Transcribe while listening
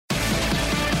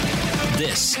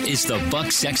This is the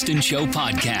Buck Sexton Show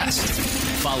podcast.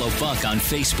 Follow Buck on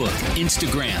Facebook,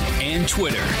 Instagram, and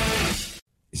Twitter.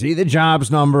 You see the jobs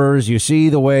numbers. You see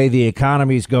the way the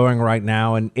economy's going right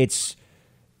now, and it's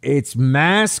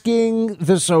masking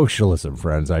the socialism,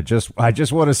 friends. I just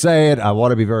want to say it. I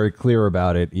want to be very clear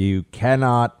about it. You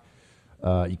cannot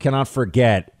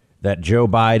forget that Joe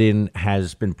Biden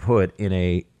has been put in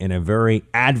a very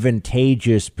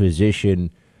advantageous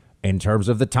position in terms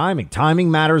of the timing.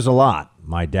 Timing matters a lot.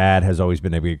 My dad has always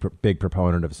been a big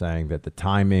proponent of saying that the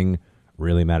timing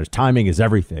really matters. Timing is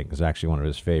everything is actually one of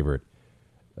his favorite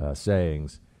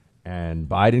sayings. And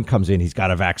Biden comes in. He's got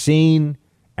a vaccine,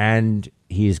 and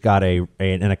he's got an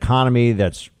economy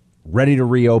that's ready to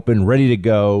reopen, ready to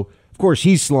go. Of course,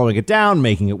 he's slowing it down,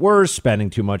 making it worse,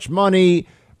 spending too much money,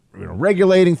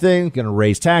 regulating things, going to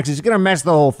raise taxes, going to mess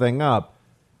the whole thing up.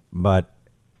 But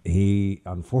he,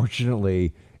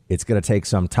 unfortunately, it's going to take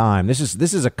some time. This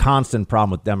is a constant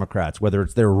problem with Democrats, whether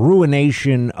it's their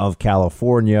ruination of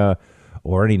California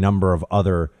or any number of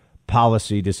other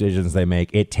policy decisions they make.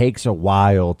 It takes a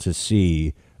while to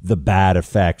see the bad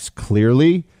effects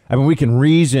clearly. I mean, we can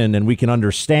reason and we can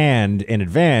understand in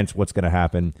advance what's going to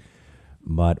happen.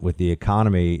 But with the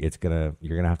economy,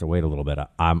 you're gonna have to wait a little bit.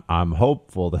 I'm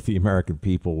hopeful that the American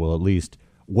people will at least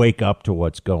wake up to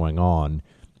what's going on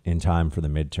in time for the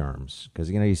midterms. Because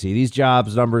you see these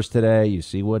jobs numbers today, you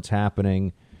see what's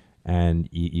happening, and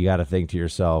you got to think to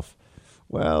yourself,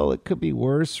 well, it could be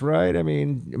worse, right? I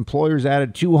mean, employers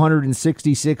added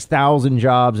 266,000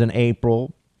 jobs in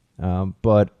April,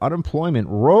 but unemployment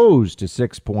rose to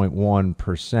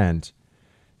 6.1%.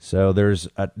 So there's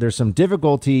some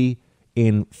difficulty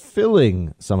in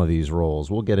filling some of these roles.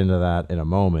 We'll get into that in a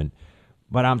moment.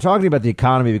 But I'm talking about the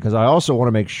economy because I also want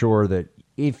to make sure that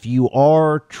if you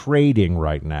are trading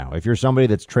right now, if you're somebody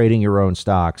that's trading your own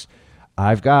stocks,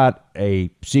 I've got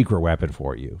a secret weapon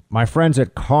for you. My friends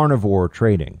at Carnivore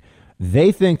Trading,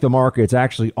 they think the market's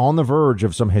actually on the verge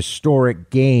of some historic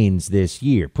gains this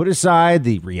year. Put aside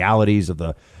the realities of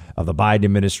the Biden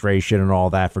administration and all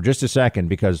that for just a second,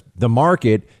 because the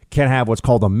market can have what's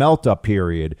called a melt-up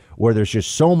period where there's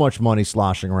just so much money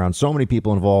sloshing around, so many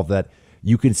people involved that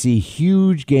you can see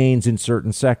huge gains in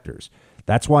certain sectors.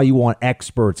 That's why you want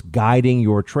experts guiding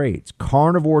your trades.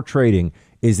 Carnivore Trading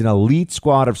is an elite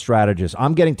squad of strategists.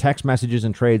 I'm getting text messages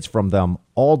and trades from them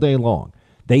all day long.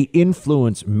 They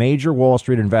influence major Wall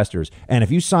Street investors, and if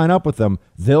you sign up with them,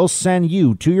 they'll send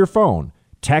you to your phone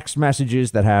text messages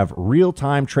that have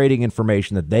real-time trading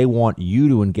information that they want you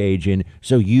to engage in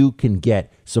so you can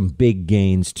get some big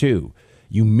gains too.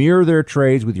 You mirror their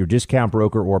trades with your discount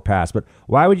broker or pass, but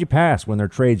why would you pass when their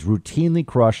trades routinely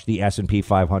crush the S&P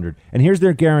 500? And here's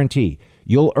their guarantee.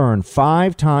 You'll earn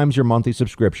 5 times your monthly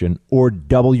subscription or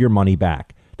double your money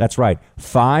back. That's right,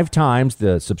 5 times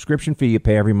the subscription fee you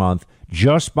pay every month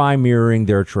just by mirroring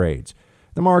their trades.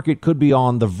 The market could be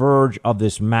on the verge of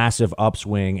this massive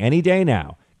upswing any day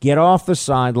now. Get off the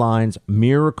sidelines.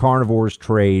 Mirror Carnivore's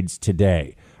trades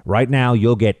today. Right now,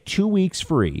 you'll get 2 weeks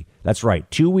free. That's right,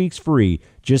 2 weeks free.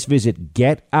 Just visit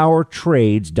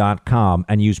getourtrades.com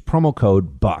and use promo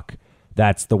code BUCK.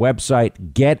 That's the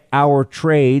website,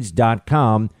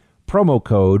 getourtrades.com, promo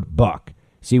code BUCK.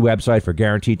 See website for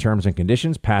guaranteed terms and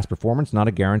conditions. Past performance, not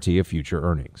a guarantee of future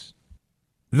earnings.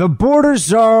 The border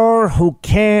czar who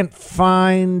can't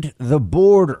find the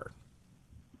border.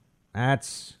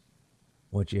 That's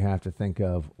what you have to think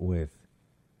of with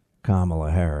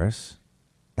Kamala Harris.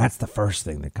 That's the first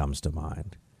thing that comes to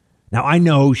mind. Now, I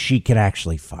know she could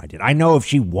actually find it. I know if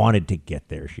she wanted to get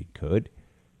there, she could.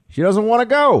 She doesn't want to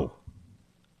go.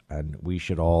 And we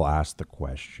should all ask the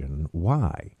question,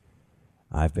 why?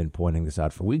 I've been pointing this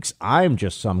out for weeks. I'm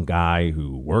just some guy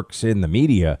who works in the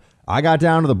media. I got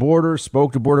down to the border,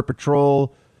 spoke to Border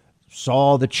Patrol,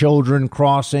 saw the children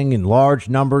crossing in large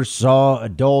numbers, saw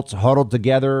adults huddled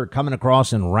together, coming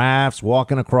across in rafts,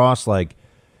 walking across like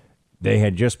they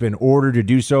had just been ordered to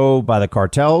do so by the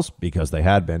cartels, because they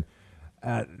had been.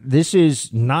 This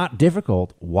is not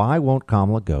difficult. Why won't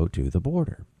Kamala go to the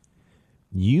border?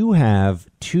 You have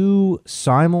 2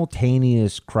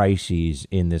 simultaneous crises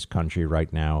in this country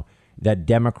right now that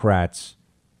Democrats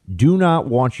do not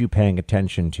want you paying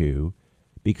attention to,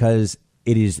 because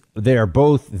they're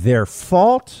both their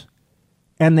fault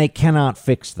and they cannot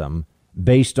fix them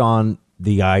based on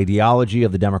the ideology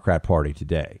of the Democrat Party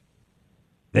today.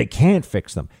 They can't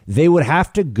fix them. They would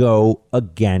have to go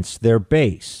against their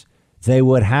base. They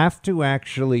would have to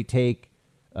actually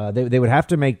they would have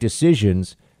to make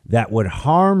decisions that would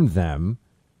harm them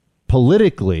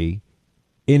politically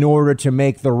in order to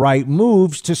make the right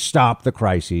moves to stop the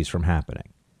crises from happening.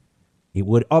 It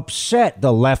would upset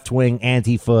the left-wing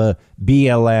Antifa,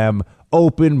 BLM,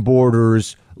 open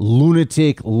borders,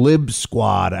 lunatic lib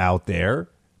squad out there.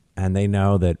 And they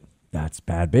know that that's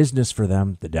bad business for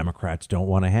them. The Democrats don't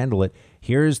want to handle it.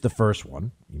 Here's the first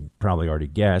one. You probably already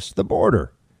guessed, the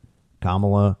border.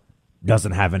 Kamala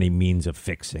doesn't have any means of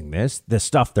fixing this. The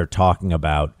stuff they're talking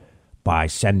about by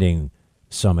sending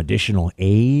some additional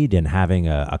aid and having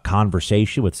a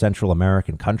conversation with Central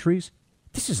American countries,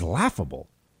 this is laughable.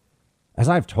 As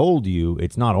I've told you,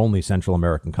 it's not only Central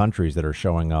American countries that are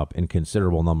showing up in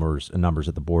considerable numbers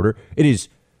at the border. It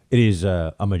is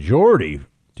a majority,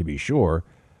 to be sure,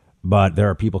 but there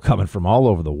are people coming from all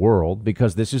over the world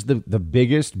because this is the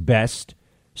biggest, best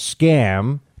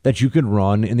scam that you could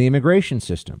run in the immigration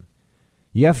system.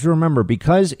 You have to remember,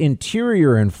 because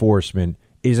interior enforcement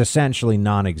is essentially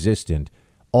non-existent,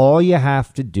 all you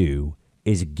have to do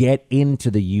is get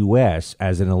into the U.S.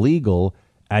 as an illegal,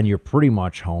 and you're pretty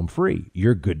much home free.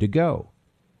 You're good to go.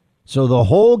 So the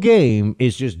whole game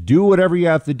is just do whatever you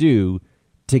have to do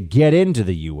to get into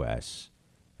the U.S.,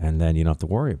 and then you don't have to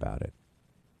worry about it.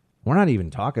 We're not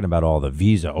even talking about all the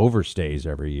visa overstays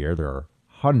every year. There are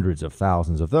hundreds of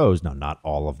thousands of those. Now, not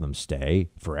all of them stay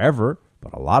forever,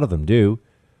 but a lot of them do.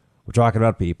 We're talking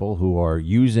about people who are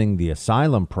using the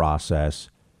asylum process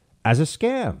as a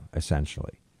scam,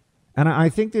 essentially. And I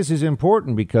think this is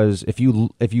important because if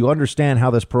you understand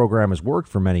how this program has worked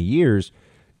for many years,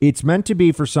 it's meant to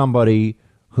be for somebody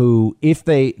who, if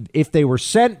they were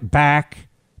sent back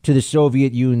to the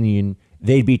Soviet Union,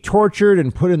 they'd be tortured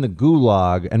and put in the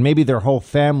gulag, and maybe their whole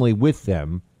family with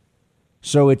them.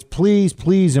 So it's please,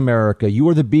 please, America, you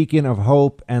are the beacon of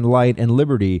hope and light and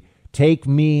liberty. Take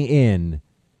me in,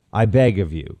 I beg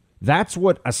of you. That's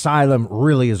what asylum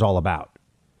really is all about.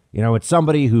 You know, it's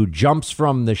somebody who jumps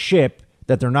from the ship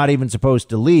that they're not even supposed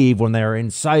to leave when they're in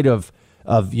sight of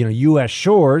U.S.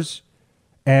 shores,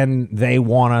 and they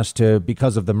want us to,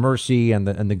 because of the mercy and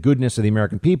the goodness of the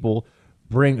American people,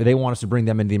 they want us to bring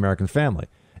them into the American family.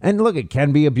 And look, it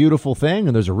can be a beautiful thing,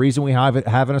 and there's a reason we have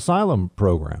an asylum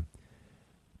program.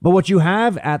 But what you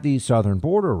have at the southern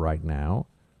border right now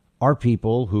are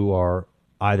people who are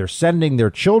either sending their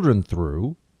children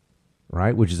through,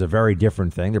 right, which is a very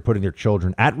different thing. They're putting their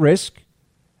children at risk.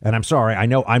 And I'm sorry, I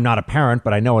know I'm not a parent,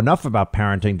 but I know enough about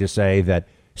parenting to say that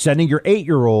sending your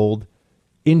 8-year-old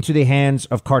into the hands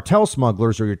of cartel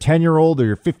smugglers, or your 10-year-old or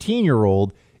your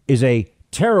 15-year-old, is a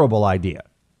terrible idea.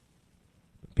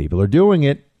 People are doing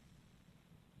it.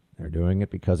 They're doing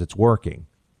it because it's working,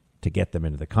 to get them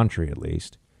into the country at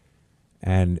least.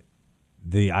 And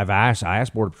I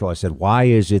asked Border Patrol, I said, why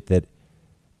is it that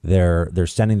they're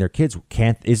sending their kids?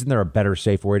 Isn't there a better,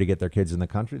 safe way to get their kids in the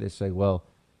country? They say, well,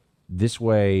 this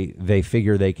way they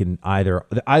figure they can either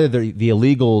the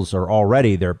illegals are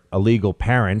already, their illegal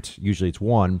parent, usually it's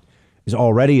one, is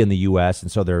already in the U.S.,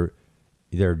 and so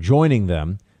they're joining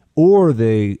them, or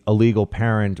the illegal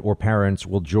parent or parents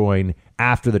will join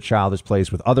after the child is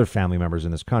placed with other family members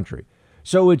in this country.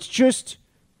 So it's just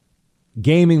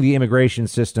gaming the immigration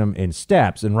system in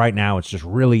steps, and right now it's just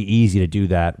really easy to do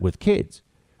that with kids.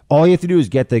 All you have to do is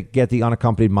get the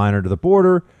unaccompanied minor to the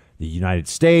border. The United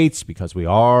States, because we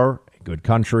are a good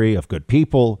country of good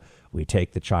people, we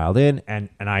take the child in. And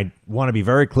I want to be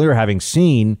very clear, having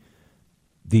seen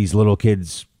these little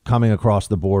kids coming across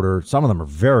the border, some of them are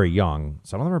very young,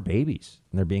 some of them are babies,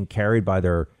 and they're being carried by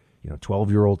their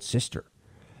 12-year-old sister.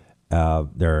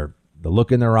 The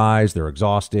look in their eyes, they're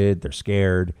exhausted, they're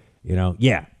scared.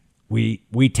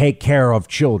 We take care of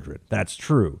children. That's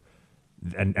true.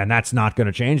 And that's not going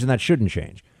to change, and that shouldn't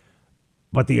change.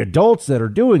 But the adults that are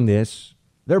doing this,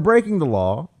 they're breaking the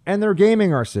law, and they're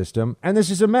gaming our system, and this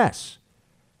is a mess.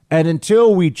 And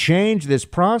until we change this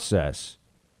process,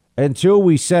 until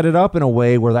we set it up in a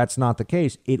way where that's not the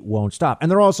case, it won't stop. And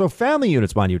there are also family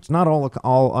units, mind you. It's not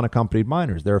all unaccompanied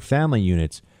minors. There are family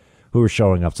units who are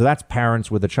showing up. So that's parents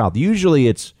with a child. Usually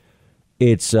it's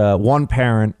one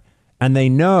parent, and they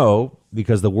know,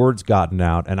 because the word's gotten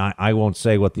out, and I won't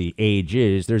say what the age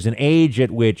is. There's an age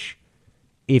at which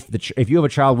if you have a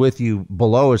child with you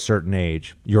below a certain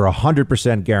age, you're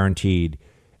 100% guaranteed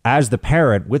as the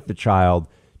parent with the child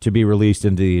to be released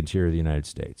into the interior of the United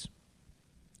States.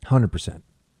 100%.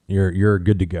 You're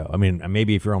good to go. I mean,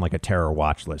 maybe if you're on like a terror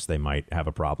watch list, they might have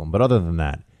a problem. But other than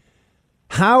that,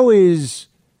 how is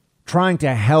trying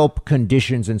to help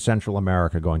conditions in Central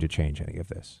America going to change any of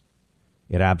this?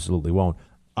 It absolutely won't.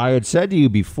 I had said to you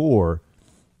before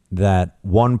that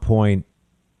I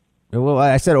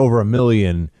said over 1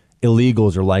 million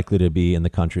illegals are likely to be in the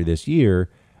country this year.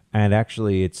 And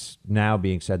actually, it's now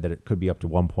being said that it could be up to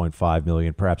 1.5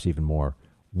 million, perhaps even more.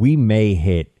 We may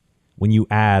hit when you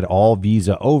add all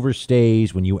visa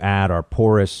overstays, when you add our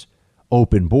porous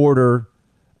open border,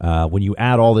 when you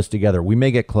add all this together, we may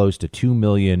get close to 2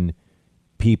 million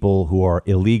people who are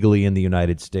illegally in the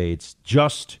United States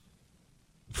just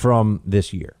from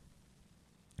this year.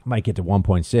 Might get to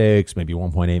 1.6, maybe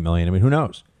 1.8 million. I mean, who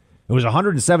knows? It was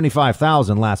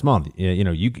 175,000 last month. You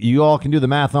know, you all can do the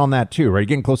math on that too, right? You're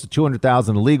getting close to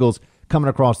 200,000 illegals coming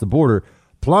across the border.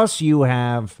 Plus, you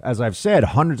have, as I've said,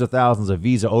 hundreds of thousands of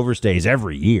visa overstays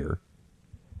every year.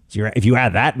 So if you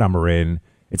add that number in,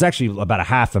 it's actually about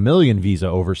 500,000 visa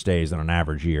overstays on an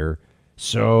average year.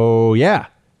 So, yeah,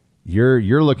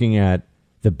 you're looking at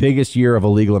the biggest year of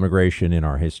illegal immigration in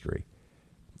our history.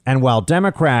 And while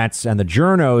Democrats and the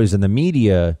journos and the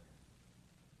media,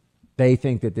 they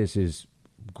think that this is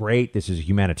great, this is a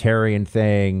humanitarian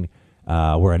thing,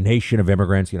 we're a nation of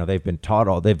immigrants. You know, they've been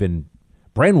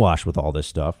brainwashed with all this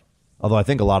stuff. Although I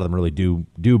think a lot of them really do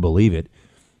believe it.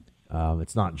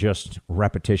 It's not just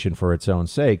repetition for its own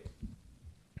sake.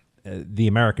 The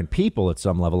American people at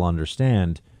some level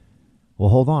understand, well,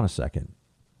 hold on a second.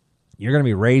 You're going to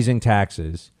be raising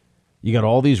taxes. You got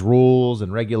all these rules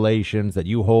and regulations that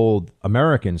you hold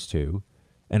Americans to.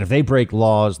 And if they break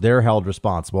laws, they're held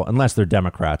responsible, unless they're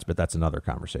Democrats, but that's another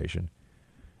conversation.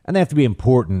 And they have to be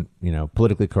important, you know,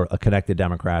 politically connected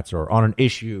Democrats or on an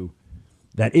issue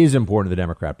that is important to the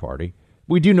Democrat Party.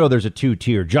 We do know there's a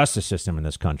two-tier justice system in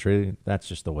this country. That's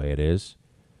just the way it is.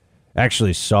 I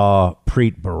actually saw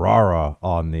Preet Bharara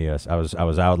on the I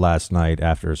was out last night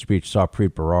after a speech, saw Preet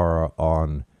Bharara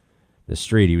on the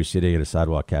street. He was sitting at a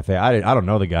sidewalk cafe. I don't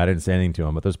know the guy. I didn't say anything to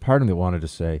him, but there's part of me that wanted to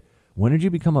say, when did you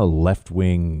become a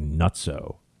left-wing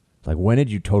nutso? Like, when did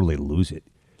you totally lose it?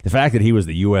 The fact that he was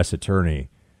the U.S. attorney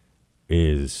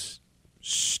is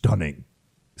stunning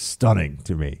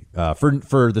to me.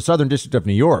 For the Southern District of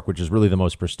New York, which is really the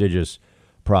most prestigious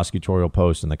prosecutorial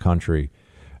post in the country,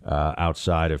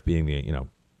 outside of being the, you know,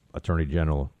 Attorney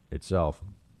General itself.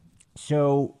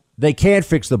 So they can't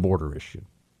fix the border issue.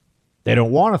 They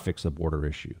don't want to fix the border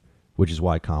issue, which is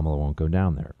why Kamala won't go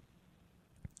down there.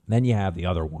 Then you have the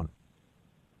other one.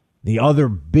 The other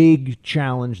big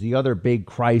challenge, the other big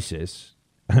crisis.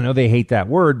 I know they hate that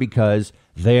word because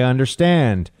they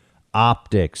understand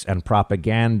optics and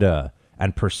propaganda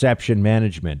and perception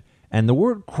management. And the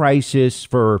word crisis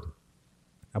for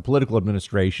a political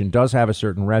administration does have a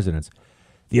certain resonance.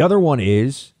 The other one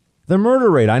is the murder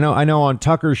rate. I know on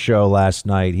Tucker's show last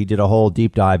night, he did a whole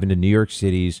deep dive into New York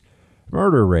City's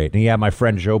murder rate. And he had my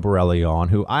friend Joe Borelli on,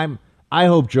 who I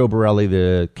hope Joe Borelli,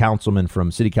 the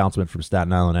city councilman from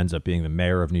Staten Island, ends up being the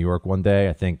mayor of New York one day.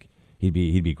 I think he'd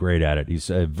be great at it. He's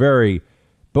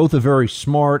both a very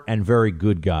smart and very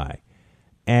good guy.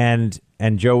 And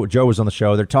Joe was on the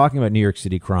show. They're talking about New York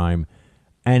City crime,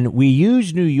 and we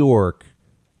use New York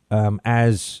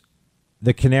as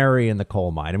the canary in the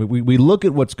coal mine. I mean, we look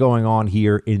at what's going on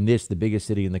here in the biggest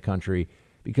city in the country,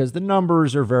 because the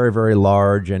numbers are very, very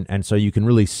large, and so you can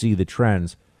really see the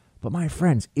trends. But my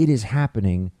friends, it is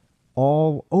happening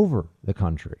all over the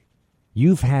country.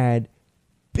 You've had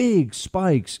big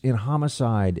spikes in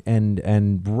homicide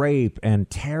and rape and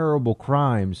terrible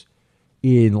crimes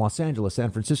in Los Angeles, San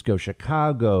Francisco,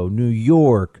 Chicago, New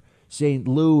York, St.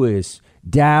 Louis,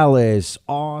 Dallas,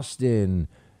 Austin,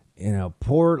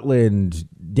 Portland,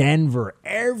 Denver.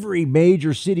 Every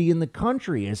major city in the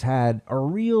country has had a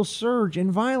real surge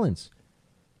in violence.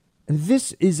 And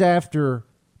this is after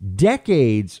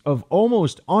decades of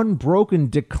almost unbroken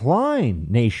decline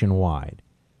nationwide.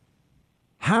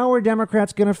 How are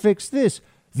Democrats going to fix this?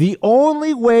 The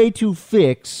only way to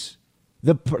fix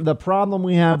the problem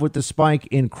we have with the spike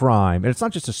in crime, and it's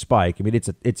not just a spike. I mean, it's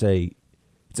a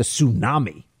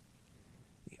tsunami.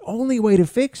 The only way to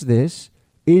fix this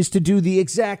is to do the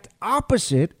exact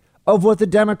opposite of what the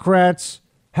Democrats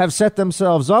have set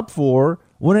themselves up for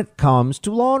when it comes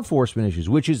to law enforcement issues,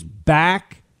 which is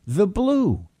back the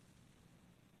blue.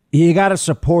 You got to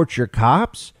support your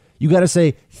cops. You got to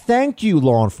say, thank you,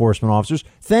 law enforcement officers.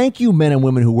 Thank you, men and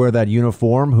women who wear that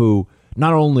uniform, who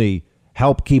not only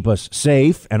help keep us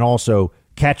safe and also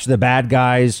catch the bad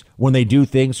guys when they do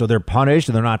things so they're punished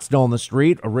and they're not still on the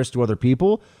street, a risk to other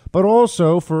people, but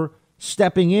also for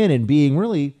stepping in and being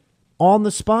really on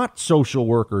the spot social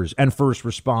workers and first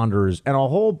responders and a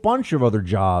whole bunch of other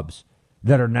jobs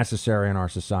that are necessary in our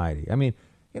society. I mean,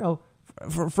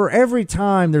 for every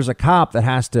time there's a cop that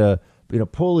has to,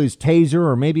 pull his taser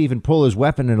or maybe even pull his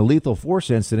weapon in a lethal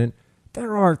force incident,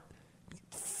 there are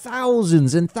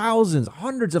thousands and thousands,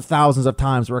 hundreds of thousands of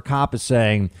times where a cop is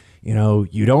saying,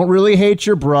 you don't really hate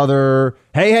your brother.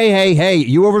 Hey,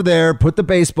 you over there, put the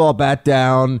baseball bat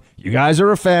down. You guys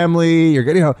are a family. You're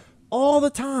getting, all the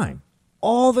time.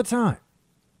 all the time.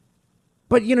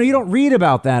 But, you don't read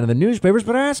about that in the newspapers,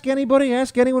 but ask anybody,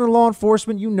 ask anyone in law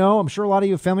enforcement, I'm sure a lot of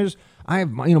you families, I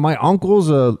have, my uncle's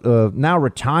now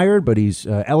retired, but he's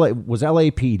was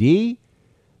LAPD.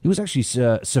 He was actually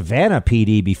Savannah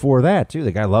PD before that, too.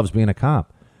 The guy loves being a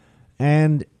cop.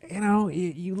 And,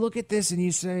 you look at this and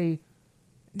you say,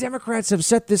 Democrats have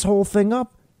set this whole thing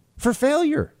up for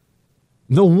failure.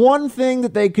 The one thing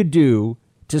that they could do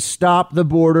to stop the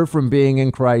border from being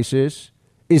in crisis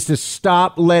is to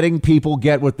stop letting people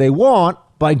get what they want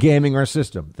by gaming our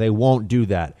system. They won't do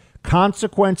that.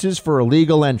 Consequences for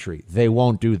illegal entry. They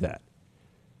won't do that.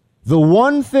 The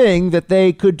one thing that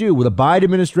they could do, what the Biden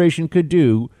administration could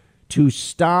do to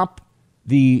stop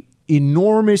the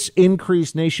enormous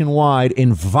increase nationwide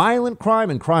in violent crime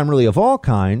and crime really of all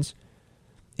kinds,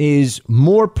 is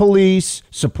more police,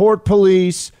 support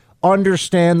police,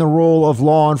 understand the role of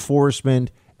law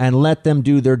enforcement, and let them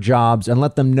do their jobs and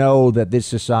let them know that this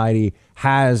society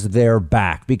has their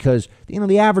back, because,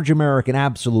 the average American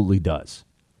absolutely does.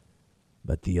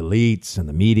 But the elites and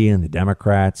the media and the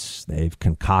Democrats, they've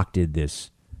concocted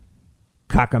this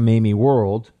cockamamie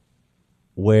world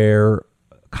where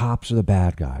cops are the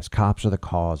bad guys. Cops are the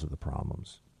cause of the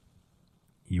problems.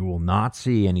 You will not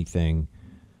see anything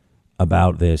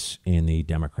about this in the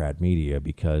Democrat media,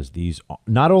 because these,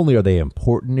 not only are they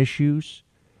important issues,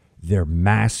 they're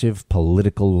massive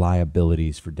political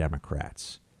liabilities for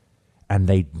Democrats. And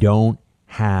they don't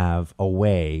have a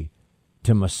way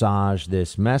to massage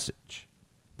this message.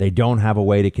 They don't have a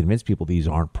way to convince people these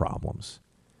aren't problems.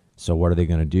 So what are they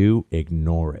going to do?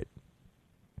 Ignore it.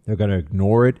 They're going to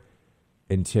ignore it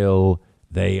until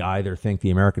they either think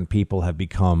the American people have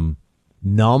become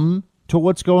numb to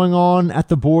what's going on at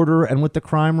the border and with the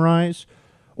crime rise,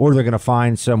 or they're going to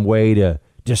find some way to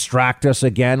distract us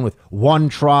again with one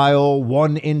trial,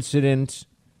 one incident.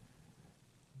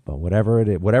 But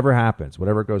whatever happens,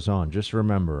 whatever goes on, just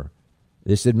remember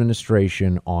this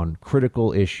administration on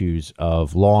critical issues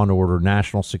of law and order,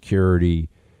 national security,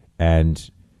 and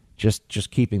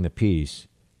just keeping the peace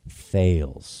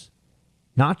fails.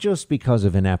 Not just because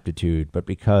of ineptitude, but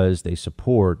because they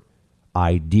support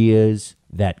ideas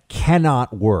that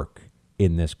cannot work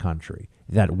in this country,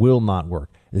 that will not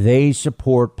work. They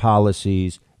support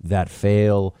policies that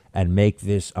fail and make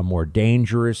this a more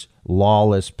dangerous,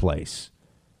 lawless place.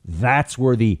 That's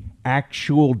where the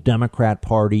actual Democrat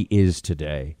Party is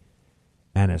today.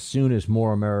 And as soon as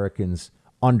more Americans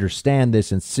understand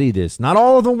this and see this, not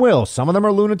all of them will. Some of them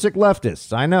are lunatic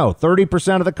leftists. I know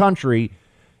 30% of the country,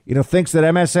 thinks that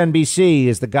MSNBC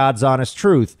is the God's honest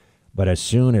truth. But as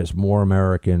soon as more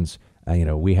Americans,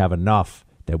 we have enough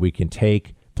that we can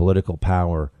take political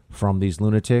power from these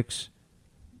lunatics,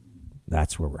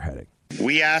 that's where we're heading.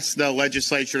 We asked the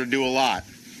legislature to do a lot,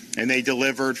 and they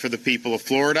delivered for the people of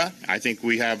Florida. I think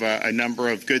we have a number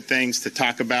of good things to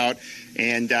talk about,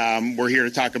 and we're here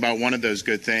to talk about one of those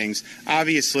good things.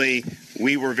 Obviously,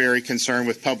 we were very concerned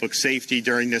with public safety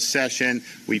during this session.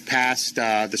 We passed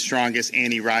the strongest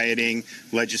anti-rioting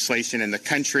legislation in the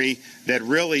country that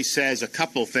really says a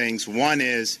couple things. One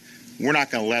is, we're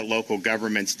not going to let local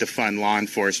governments defund law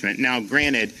enforcement. Now,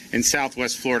 granted, in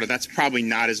Southwest Florida, that's probably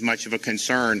not as much of a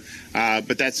concern,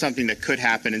 but that's something that could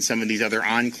happen in some of these other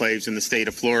enclaves in the state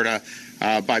of Florida.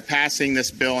 By passing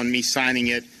this bill and me signing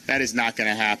it, that is not going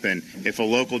to happen. If a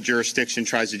local jurisdiction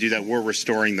tries to do that, we're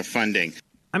restoring the funding.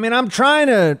 I mean, I'm trying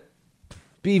to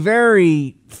be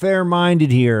very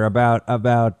fair-minded here about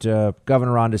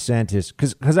Governor Ron DeSantis,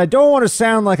 because I don't want to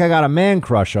sound like I got a man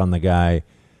crush on the guy.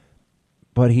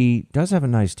 But he does have a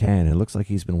nice tan. It looks like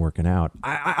he's been working out.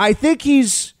 I think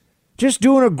he's just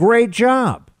doing a great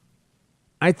job.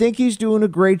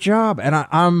 And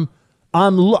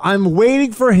I'm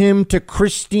waiting for him to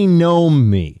Kristi Noem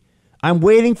me. I'm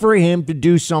waiting for him to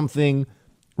do something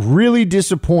really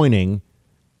disappointing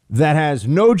that has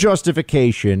no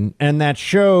justification and that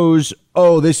shows,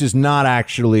 oh, this is not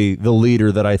actually the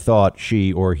leader that I thought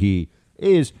she or he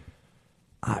is.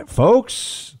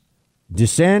 Folks,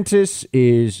 DeSantis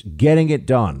is getting it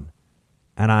done.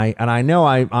 And I know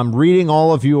I'm reading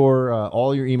all your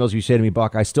emails. You say to me,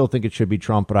 Buck, I still think it should be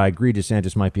Trump, but I agree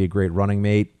DeSantis might be a great running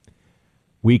mate.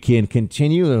 We can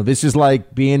continue. This is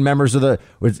like being members of the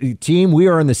team. We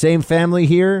are in the same family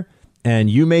here.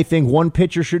 And you may think one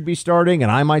pitcher should be starting,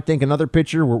 and I might think another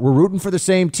pitcher. We're rooting for the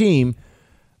same team.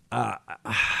 If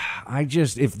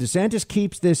DeSantis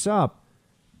keeps this up,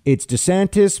 it's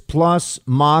DeSantis plus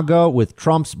MAGA with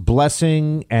Trump's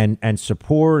blessing and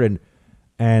support,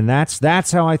 and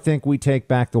that's how I think we take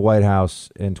back the White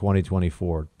House in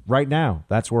 2024. Right now,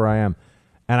 that's where I am,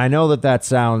 and I know that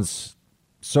sounds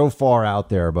so far out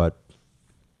there, but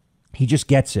he just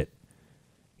gets it.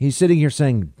 He's sitting here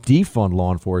saying defund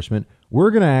law enforcement.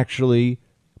 We're going to actually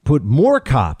put more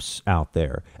cops out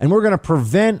there, and we're going to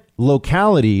prevent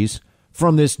localities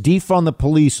from this defund the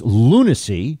police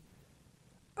lunacy.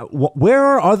 Where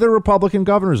are other Republican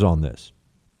governors on this?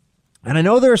 And I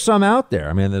know there are some out there.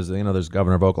 I mean, there's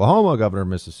governor of Oklahoma, governor of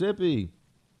Mississippi,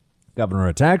 governor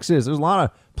of Texas. There's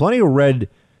plenty of red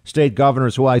state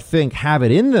governors who I think have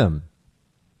it in them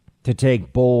to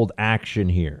take bold action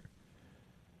here.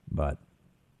 But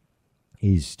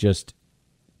he's just,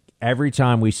 every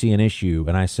time we see an issue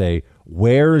and I say,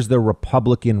 where's the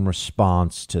Republican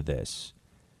response to this?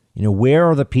 Where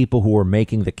are the people who are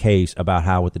making the case about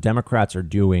how what the Democrats are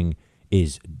doing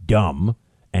is dumb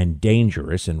and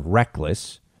dangerous and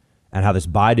reckless, and how this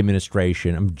Biden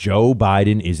administration, Joe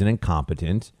Biden, isn't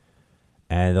incompetent,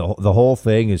 and the whole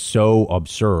thing is so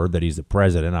absurd that he's the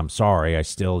president? I'm sorry, I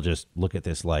still just look at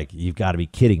this like, you've got to be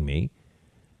kidding me.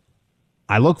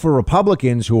 I look for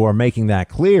Republicans who are making that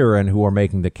clear and who are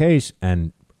making the case,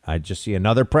 and I just see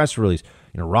another press release.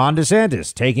 Ron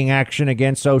DeSantis taking action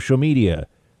against social media,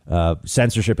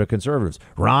 censorship of conservatives.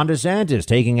 Ron DeSantis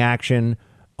taking action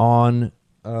on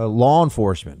law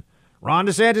enforcement. Ron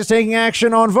DeSantis taking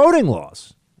action on voting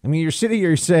laws. I mean, you're sitting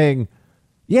here saying,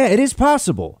 yeah, it is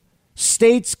possible.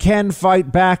 States can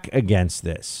fight back against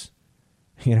this.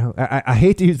 I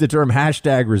hate to use the term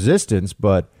hashtag resistance,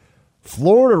 but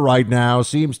Florida right now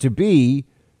seems to be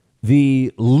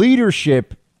the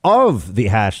leadership of the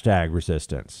hashtag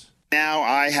resistance. Now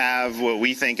I have what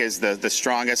we think is the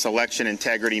strongest election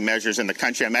integrity measures in the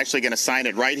country. I'm actually going to sign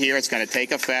it right here. It's going to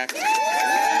take effect. So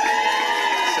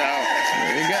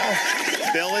there you go.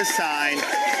 Bill is signed.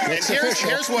 And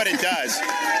here's what it does.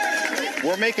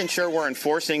 We're making sure we're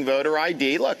enforcing voter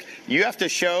ID. Look, you have to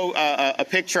show a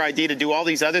picture ID to do all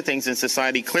these other things in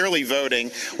society, clearly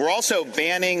voting. We're also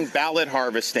banning ballot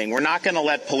harvesting. We're not going to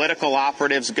let political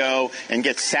operatives go and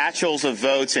get satchels of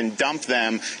votes and dump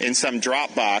them in some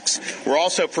drop box. We're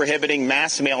also prohibiting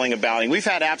mass mailing of balloting. We've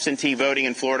had absentee voting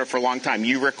in Florida for a long time.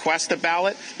 You request a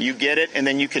ballot, you get it, and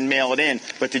then you can mail it in.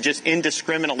 But to just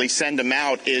indiscriminately send them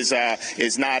out is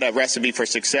not a recipe for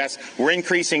success. We're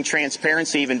increasing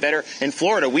transparency even better. In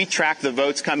Florida, we track the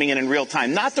votes coming in real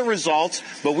time. Not the results,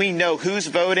 but we know who's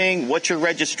voting, what your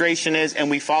registration is, and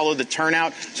we follow the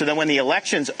turnout so that when the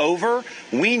election's over,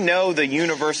 we know the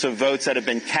universe of votes that have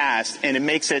been cast, and it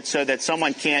makes it so that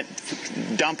someone can't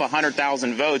dump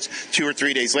 100,000 votes 2 or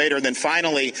 3 days later. And then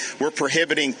finally, we're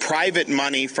prohibiting private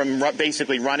money from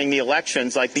basically running the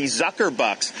elections, like these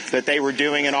Zuckerbucks that they were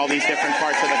doing in all these different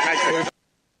parts of the country.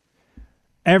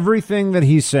 Everything that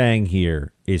he's saying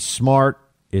here is smart,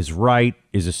 is right,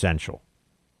 is essential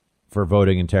for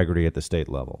voting integrity at the state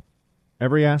level.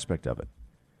 Every aspect of it.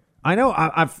 I know,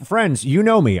 I've friends, you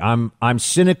know me. I'm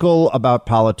cynical about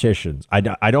politicians. I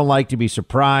don't like to be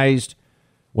surprised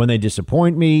when they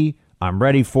disappoint me. I'm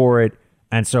ready for it.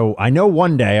 And so I know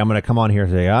one day I'm going to come on here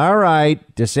and say, all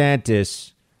right,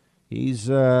 DeSantis, he's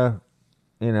let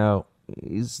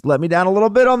me down a little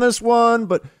bit on this one,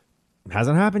 but it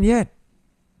hasn't happened yet.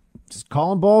 Just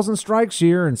calling balls and strikes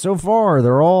here, and so far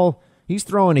he's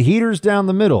throwing heaters down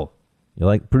the middle. You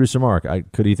like producer Mark?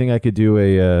 Do you think I could do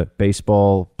a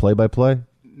baseball play-by-play?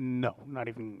 No, not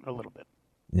even a little bit.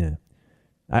 Yeah,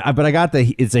 but I got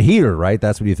it's a heater, right?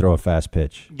 That's when you throw a fast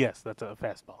pitch. Yes, that's a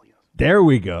fastball. Yes. There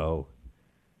we go.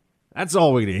 That's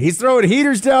all we need. He's throwing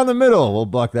heaters down the middle. Well,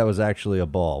 Buck, that was actually a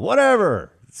ball.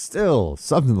 Whatever. Still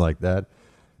something like that.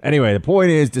 Anyway, the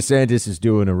point is DeSantis is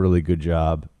doing a really good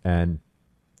job, and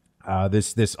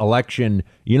this election,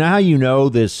 you know how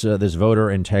this voter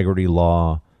integrity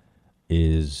law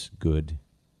is good?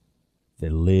 The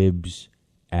libs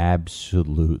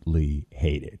absolutely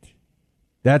hate it.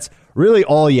 That's really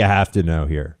all you have to know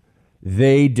here.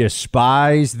 They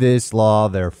despise this law.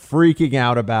 They're freaking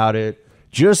out about it,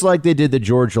 just like they did the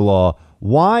Georgia law.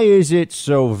 Why is it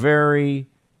so very,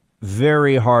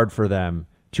 very hard for them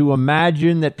to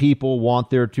imagine that people want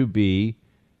there to be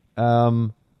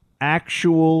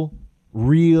actual,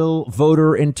 real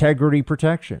voter integrity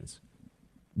protections?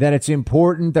 That it's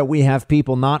important that we have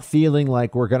people not feeling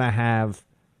like we're going to have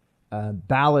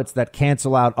ballots that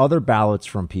cancel out other ballots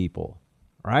from people,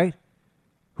 right?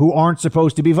 Who aren't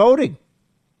supposed to be voting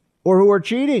or who are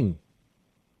cheating.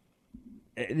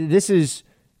 This is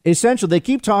essential. They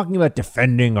keep talking about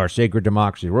defending our sacred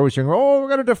democracy. We're always saying, we're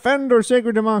going to defend our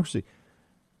sacred democracy.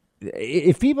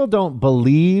 If people don't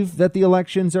believe that the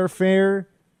elections are fair,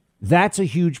 that's a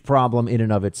huge problem in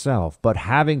and of itself. But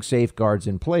having safeguards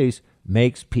in place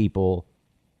makes people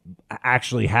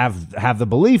actually have the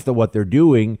belief that what they're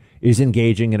doing is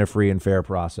engaging in a free and fair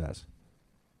process.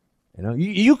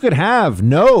 You could have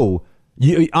no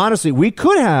Honestly, we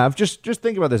could have, just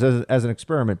think about this as an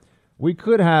experiment. We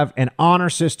could have an honor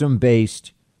system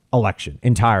based election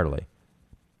entirely.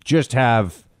 Just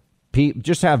have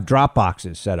drop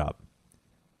boxes set up.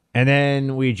 And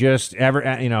then we just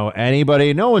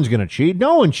anybody, no one's going to cheat.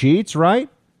 No one cheats, right?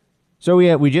 So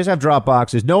we just have drop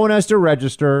boxes. No one has to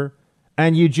register.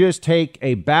 And you just take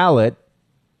a ballot,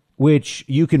 which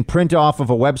you can print off of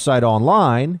a website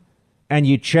online, and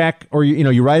you check, or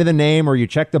you write in the name, or you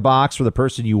check the box for the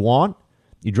person you want.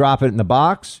 You drop it in the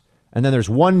box, and then there's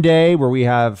one day where we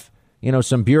have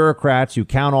some bureaucrats who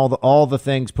count all the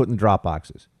things put in drop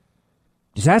boxes.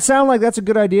 Does that sound like that's a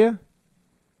good idea?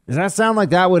 Does that sound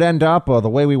like that would end up the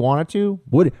way we want it to?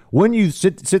 Wouldn't you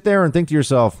sit there and think to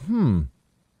yourself,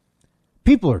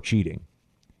 people are cheating?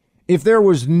 If there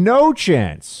was no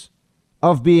chance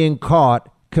of being caught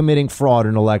committing fraud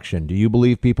in election, do you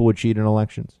believe people would cheat in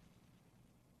elections?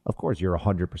 Of course, you're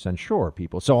 100% sure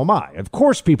people. So am I. Of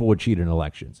course, people would cheat in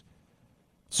elections.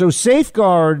 So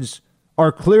safeguards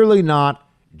are clearly not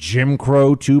Jim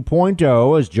Crow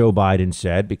 2.0, as Joe Biden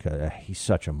said, because he's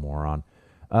such a moron.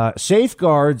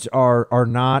 Safeguards are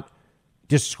not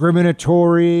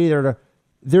discriminatory.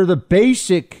 They're the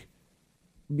basic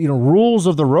rules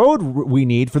of the road we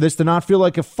need for this to not feel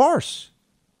like a farce.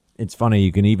 It's funny.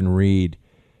 You can even read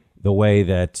the way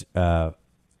that,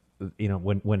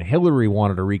 when Hillary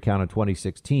wanted to recount in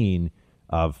 2016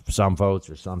 of some votes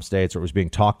or some states, or it was being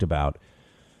talked about,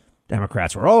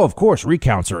 Democrats were, of course,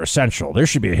 recounts are essential. There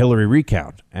should be a Hillary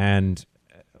recount. And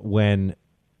when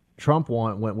Trump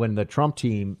when the Trump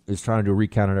team is trying to do a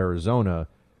recount in Arizona,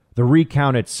 the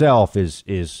recount itself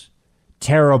is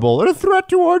terrible and a threat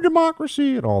to our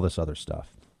democracy and all this other stuff.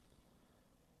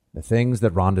 The things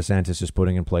that Ron DeSantis is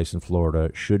putting in place in Florida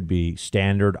should be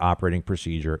standard operating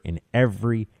procedure in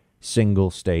every single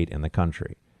state in the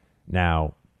country.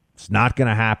 Now, it's not going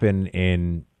to happen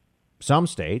in some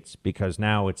states because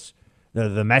now it's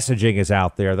the messaging is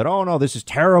out there that, oh, no, this is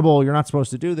terrible. You're not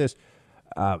supposed to do this.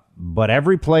 But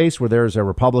every place where there's a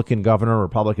Republican governor,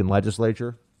 Republican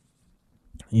legislature,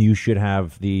 you should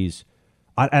have these.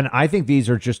 And I think these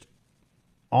are just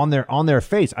on their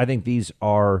face. I think these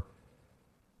are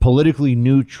politically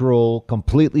neutral,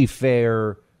 completely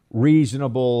fair,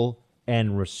 reasonable,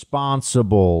 and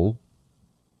responsible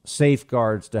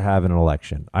safeguards to have in an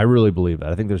election. I really believe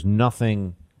that. I think there's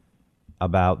nothing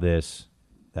about this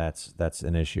that's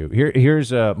an issue.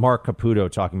 Here's Mark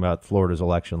Caputo talking about Florida's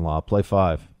election law. Play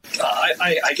 5.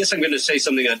 I guess I'm going to say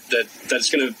something that's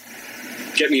going to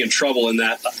get me in trouble in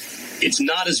that it's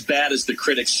not as bad as the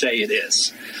critics say it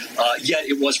is. Yet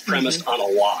it was premised on a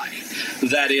lie.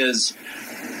 That is,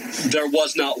 there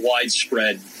was not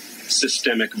widespread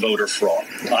systemic voter fraud,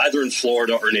 either in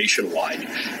Florida or nationwide,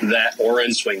 or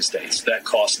in swing states, that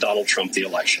cost Donald Trump the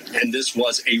election. And this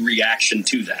was a reaction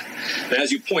to that. And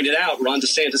as you pointed out, Ron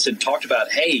DeSantis had talked about,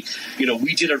 hey,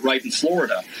 we did it right in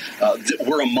Florida.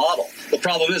 We're a model. The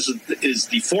problem is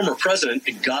the former president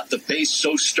got the base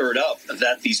so stirred up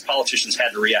that these politicians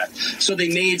had to react. So they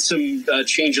made some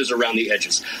changes around the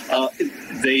edges.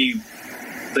 They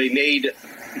made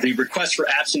the request for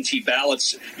absentee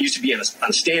ballots used to be on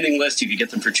a standing list. You could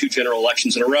get them for 2 general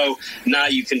elections in a row. Now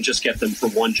you can just get them for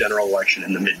 1 general election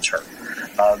in the midterm.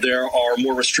 There are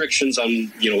more restrictions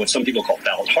on, what some people call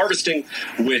ballot harvesting,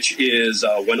 which is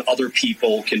when other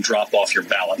people can drop off your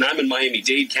ballot. Now, I'm in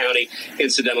Miami-Dade County.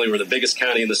 Incidentally, we're the biggest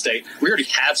county in the state. We already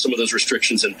have some of those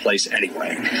restrictions in place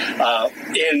anyway.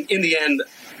 And in the end,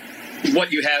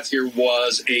 what you have here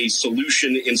was a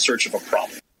solution in search of a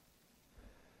problem.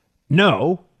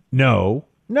 No.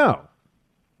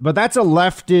 But that's a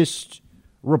leftist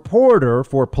reporter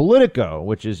for Politico,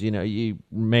 which is, you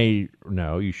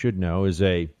should know, is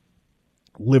a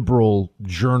liberal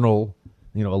journal,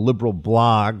 a liberal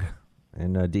blog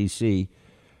in D.C.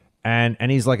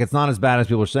 And he's like, it's not as bad as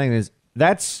people are saying.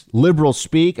 That's liberal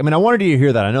speak. I mean, I wanted you to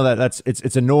hear that. I know that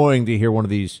it's annoying to hear one of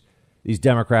these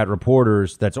Democrat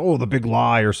reporters that's, the big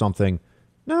lie or something.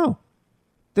 No.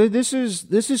 This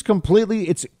is completely,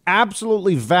 it's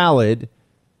absolutely valid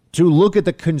to look at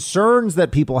the concerns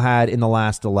that people had in the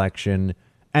last election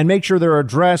and make sure they're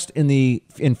addressed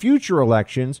in future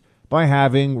elections by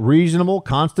having reasonable,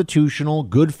 constitutional,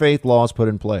 good faith laws put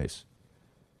in place.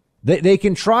 They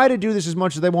can try to do this as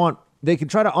much as they want. They can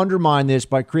try to undermine this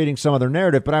by creating some other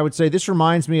narrative. But I would say this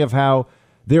reminds me of how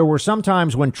there were some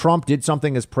times when Trump did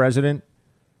something as president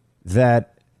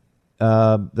that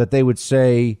they would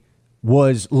say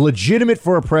was legitimate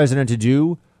for a president to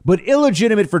do, but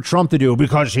illegitimate for Trump to do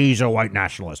because he's a white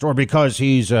nationalist or because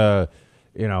he's a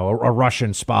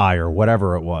Russian spy or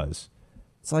whatever it was.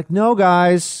 It's like, no,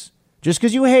 guys, just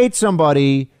because you hate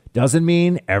somebody doesn't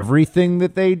mean everything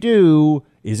that they do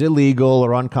is illegal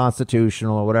or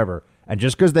unconstitutional or whatever. And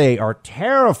just because they are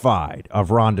terrified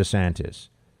of Ron DeSantis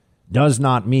does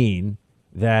not mean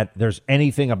that there's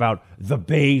anything about the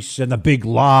base and the big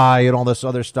lie and all this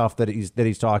other stuff that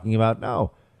he's talking about.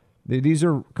 No, these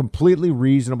are completely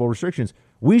reasonable restrictions.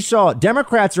 We saw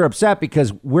Democrats are upset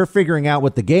because we're figuring out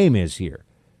what the game is here.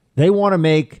 They want to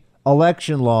make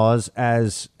election laws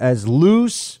as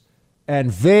loose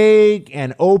and vague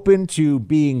and open to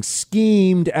being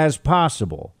schemed as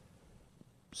possible.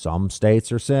 Some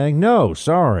states are saying, no,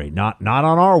 sorry, not on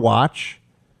our watch.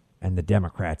 And the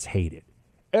Democrats hate it.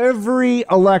 Every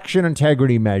election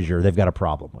integrity measure they've got a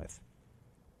problem with.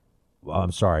 Well,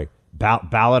 I'm sorry,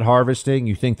 ballot harvesting.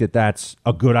 You think that that's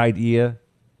a good idea?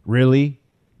 Really?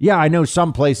 Yeah, I know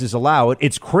some places allow it.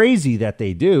 It's crazy that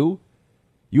they do.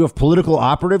 You have political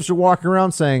operatives who are walking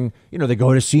around saying, they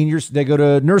go to seniors, they go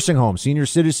to nursing homes, senior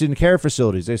citizen care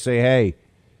facilities. They say, hey,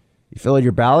 you fill out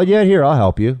your ballot yet? Here, I'll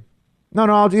help you. No,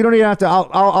 you don't even have to.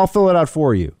 I'll fill it out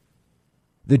for you.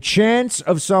 The chance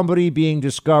of somebody being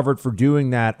discovered for doing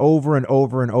that over and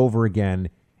over and over again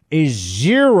is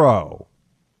zero,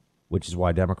 which is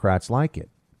why Democrats like it.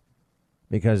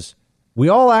 Because we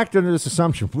all act under this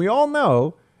assumption. We all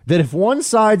know that if one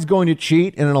side's going to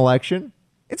cheat in an election,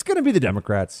 it's going to be the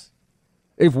Democrats.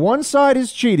 If one side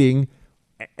is cheating,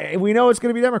 we know it's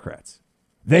going to be Democrats.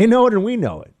 They know it and we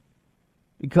know it.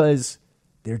 Because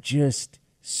they're just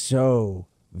so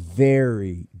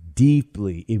very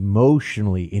deeply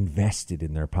emotionally invested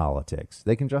in their politics.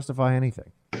 They can justify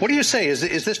anything. What do you say?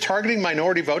 Is this targeting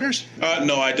minority voters?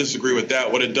 No, I disagree with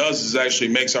that. What it does is actually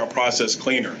makes our process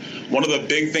cleaner. One of the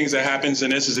big things that happens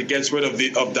in this is it gets rid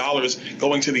of dollars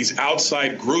going to these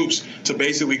outside groups to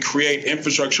basically create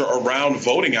infrastructure around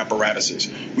voting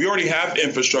apparatuses. We already have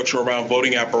infrastructure around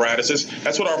voting apparatuses.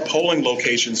 That's what our polling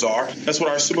locations are. That's what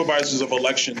our supervisors of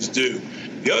elections do.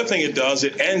 The other thing it does,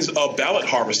 it ends up ballot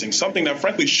harvesting, something that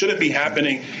frankly shouldn't be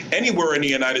happening anywhere in the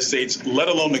United States, let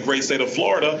alone the great state of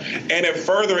Florida. And it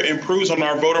further improves on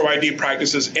our voter ID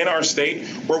practices in our state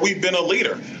where we've been a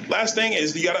leader. Last thing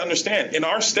is you got to understand, in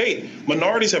our state,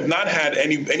 minorities have not had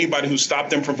anybody who stopped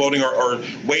them from voting or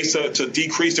ways to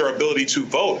decrease their ability to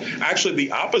vote. Actually,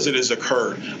 the opposite has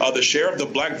occurred. The share of the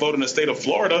black vote in the state of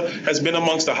Florida has been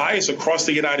amongst the highest across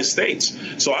the United States.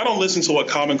 So I don't listen to what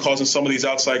Common Cause and some of these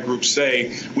outside groups say.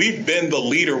 We've been the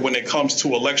leader when it comes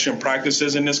to election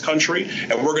practices in this country,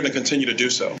 and we're going to continue to do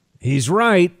so. He's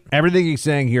right. Everything he's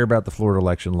saying here about the Florida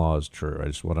election law is true. I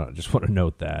just want to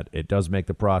note that it does make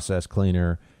the process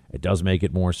cleaner. It does make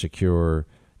it more secure.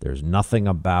 There's nothing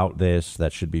about this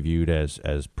that should be viewed as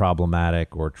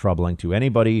problematic or troubling to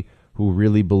anybody who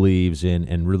really believes in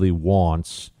and really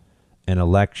wants an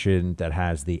election that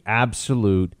has the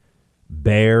absolute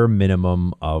bare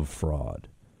minimum of fraud.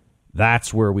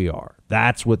 That's where we are.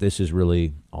 That's what this is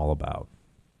really all about.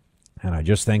 And I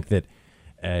just think that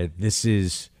this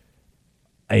is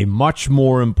a much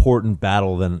more important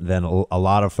battle than a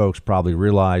lot of folks probably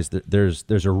realize. That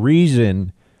there's a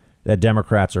reason that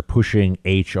Democrats are pushing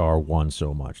H.R. 1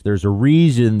 so much. There's a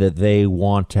reason that they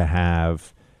want to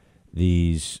have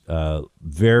these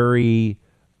very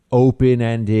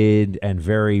open-ended and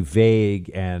very vague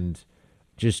and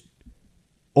just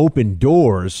open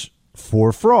doors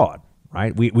for fraud,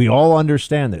 right? We all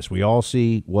understand this. We all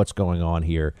see what's going on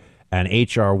here. And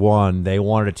H.R. 1, they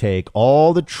wanted to take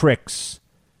all the tricks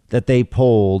that they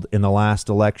pulled in the last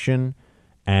election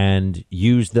and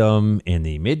use them in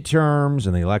the midterms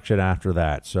and the election after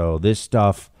that. So this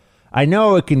stuff, I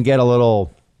know it can get a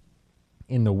little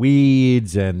in the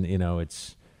weeds and,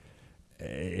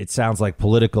 it sounds like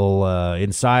political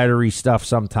insidery stuff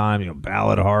sometimes,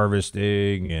 ballot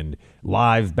harvesting and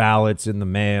live ballots in the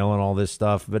mail and all this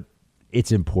stuff. But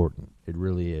it's important. It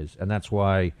really is. And that's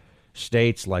why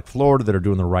states like Florida that are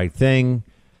doing the right thing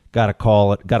got to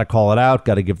call it out,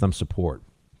 got to give them support.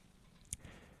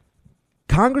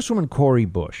 Congresswoman Cori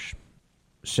Bush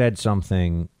said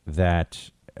something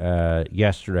that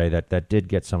yesterday that did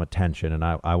get some attention, and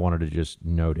I wanted to just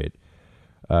note it.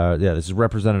 This is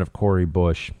Representative Cori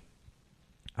Bush.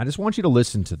 I just want you to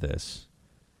listen to this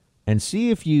and see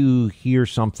if you hear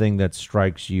something that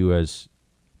strikes you as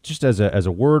just as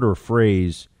a word or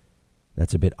phrase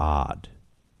that's a bit odd.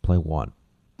 Play one.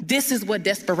 This is what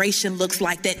desperation looks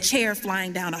like, that chair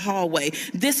flying down a hallway.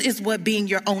 This is what being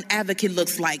your own advocate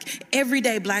looks like. Every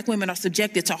day, black women are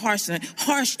subjected to harsh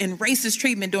and racist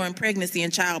treatment during pregnancy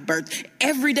and childbirth.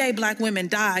 Every day, black women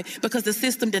die because the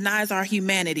system denies our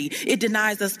humanity. It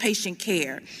denies us patient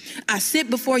care. I sit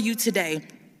before you today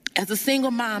as a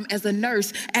single mom, as a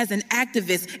nurse, as an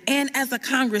activist, and as a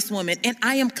congresswoman, and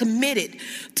I am committed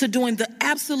to doing the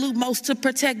absolute most to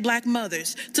protect black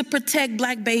mothers, to protect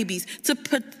black babies, to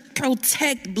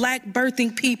protect black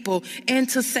birthing people, and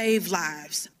to save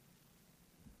lives.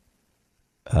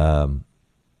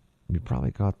 You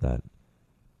probably got that.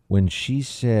 When she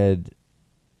said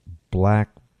black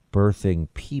birthing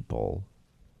people,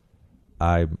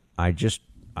 I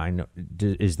know.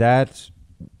 Is that,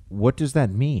 what does that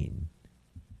mean?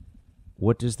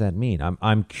 What does that mean?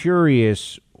 I'm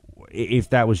curious if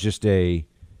that was just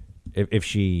if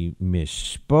she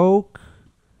misspoke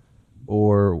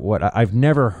or what. I've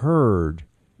never heard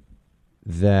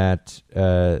that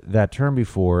term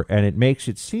before, and it makes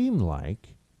it seem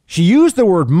like she used the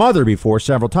word mother before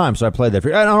several times. So I played that for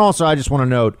you. And also, I just want to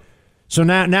note. So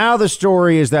now the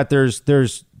story is that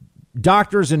there's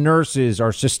doctors and nurses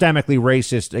are systemically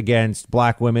racist against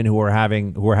black women who are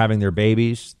having their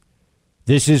babies.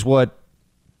 This is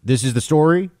the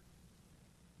story.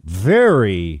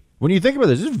 When you think about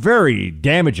this is a very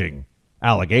damaging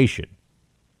allegation.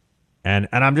 And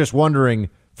I'm just wondering,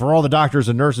 for all the doctors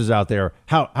and nurses out there,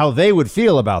 how they would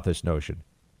feel about this notion.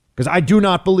 Because I do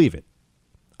not believe it.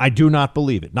 I do not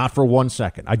believe it. Not for 1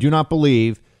 second. I do not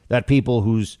believe that people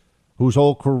whose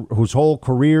whole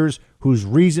careers, whose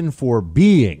reason for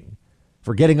being,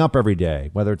 for getting up every day,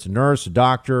 whether it's a nurse, a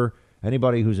doctor,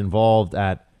 anybody who's involved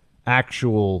in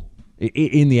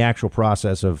the actual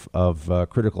process of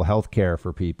critical health care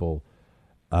for people,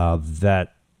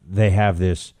 that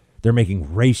they're making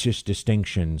racist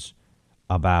distinctions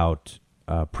about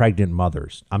pregnant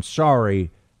mothers. I'm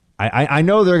sorry. I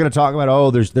know they're going to talk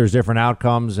about, there's different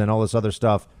outcomes and all this other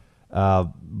stuff.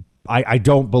 I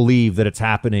don't believe that it's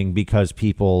happening because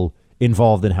people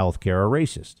involved in healthcare are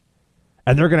racist.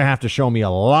 And they're going to have to show me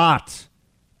a lot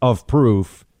of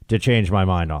proof to change my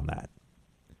mind on that.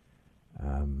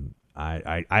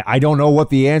 I don't know what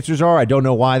the answers are. I don't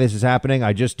know why this is happening.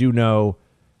 I just do know,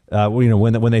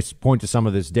 when they point to some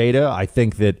of this data, I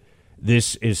think that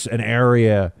this is an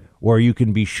area where you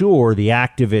can be sure the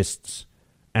activists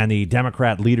and the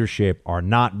Democrat leadership are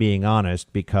not being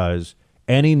honest, because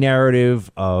any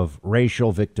narrative of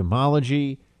racial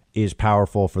victimology is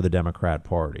powerful for the Democrat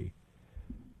Party.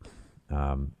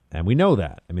 And we know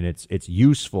that. I mean, it's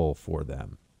useful for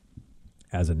them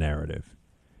as a narrative.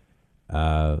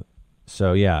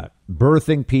 So, yeah,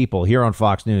 birthing people here on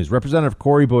Fox News. Representative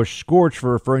Cori Bush scorched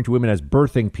for referring to women as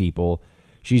birthing people.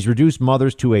 She's reduced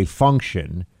mothers to a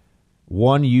function.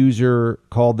 One user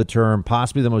called the term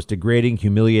possibly the most degrading,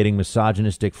 humiliating,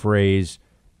 misogynistic phrase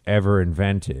ever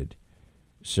invented.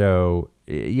 So,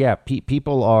 yeah,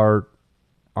 people are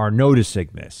noticing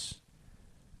this.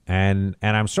 And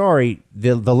I'm sorry,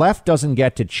 the left doesn't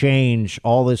get to change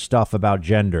all this stuff about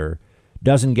gender,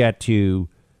 doesn't get to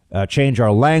change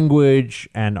our language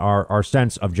and our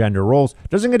sense of gender roles,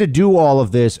 doesn't get to do all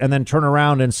of this and then turn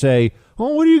around and say,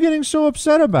 oh, what are you getting so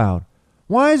upset about?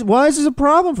 Why is this a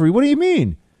problem for you? What do you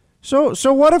mean? So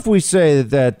what if we say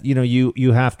that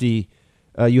you have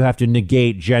to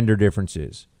negate gender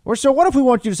differences? Or so what if we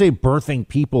want you to say birthing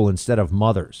people instead of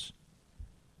mothers?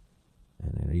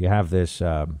 And you have this,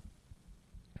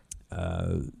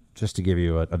 just to give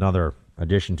you another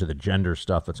addition to the gender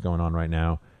stuff that's going on right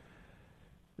now.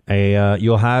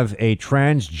 You'll have a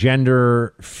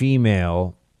transgender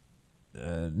female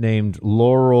named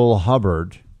Laurel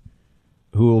Hubbard,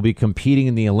 who will be competing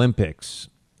in the Olympics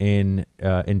in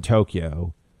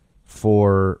Tokyo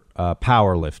for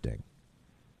powerlifting.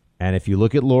 And if you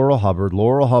look at Laurel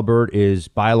Hubbard is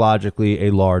biologically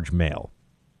a large male.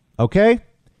 Okay?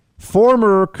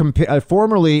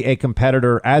 Formerly a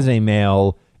competitor as a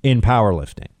male in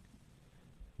powerlifting.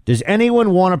 Does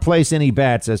anyone want to place any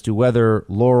bets as to whether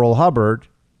Laurel Hubbard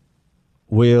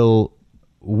will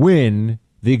win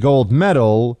the gold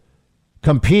medal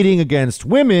competing against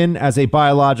women as a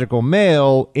biological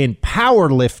male in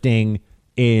powerlifting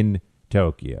in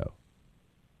Tokyo?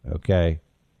 Okay.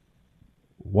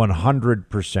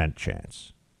 100%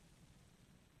 chance.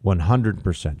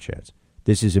 100% chance.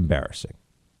 This is embarrassing.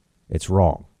 It's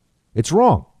wrong. It's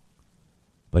wrong.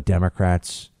 But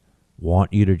Democrats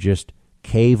want you to just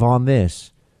cave on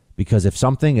this, because if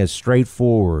something as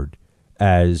straightforward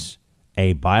as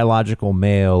a biological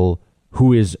male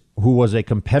who was a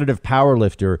competitive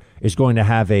powerlifter is going to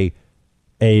have an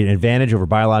advantage over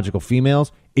biological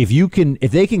females, if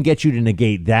they can get you to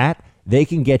negate that, they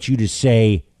can get you to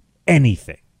say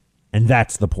anything. And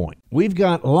that's the point. We've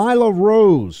got Lila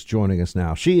Rose joining us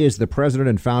now. She is the president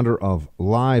and founder of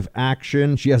Live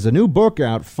Action. She has a new book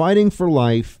out, Fighting for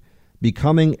Life,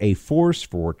 Becoming a Force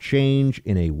for Change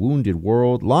in a Wounded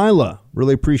World. Lila,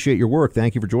 really appreciate your work.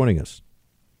 Thank you for joining us.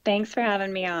 Thanks for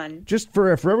having me on. Just for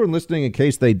everyone listening, in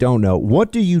case they don't know,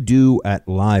 what do you do at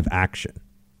Live Action?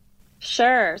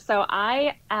 Sure. So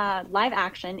Live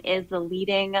Action is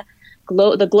the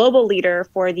the global leader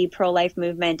for the pro-life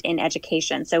movement in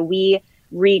education. So we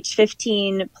reach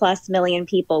 15 plus million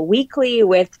people weekly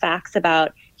with facts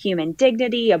about human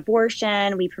dignity,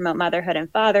 abortion. We promote motherhood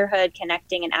and fatherhood,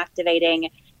 connecting and activating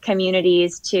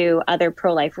communities to other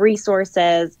pro-life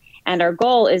resources. And our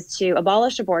goal is to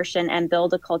abolish abortion and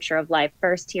build a culture of life,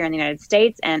 first here in the United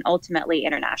States and ultimately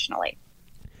internationally.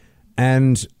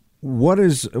 And what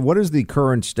is the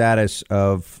current status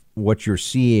of what you're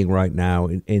seeing right now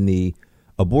in the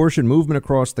abortion movement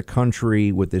across the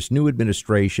country with this new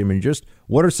administration? And just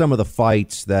what are some of the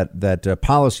fights that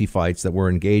policy fights that we're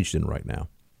engaged in right now?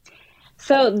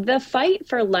 So the fight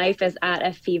for life is at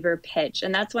a fever pitch.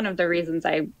 And that's one of the reasons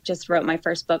I just wrote my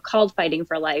first book called Fighting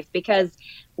for Life, because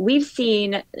we've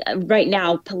seen right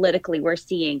now politically, we're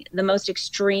seeing the most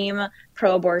extreme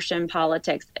pro-abortion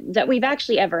politics that we've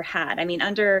actually ever had. I mean,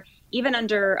 even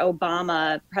under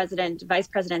Obama, Vice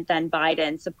President then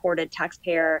Biden supported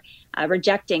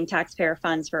rejecting taxpayer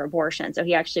funds for abortion. So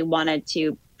he actually wanted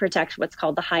to protect what's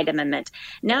called the Hyde Amendment.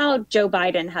 Now, Joe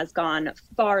Biden has gone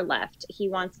far left. He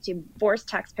wants to force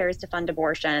taxpayers to fund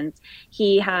abortions.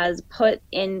 He has put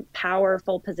in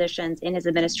powerful positions in his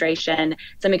administration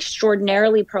some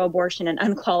extraordinarily pro-abortion and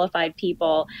unqualified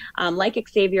people, like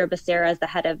Xavier Becerra as the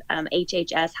head of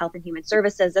HHS, Health and Human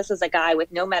Services. This is a guy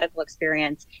with no medical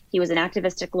experience. He was an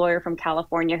activistic lawyer from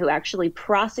California who actually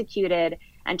prosecuted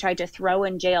and tried to throw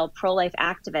in jail pro-life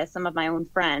activists, some of my own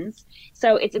friends.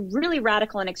 So it's really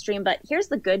radical and extreme. But here's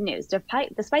the good news.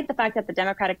 Despite the fact that the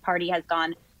Democratic Party has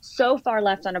gone so far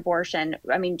left on abortion,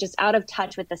 I mean, just out of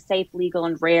touch with the safe, legal,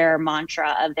 and rare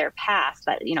mantra of their past,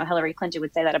 but, Hillary Clinton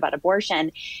would say that about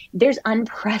abortion, there's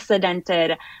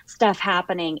unprecedented stuff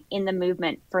happening in the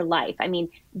movement for life. I mean,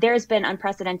 there's been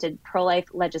unprecedented pro-life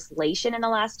legislation in the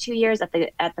last 2 years at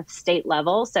the state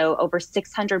level. So over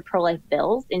 600 pro-life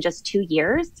bills in just 2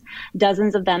 years.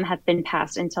 Dozens of them have been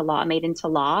made into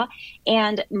law.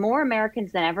 And more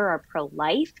Americans than ever are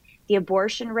pro-life. The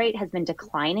abortion rate has been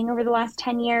declining over the last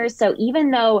 10 years. So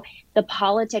even though the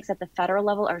politics at the federal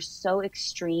level are so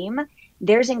extreme,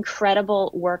 there's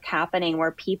incredible work happening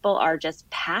where people are just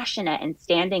passionate and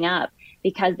standing up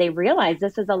because they realize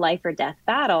this is a life or death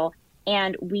battle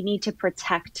and we need to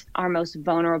protect our most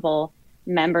vulnerable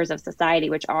members of society,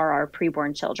 which are our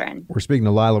preborn children. We're speaking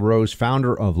to Lila Rose,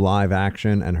 founder of Live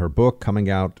Action, and her book coming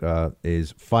out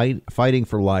is Fighting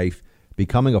for Life,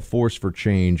 Becoming a Force for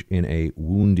Change in a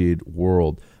Wounded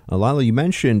World. Lila, you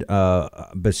mentioned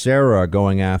Becerra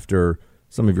going after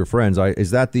some of your friends.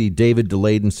 Is that the David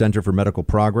DeLayden Center for Medical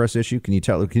Progress issue? Can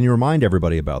you remind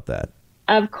everybody about that?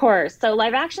 Of course. So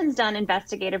Live Action's done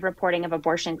investigative reporting of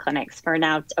abortion clinics for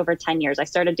now over 10 years. I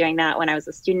started doing that when I was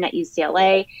a student at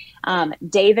UCLA.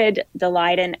 David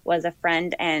DeLayden was a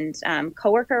friend and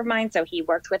coworker of mine, so he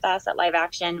worked with us at Live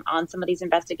Action on some of these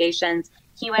investigations.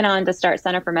 He went on to start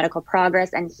Center for Medical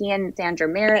Progress, and he and Sandra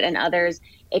Merritt and others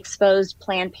exposed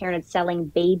Planned Parenthood selling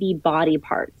baby body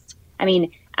parts. I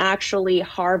mean, actually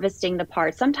harvesting the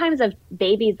parts, sometimes of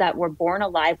babies that were born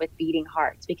alive with beating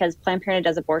hearts, because Planned Parenthood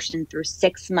does abortion through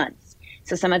 6 months.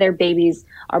 So some of their babies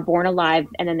are born alive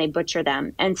and then they butcher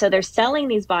them. And so they're selling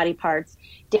these body parts.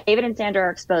 David and Sandra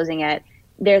are exposing it.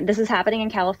 This is happening in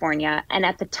California. And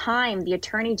at the time, the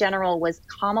Attorney General was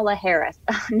Kamala Harris,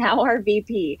 now our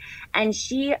VP. And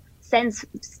she sends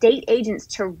state agents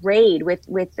to raid with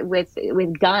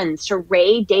guns to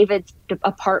raid David's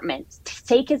apartment, to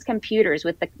take his computers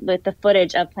with the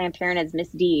footage of Planned Parenthood's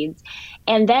misdeeds.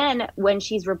 And then when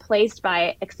she's replaced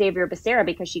by Xavier Becerra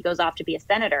because she goes off to be a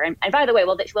senator, and by the way,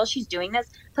 while she's doing this,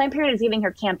 Planned Parenthood is giving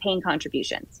her campaign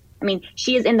contributions. I mean,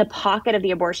 she is in the pocket of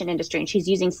the abortion industry, and she's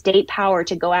using state power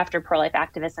to go after pro-life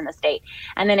activists in the state.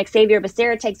 And then Xavier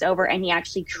Becerra takes over, and he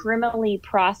actually criminally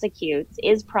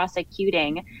is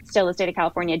prosecuting, still the state of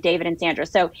California, David and Sandra.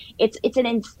 So it's an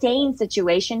insane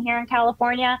situation here in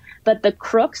California, but the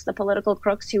crooks, the political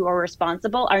crooks who are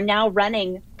responsible, are now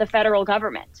running the federal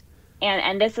government.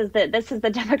 And this is the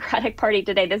Democratic Party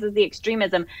today. This is the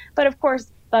extremism. But of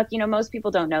course, Buck, most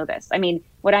people don't know this. I mean,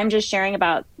 what I'm just sharing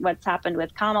about what's happened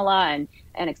with Kamala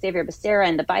and Xavier Becerra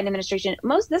and the Biden administration,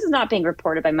 this is not being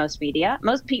reported by most media.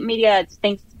 Most media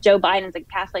thinks Joe Biden's a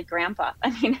Catholic grandpa.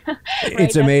 I mean, right?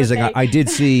 It's amazing. I did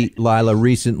see, Lila,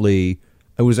 recently.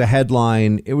 It was a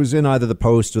headline. It was in either the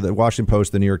Post or the Washington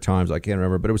Post, the New York Times. I can't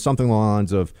remember, but it was something along the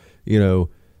lines of,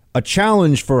 a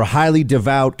challenge for a highly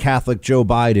devout Catholic Joe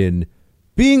Biden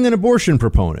being an abortion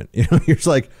proponent. You're just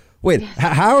like, wait,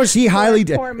 how is he highly?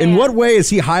 In what way is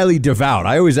he highly devout?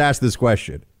 I always ask this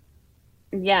question.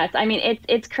 Yes, I mean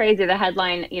it's crazy. The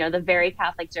headline, the very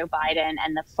Catholic Joe Biden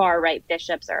and the far right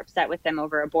bishops are upset with him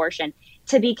over abortion.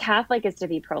 To be Catholic is to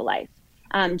be pro-life.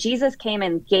 Jesus came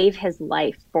and gave his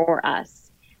life for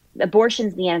us.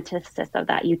 Abortion's the antithesis of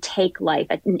that. You take life,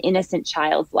 an innocent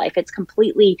child's life. It's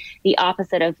completely the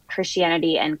opposite of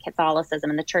Christianity and Catholicism,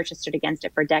 and the church has stood against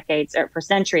it for decades, or for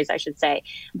centuries, I should say.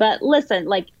 But listen,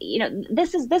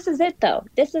 this is it though.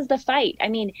 This is the fight. I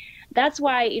mean, that's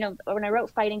why, when I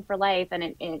wrote Fighting for Life,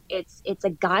 and it's a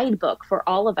guidebook for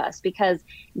all of us, because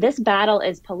this battle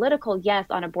is political, yes,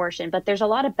 on abortion, but there's a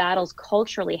lot of battles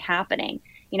culturally happening.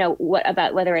 What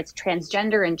about whether it's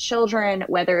transgender and children,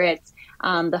 whether it's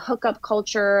the hookup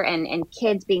culture and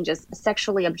kids being just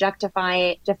sexually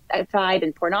objectified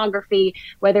in pornography,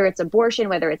 whether it's abortion,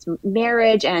 whether it's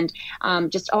marriage, and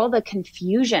just all the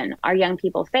confusion our young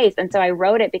people face. And so I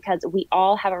wrote it because we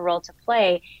all have a role to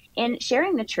play in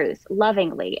sharing the truth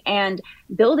lovingly and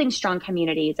building strong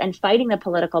communities and fighting the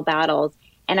political battles.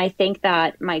 And I think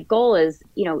that my goal is,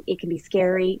 it can be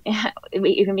scary.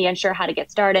 You can be unsure how to get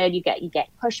started. You get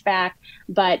pushback,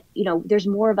 but there's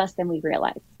more of us than we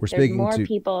realize. There's more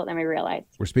people than we realize.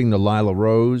 We're speaking to Lila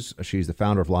Rose. She's the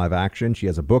founder of Live Action. She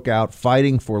has a book out,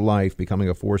 Fighting for Life, Becoming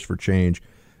a Force for Change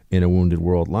in a Wounded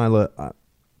World. Lila,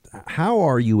 how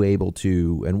are you able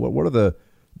to, and what are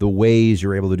the ways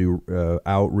you're able to do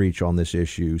outreach on this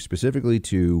issue, specifically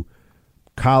to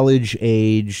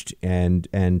college-aged and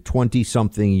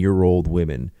 20-something-year-old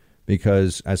women?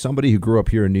 Because as somebody who grew up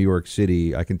here in New York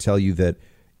City, I can tell you that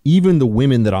even the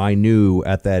women that I knew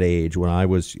at that age, when I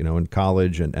was, in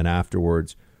college and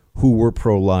afterwards, who were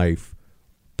pro-life,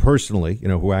 personally,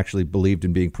 who actually believed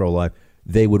in being pro-life,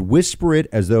 they would whisper it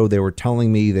as though they were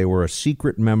telling me they were a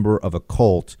secret member of a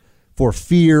cult for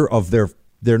fear of their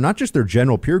not just their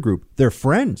general peer group, their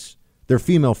friends, their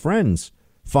female friends,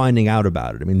 finding out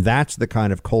about it. I mean, that's the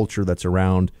kind of culture that's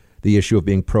around the issue of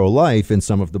being pro-life in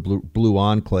some of the blue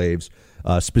enclaves,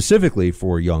 specifically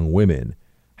for young women.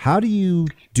 How do you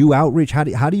do outreach? How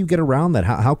do you get around that?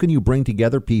 How can you bring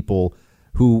together people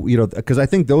who, because I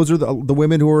think those are the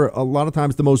women who are a lot of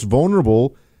times the most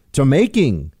vulnerable to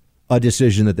making a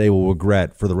decision that they will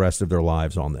regret for the rest of their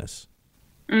lives on this.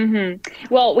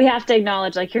 Mm-hmm. Well, we have to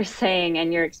acknowledge, like you're saying,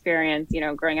 and your experience,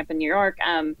 growing up in New York,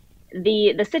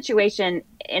 the situation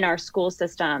in our school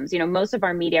systems, most of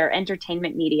our media, our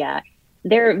entertainment media,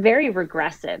 they're very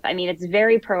regressive. I mean, it's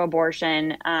very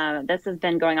pro-abortion. This has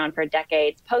been going on for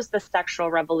decades, post the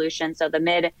sexual revolution. So the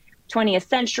mid 20th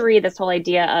century, this whole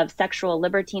idea of sexual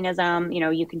libertinism,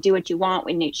 you can do what you want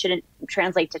when it shouldn't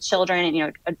translate to children.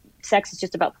 And, sex is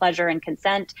just about pleasure and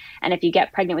consent. And if you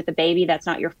get pregnant with a baby, that's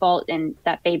not your fault. And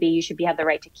that baby, you should have the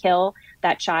right to kill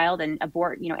that child and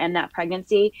abort, end that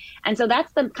pregnancy. And so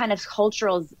that's the kind of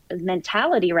cultural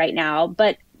mentality right now.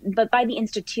 But by the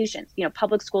institutions,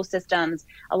 public school systems,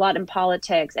 a lot in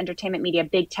politics, entertainment media,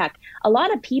 big tech, a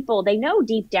lot of people, they know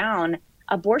deep down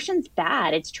abortion's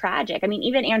bad. It's tragic. I mean,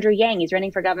 even Andrew Yang, he's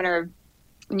running for governor of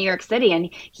New York City, and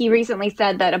he recently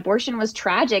said that abortion was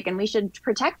tragic and we should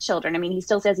protect children. I mean, he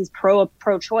still says he's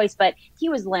pro-choice, but he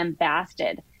was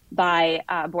lambasted by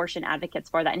abortion advocates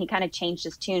for that. And he kind of changed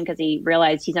his tune because he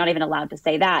realized he's not even allowed to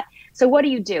say that. So what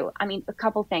do? I mean, a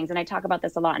couple things, and I talk about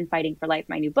this a lot in Fighting for Life,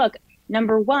 my new book.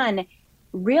 Number one,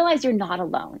 realize you're not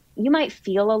alone. You might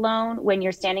feel alone when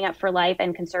you're standing up for life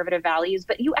and conservative values,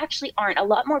 but you actually aren't. A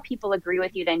lot more people agree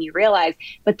with you than you realize,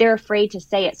 but they're afraid to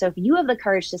say it. So if you have the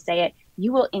courage to say it,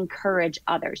 you will encourage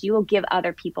others. You will give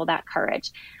other people that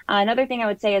courage. Another thing I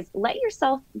would say is let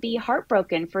yourself be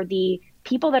heartbroken for the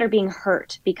people that are being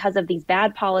hurt because of these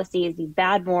bad policies, these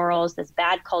bad morals, this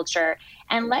bad culture,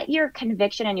 and let your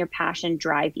conviction and your passion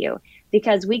drive you.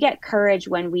 Because we get courage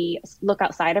when we look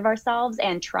outside of ourselves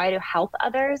and try to help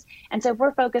others. And so if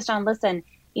we're focused on, listen,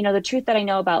 the truth that I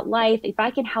know about life, if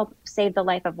I can help save the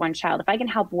life of one child, if I can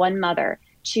help one mother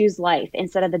choose life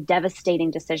instead of the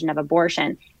devastating decision of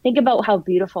abortion, think about how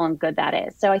beautiful and good that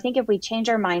is. So I think if we change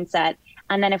our mindset,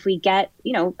 and then if we get,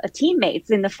 teammates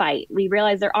in the fight, we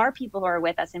realize there are people who are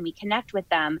with us and we connect with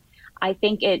them, I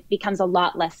think it becomes a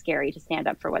lot less scary to stand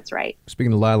up for what's right.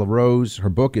 Speaking to Lila Rose, her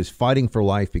book is Fighting for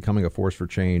Life, Becoming a Force for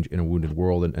Change in a Wounded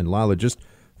World. And Lila, just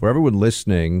for everyone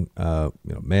listening,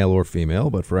 male or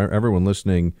female, but for everyone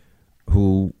listening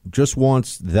who just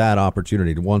wants that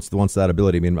opportunity, wants that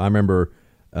ability. I mean, I remember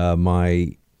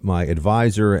my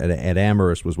advisor at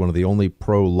Amherst was one of the only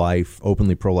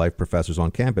openly pro-life professors on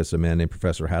campus, a man named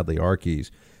Professor Hadley Arkes.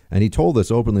 And he told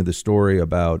us openly the story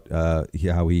about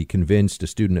how he convinced a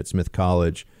student at Smith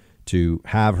College to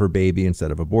have her baby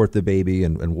instead of abort the baby,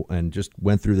 and just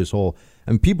went through this whole,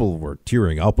 and people were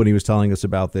tearing up when he was telling us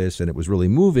about this, and it was really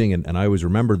moving, and I always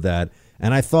remembered that.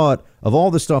 And I thought of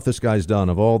all the stuff this guy's done,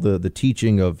 of all the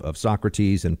teaching of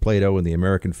Socrates and Plato and the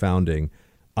American founding,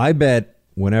 I bet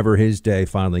whenever his day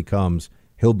finally comes,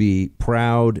 he'll be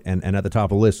proud, and at the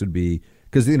top of the list would be,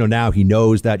 because, now he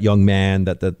knows that young man,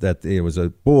 that it was a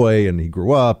boy and he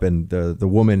grew up, and the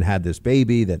woman had this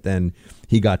baby that then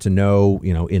he got to know,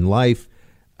 in life.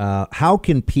 How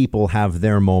can people have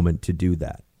their moment to do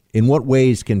that? In what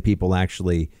ways can people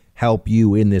actually help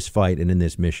you in this fight and in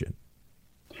this mission?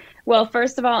 Well,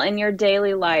 first of all, in your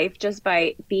daily life, just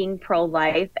by being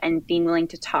pro-life and being willing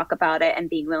to talk about it and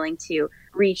being willing to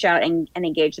reach out and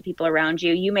engage the people around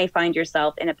you, you may find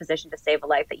yourself in a position to save a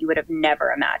life that you would have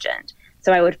never imagined.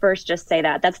 So I would first just say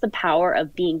that's the power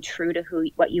of being true to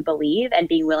what you believe and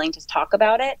being willing to talk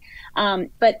about it.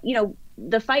 But,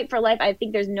 the fight for life, I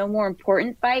think there's no more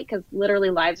important fight, because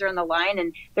literally lives are on the line,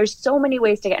 and there's so many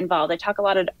ways to get involved. I talk a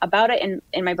lot about it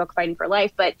in my book, Fighting for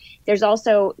Life, but there's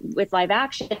also with live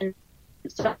action,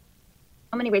 so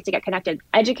many ways to get connected.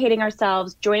 Educating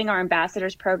ourselves, joining our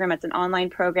ambassadors program. It's an online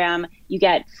program. You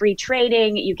get free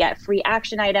trading, you get free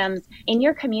action items. In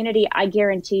your community, I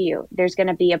guarantee you, there's going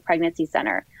to be a pregnancy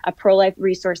center, a pro-life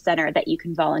resource center that you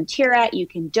can volunteer at, you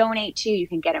can donate to, you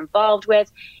can get involved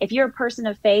with. If you're a person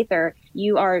of faith, or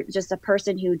you are just a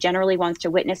person who generally wants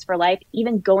to witness for life,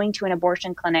 even going to an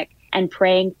abortion clinic and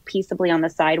praying peaceably on the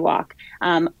sidewalk.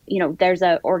 There's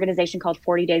an organization called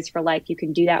 40 Days for Life. You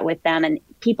can do that with them. And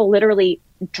people literally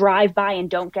drive by and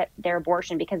don't get their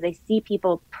abortion because they see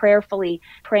people prayerfully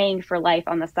praying for life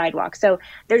on the sidewalk. So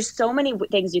there's so many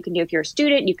things you can do. If you're a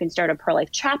student, you can start a pro-life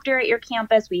chapter at your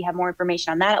campus. We have more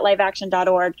information on that at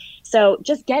liveaction.org. So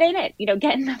just get in it,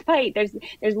 get in the fight. There's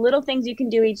little things you can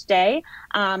do each day.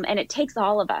 And it takes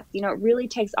all of us, it really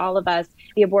takes all of us.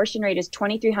 The abortion rate is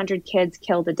 2,300 kids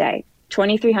killed a day,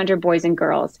 2,300 boys and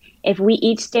girls. If we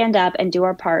each stand up and do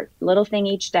our part, little thing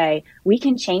each day, we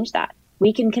can change that.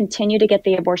 We can continue to get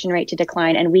the abortion rate to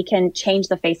decline, and we can change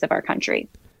the face of our country.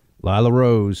 Lila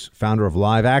Rose, founder of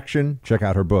Live Action. Check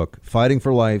out her book, Fighting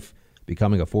for Life,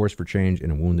 Becoming a Force for Change in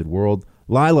a Wounded World.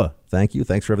 Lila, thank you.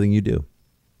 Thanks for everything you do.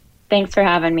 Thanks for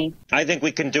having me. I think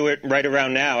we can do it right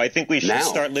around now. I think we should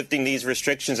start lifting these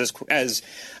restrictions as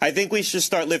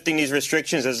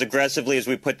aggressively as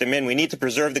we put them in. We need to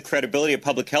preserve the credibility of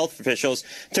public health officials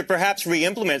to perhaps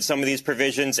re-implement some of these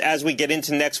provisions as we get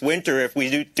into next winter if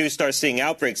we do start seeing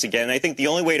outbreaks again. I think the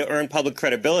only way to earn public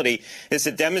credibility is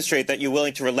to demonstrate that you're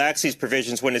willing to relax these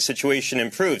provisions when the situation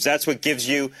improves. That's what gives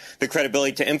you the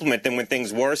credibility to implement them when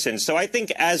things worsen. So I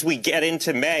think as we get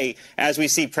into May, as we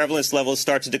see prevalence levels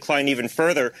start to decline even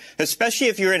further, especially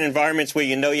if you're in environments where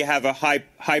you have a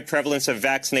high prevalence of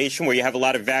vaccination, where you have a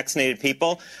lot of vaccinated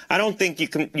people, I don't think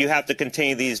you have to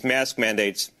continue these mask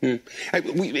mandates.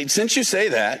 Since you say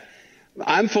that,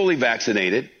 I'm fully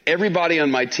vaccinated. Everybody on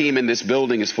my team in this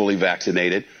building is fully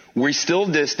vaccinated. We still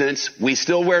distance. We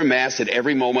still wear masks at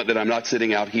every moment that I'm not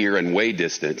sitting out here and way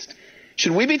distanced.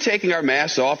 Should we be taking our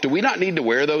masks off? Do we not need to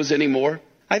wear those anymore?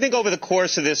 I think over the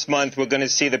course of this month, we're going to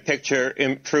see the picture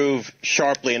improve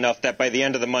sharply enough that by the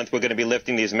end of the month, we're going to be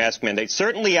lifting these mask mandates.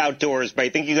 Certainly outdoors, but I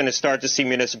think you're going to start to see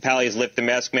municipalities lift the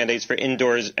mask mandates for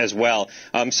indoors as well.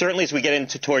 Certainly as we get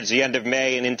into towards the end of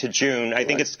May and into June, I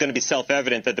think it's going to be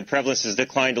self-evident that the prevalence has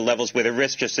declined to levels where the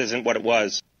risk just isn't what it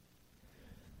was.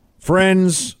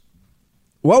 Friends,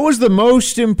 what was the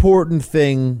most important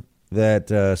thing that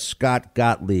Scott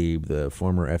Gottlieb, the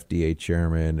former FDA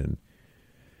chairman and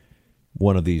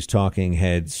one of these talking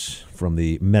heads from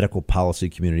the medical policy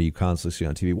community you constantly see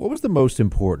on TV, what was the most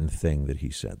important thing that he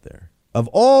said there? Of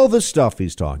all the stuff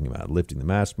he's talking about, lifting the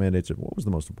mask mandates, what was the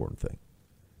most important thing?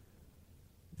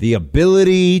 The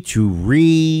ability to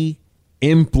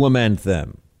re-implement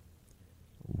them.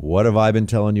 What have I been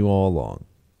telling you all along?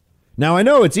 Now, I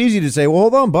know it's easy to say, well,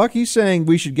 hold on, Buck. He's saying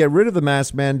we should get rid of the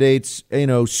mask mandates,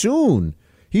 soon.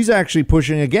 He's actually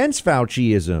pushing against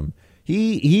Fauciism.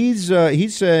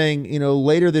 He's saying,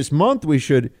 later this month we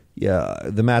should. Yeah,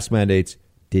 the mask mandates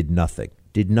did nothing,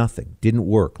 didn't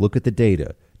work. Look at the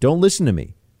data. Don't listen to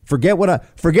me.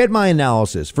 Forget my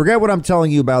analysis. Forget what I'm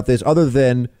telling you about this, other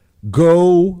than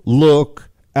go look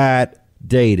at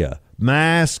data.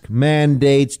 Mask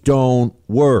mandates don't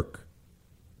work.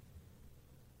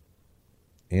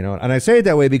 And I say it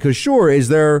that way because sure,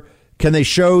 can they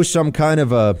show some kind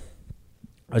of a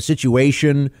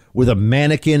situation with a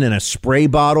mannequin and a spray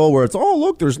bottle where it's, oh,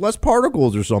 look, there's less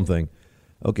particles or something.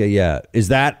 Okay, yeah. Is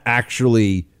that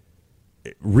actually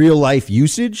real life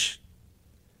usage?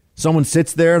 Someone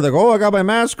sits there, they're like, oh, I got my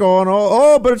mask on.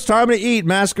 Oh, but it's time to eat.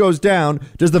 Mask goes down.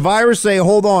 Does the virus say,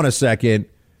 hold on a second?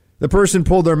 The person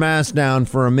pulled their mask down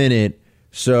for a minute.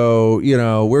 So,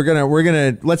 we're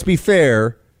going to, let's be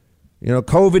fair.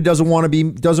 COVID doesn't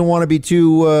want to be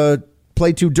too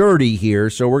play too dirty here,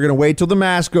 so we're going to wait till the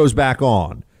mask goes back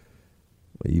on.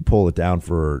 Well, you pull it down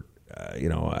for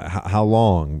how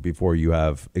long before you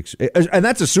have, and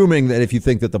that's assuming that if you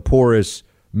think that the porous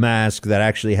mask that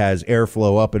actually has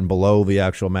airflow up and below the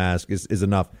actual mask is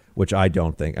enough, which I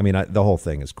don't think. I mean, the whole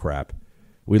thing is crap.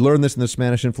 We learned this in the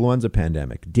Spanish influenza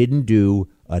pandemic. Didn't do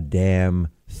a damn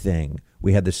thing.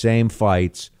 We had the same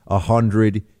fights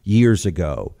 100 years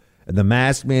ago. And the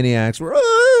mask maniacs were,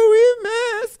 we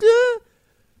masked it.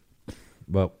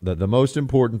 Well, the most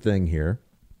important thing here,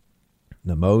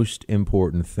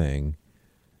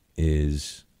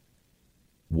 is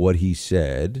what he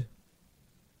said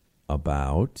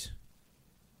about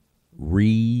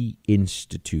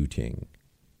reinstituting.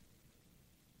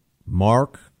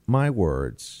 Mark my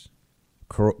words,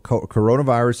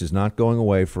 coronavirus is not going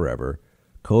away forever.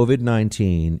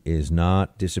 COVID-19 is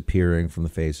not disappearing from the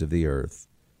face of the earth.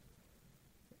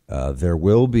 There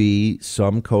will be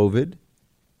some COVID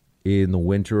in the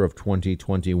winter of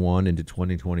 2021 into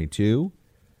 2022,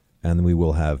 and we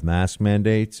will have mask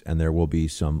mandates, and there will be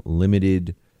some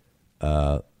limited,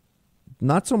 not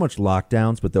so much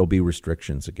lockdowns, but there'll be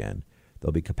restrictions again.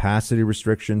 There'll be capacity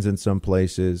restrictions in some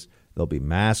places. There'll be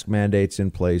mask mandates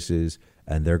in places,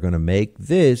 and they're going to make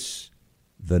this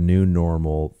the new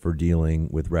normal for dealing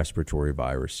with respiratory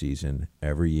virus season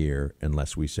every year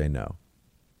unless we say no.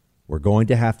 We're going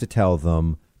to have to tell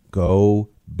them, go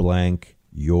blank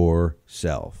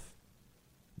yourself.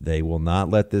 They will not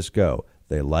let this go.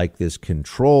 They like this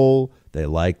control. They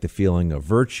like the feeling of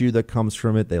virtue that comes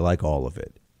from it. They like all of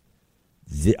it.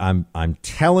 I'm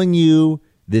telling you,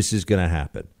 this is going to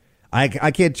happen.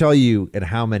 I can't tell you in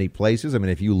how many places. I mean,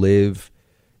 if you live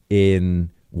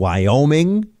in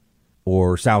Wyoming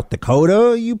or South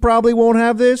Dakota, you probably won't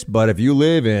have this. But if you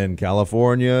live in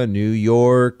California, New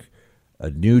York,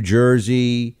 New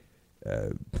Jersey,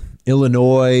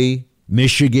 Illinois,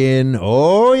 Michigan,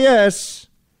 oh, yes,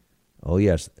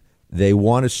 they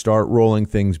want to start rolling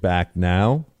things back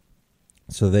now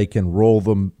so they can roll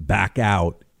them back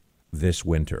out this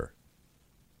winter.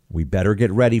 We better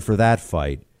get ready for that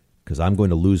fight, because I'm going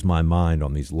to lose my mind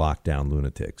on these lockdown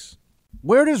lunatics.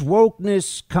 Where does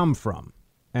wokeness come from?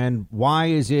 And why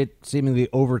is it seemingly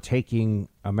overtaking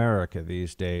America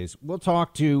these days? We'll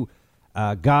talk to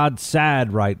God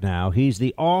Sad right now. He's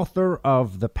the author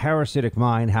of The Parasitic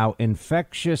Mind, How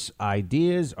Infectious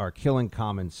Ideas Are Killing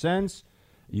Common Sense.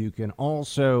 You can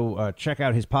also check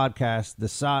out his podcast,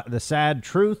 The Sad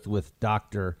Truth with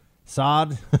Dr.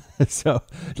 Saad. So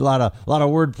a lot of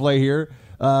wordplay here.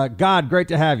 God, great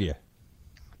to have you.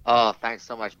 Oh, thanks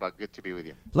so much, Buck. Good to be with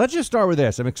you. Let's just start with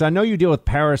this. I mean, because I know you deal with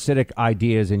parasitic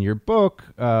ideas in your book,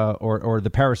 or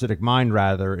the parasitic mind,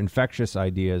 rather, infectious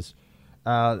ideas.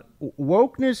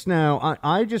 Wokeness now,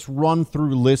 I just run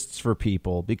through lists for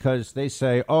people because they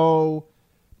say, oh,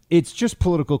 it's just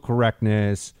political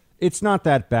correctness. It's not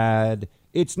that bad.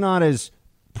 It's not as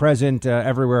present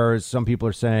everywhere as some people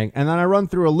are saying. And then I run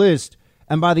through a list,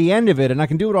 and by the end of it, and I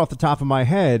can do it off the top of my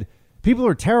head, people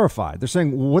are terrified. They're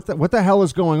saying, what the hell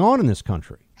is going on in this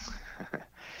country?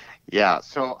 Yeah.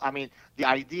 So, I mean, the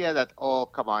idea that, oh,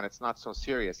 come on, it's not so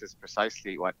serious is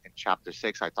precisely what in chapter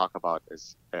 6 I talk about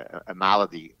is a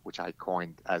malady, which I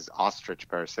coined as ostrich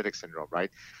parasitic syndrome,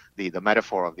 right? The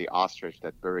metaphor of the ostrich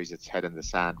that buries its head in the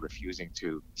sand, refusing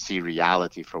to see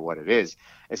reality for what it is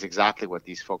exactly what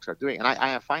these folks are doing. And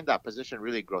I find that position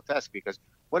really grotesque, because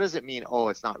what does it mean, oh,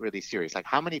 it's not really serious? Like,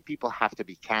 how many people have to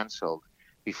be canceled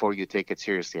before you take it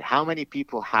seriously? How many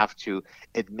people have to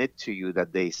admit to you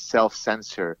that they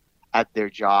self-censor at their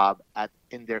job,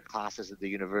 in their classes at the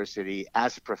university,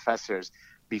 as professors,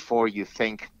 before you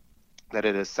think that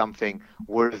it is something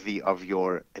worthy of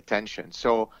your attention?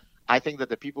 So I think that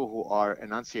the people who are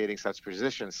enunciating such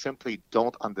positions simply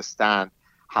don't understand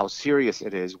how serious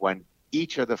it is when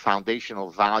each of the foundational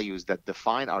values that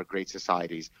define our great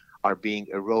societies are being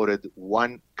eroded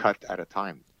one cut at a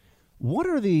time. What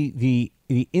are the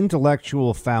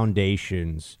intellectual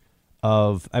foundations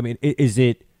of, I mean, is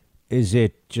it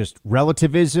just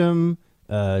relativism,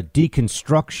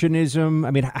 deconstructionism?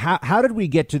 I mean, how did we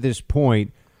get to this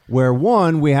point where,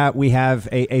 one, we have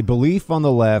a belief on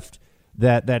the left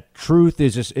that truth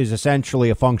is essentially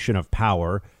a function of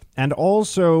power, and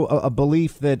also a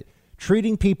belief that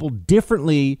treating people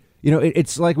differently,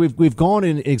 it's like we've gone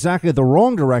in exactly the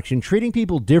wrong direction, treating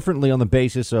people differently on the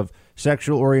basis of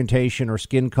sexual orientation or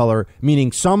skin color,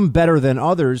 meaning some better than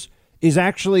others, is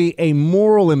actually a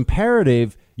moral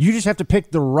imperative. You just have to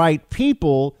pick the right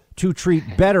people to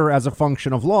treat better as a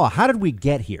function of law. How did we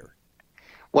get here?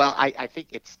 Well, I think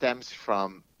it stems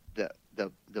from the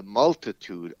the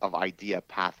multitude of idea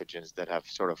pathogens that have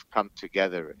sort of come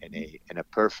together in a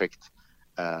perfect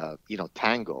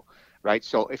tango, right?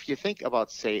 So if you think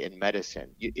about, say, in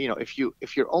medicine, if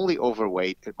you're only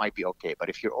overweight, it might be okay, but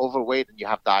if you're overweight and you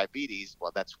have diabetes,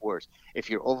 well, that's worse. If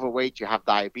you're overweight, you have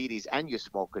diabetes and you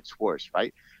smoke, it's worse,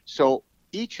 right? So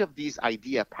each of these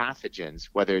idea pathogens,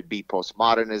 whether it be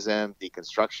postmodernism,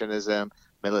 deconstructionism,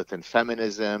 militant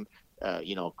feminism,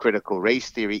 critical race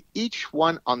theory, each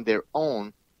one on their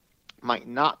own might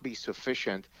not be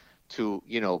sufficient to,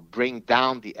 bring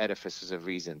down the edifices of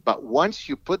reason. But once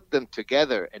you put them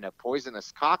together in a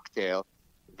poisonous cocktail,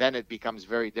 then it becomes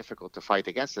very difficult to fight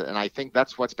against it. And I think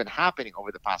that's what's been happening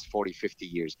over the past 40, 50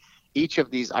 years. Each of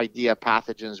these idea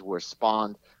pathogens were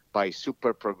spawned by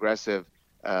super progressive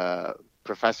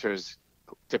professors,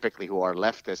 typically who are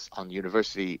leftists on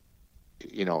university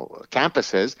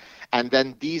campuses, and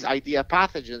then these idea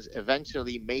pathogens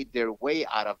eventually made their way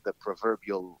out of the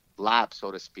proverbial lab,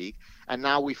 so to speak, and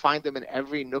now we find them in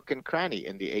every nook and cranny,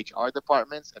 in the HR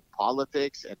departments, and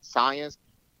politics, and science,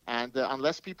 and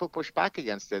unless people push back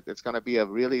against it, it's going to be a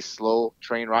really slow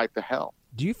train ride to hell.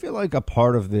 Do you feel like a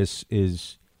part of this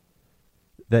is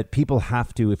that people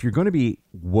have to, if you're going to be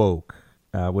woke,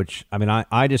 which, I mean,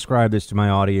 I describe this to my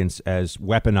audience as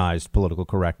weaponized political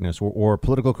correctness, or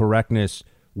political correctness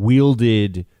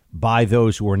wielded by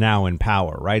those who are now in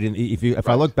power, right? And if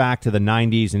I look back to the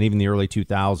 90s and even the early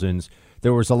 2000s,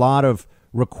 there was a lot of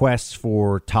requests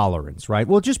for tolerance, right?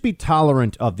 Well, just be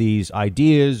tolerant of these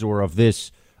ideas or of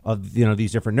this,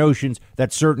 these different notions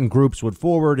that certain groups would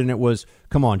forward. And it was,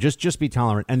 come on, just be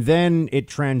tolerant. And then it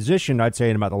transitioned, I'd say,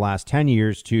 in about the last 10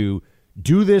 years to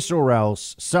do this or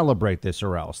else, celebrate this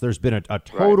or else. There's been a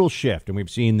total shift, and we've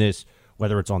seen this,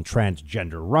 whether it's on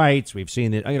transgender rights, we've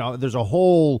seen it, there's a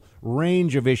whole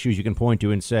range of issues you can point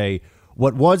to and say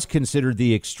what was considered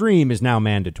the extreme is now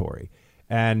mandatory.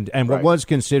 And what was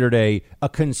considered a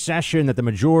concession that the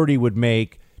majority would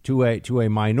make to a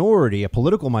minority, a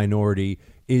political minority,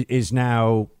 is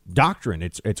now doctrine.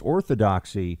 It's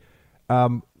orthodoxy.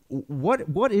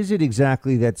 What is it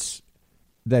exactly that's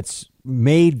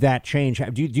made that change?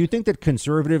 Do you think that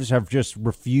conservatives have just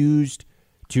refused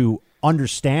to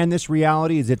understand this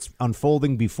reality as it's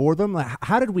unfolding before them?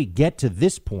 How did we get to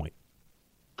this point?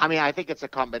 I mean, I think it's a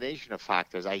combination of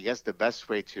factors. I guess the best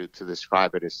way to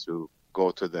describe it is to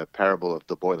go to the parable of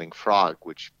the boiling frog,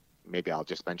 which maybe I'll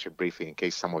just mention briefly in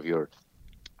case some of your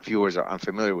viewers are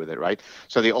unfamiliar with it, right?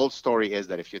 So the old story is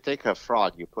that if you take a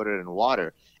frog, you put it in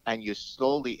water, and you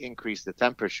slowly increase the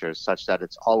temperature such that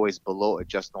it's always below a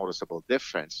just noticeable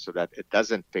difference so that it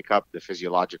doesn't pick up the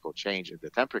physiological change in the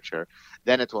temperature,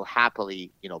 then it will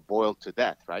happily, boil to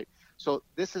death, right? So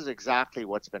this is exactly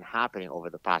what's been happening over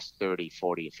the past 30,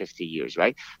 40, 50 years,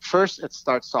 right? First, it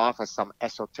starts off as some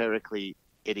esoterically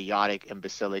idiotic,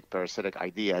 imbecilic, parasitic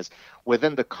ideas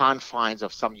within the confines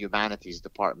of some humanities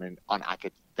department on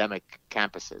academic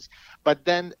campuses. But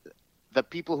then the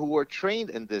people who were trained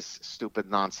in this stupid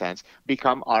nonsense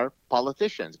become our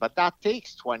politicians. But that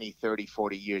takes 20, 30,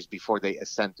 40 years before they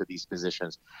ascend to these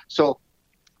positions. So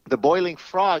the boiling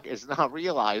frog is now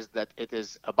realized that it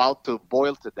is about to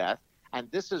boil to death. And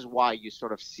this is why you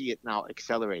sort of see it now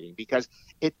accelerating, because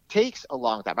it takes a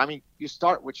long time. I mean, you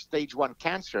start with stage 1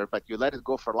 cancer, but you let it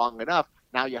go for long enough.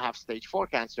 Now you have stage 4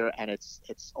 cancer, and it's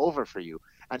over for you.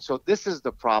 And so this is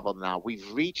the problem now. We've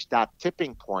reached that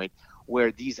tipping point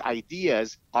where these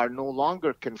ideas are no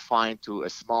longer confined to a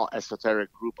small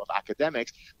esoteric group of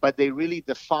academics, but they really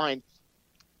define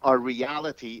our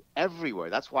reality everywhere.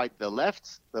 That's why the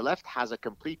left has a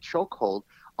complete chokehold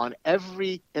on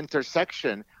every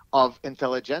intersection of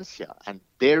intelligentsia, and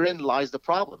therein lies the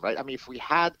problem, right? I mean, if we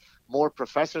had more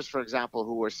professors, for example,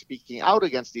 who were speaking out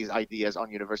against these ideas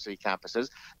on university campuses,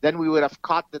 then we would have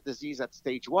caught the disease at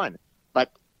stage 1.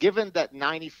 But given that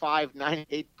 95,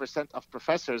 98% of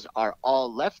professors are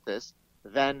all leftists,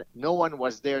 then no one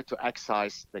was there to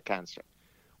excise the cancer.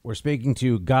 We're speaking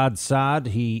to Gad Saad.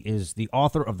 He is the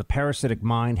author of The Parasitic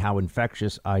Mind, How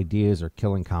Infectious Ideas Are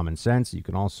Killing Common Sense. You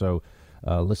can also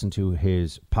listen to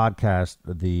his podcast,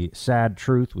 The Sad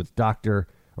Truth with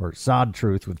Saad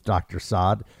Truth with Dr.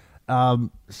 Saad.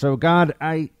 So, God,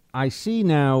 I see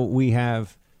now we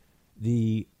have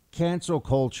the cancel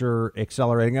culture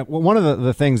accelerating. Well, one of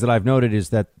the things that I've noted is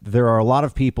that there are a lot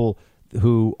of people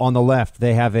who, on the left,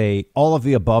 they have a all of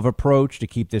the above approach to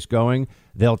keep this going.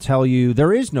 They'll tell you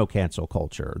there is no cancel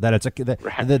culture, that it's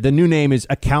the new name is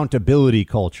accountability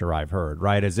culture. I've heard,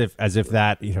 right, as if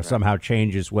that somehow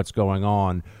changes what's going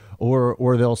on,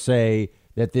 or they'll say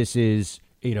that this is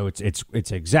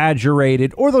it's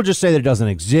exaggerated, or they'll just say that it doesn't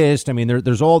exist. I mean,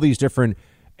 there's all these different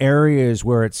areas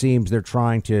where it seems they're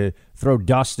trying to throw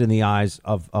dust in the eyes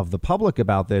of the public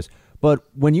about this. But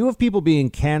when you have people being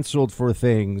canceled for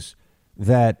things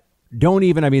that don't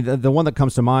even, I mean, the one that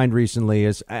comes to mind recently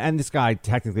is, and this guy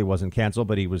technically wasn't canceled,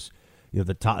 but he was,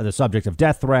 the subject of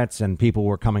death threats, and people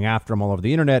were coming after him all over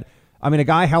the internet. I mean, a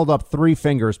guy held up 3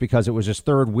 fingers because it was his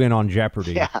 3rd win on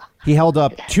Jeopardy. Yeah. He held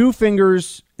up 2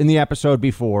 fingers in the episode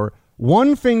before,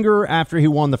 1 finger after he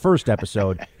won the first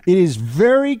episode. It is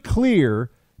very clear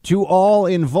to all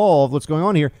involved what's going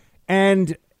on here.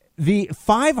 And the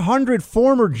 500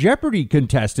 former Jeopardy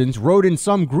contestants wrote in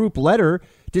some group letter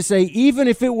to say, even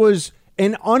if it was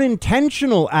an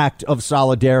unintentional act of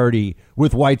solidarity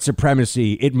with white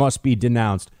supremacy, it must be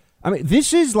denounced. I mean,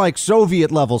 this is like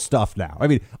Soviet level stuff now. I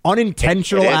mean,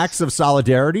 unintentional acts of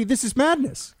solidarity. This is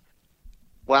madness.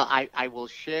 Well, I will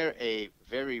share a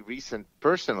very recent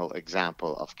personal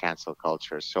example of cancel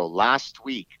culture. So last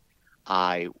week,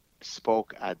 I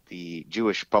spoke at the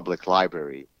Jewish Public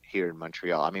Library here in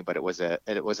Montreal. I mean, but it was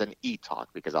an e-talk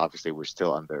because obviously we're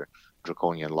still under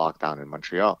draconian lockdown in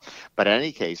Montreal. But in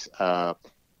any case,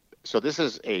 so this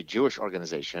is a Jewish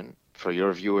organization. For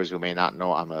your viewers who may not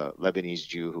know, I'm a Lebanese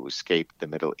Jew who escaped the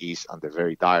Middle East under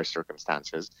very dire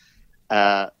circumstances.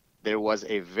 There was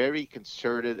a very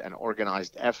concerted and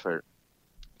organized effort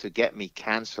to get me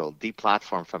canceled,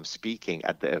 deplatformed from speaking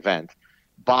at the event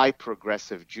by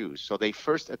progressive Jews. So they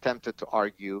first attempted to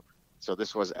argue. So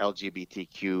this was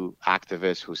LGBTQ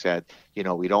activists who said,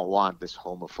 we don't want this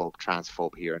homophobe,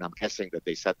 transphobe here. And I'm guessing that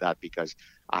they said that because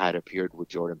I had appeared with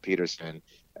Jordan Peterson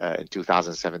in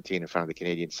 2017 in front of the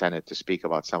Canadian Senate to speak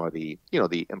about some of the,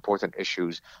 the important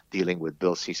issues dealing with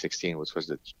Bill C-16, which was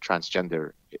the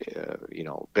transgender,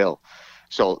 bill.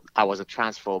 So I was a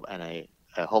transphobe and a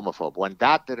homophobe. When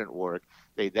that didn't work,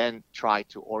 they then tried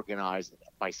to organize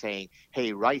by saying,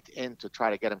 hey, write in to try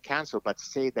to get him canceled, but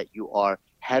say that you are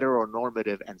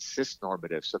heteronormative and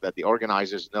cisnormative so that the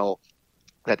organizers know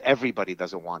that everybody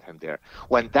doesn't want him there.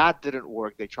 When that didn't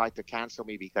work, they tried to cancel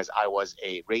me because I was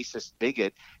a racist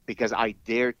bigot because I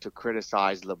dared to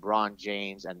criticize LeBron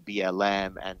James and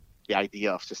BLM and the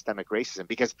idea of systemic racism,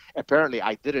 because apparently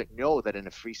I didn't know that in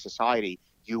a free society,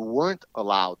 you weren't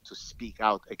allowed to speak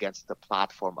out against the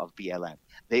platform of BLM.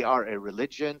 They are a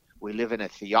religion. We live in a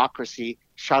theocracy.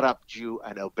 Shut up, Jew,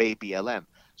 and obey BLM.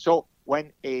 So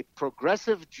when a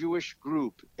progressive Jewish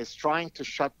group is trying to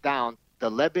shut down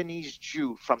the Lebanese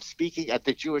Jew from speaking at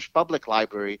the Jewish Public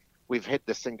Library, we've hit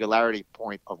the singularity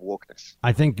point of wokeness.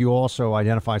 I think you also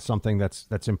identify something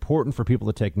that's important for people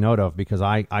to take note of, because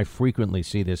I frequently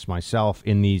see this myself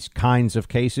in these kinds of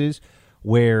cases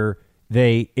where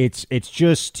it's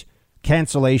just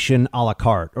cancellation a la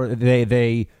carte, or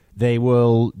they'll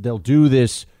do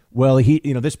this. Well,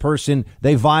 this person,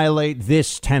 they violate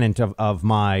this tenet of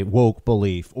my woke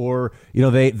belief, or,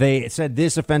 they said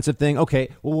this offensive thing. OK,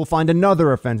 well, we'll find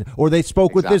another offensive, or they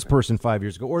spoke with this person 5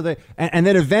 years ago, or and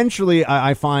then eventually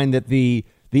I find that the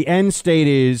end state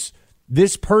is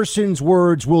this person's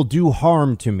words will do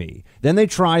harm to me. Then they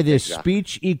try this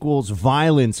speech equals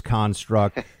violence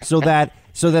construct so that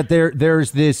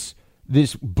there's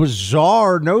this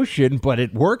bizarre notion, but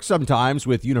it works sometimes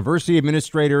with university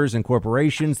administrators and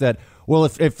corporations that, well,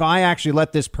 if I actually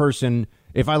let this person,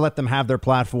 if I let them have their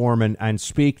platform and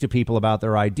speak to people about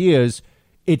their ideas,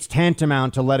 it's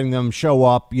tantamount to letting them show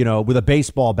up, with a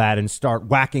baseball bat and start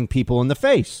whacking people in the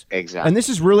face. Exactly. And this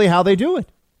is really how they do it.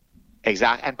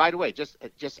 Exactly. And by the way, just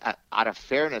out of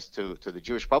fairness to the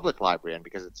Jewish Public Library, and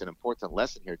because it's an important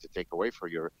lesson here to take away for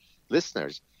your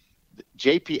listeners,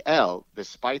 JPL,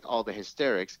 despite all the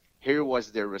hysterics, here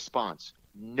was their response.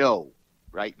 No,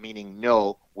 right? Meaning,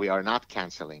 no, we are not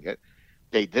canceling it.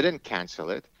 They didn't cancel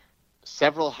it.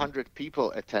 Several hundred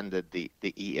people attended the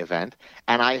event.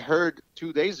 And I heard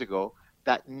 2 days ago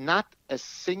that not a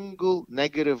single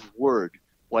negative word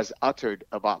was uttered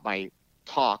about my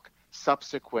talk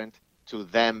subsequent to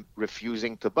them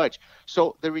refusing to budge.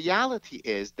 So the reality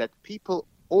is that people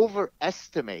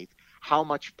overestimate how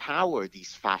much power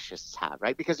these fascists have,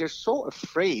 right? Because they're so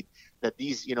afraid that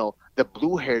these, the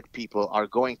blue-haired people are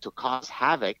going to cause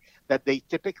havoc that they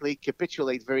typically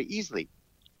capitulate very easily.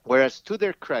 Whereas to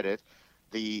their credit,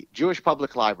 the Jewish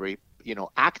Public Library,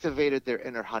 activated their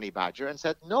inner honey badger and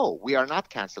said, no, we are not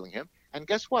canceling him. And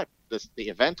guess what? The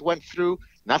event went through,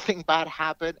 nothing bad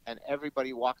happened, and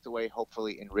everybody walked away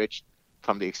hopefully enriched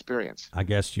from the experience. I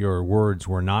guess your words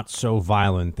were not so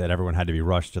violent that everyone had to be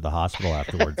rushed to the hospital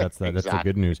afterwards. That's the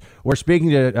good news. We're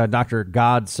speaking to Dr.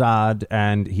 Gad Saad,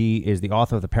 and he is the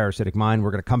author of The Parasitic Mind.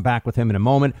 We're going to come back with him in a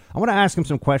moment. I want to ask him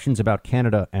some questions about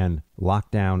Canada and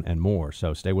lockdown and more,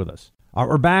 so stay with us.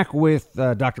 We're back with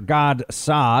Dr. Gad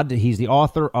Saad. He's the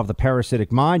author of The Parasitic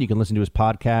Mind. You can listen to his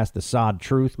podcast, The Saad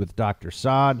Truth with Dr.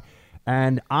 Saad.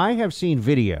 And I have seen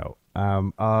video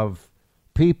of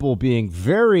people being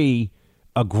very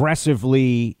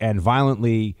aggressively and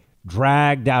violently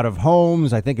dragged out of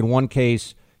homes. I think in one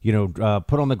case,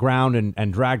 put on the ground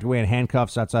and dragged away in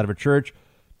handcuffs outside of a church.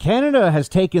 Canada has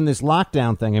taken this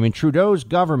lockdown thing. I mean, Trudeau's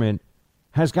government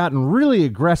has gotten really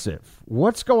aggressive.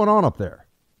 What's going on up there?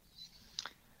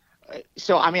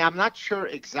 So, I mean, I'm not sure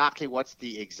exactly what's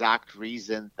the exact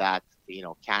reason that,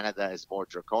 Canada is more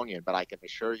draconian, but I can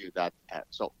assure you that,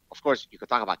 so of course you could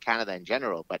talk about Canada in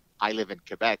general, but I live in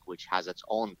Quebec, which has its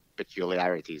own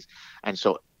peculiarities. And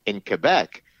so in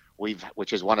Quebec,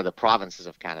 which is one of the provinces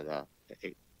of Canada,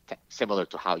 similar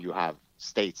to how you have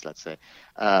states, let's say.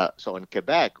 So in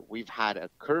Quebec, we've had a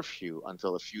curfew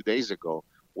until a few days ago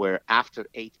where after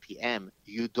 8 p.m.,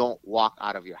 you don't walk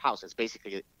out of your house. It's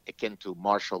basically akin to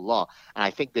martial law. And I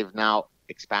think they've now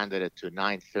expanded it to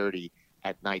 9:30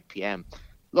 at night p.m.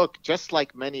 Look, just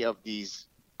like many of these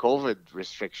COVID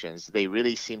restrictions, they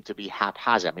really seem to be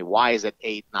haphazard. I mean, why is it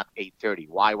 8, not 8:30?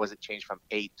 Why was it changed from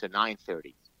 8 to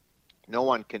 9:30? No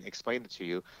one can explain it to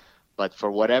you. But for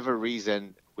whatever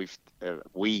reason,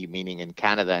 we, meaning in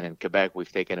Canada and in Quebec,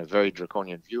 we've taken a very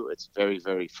draconian view. It's very,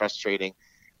 very frustrating.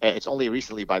 It's only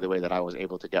recently, by the way, that I was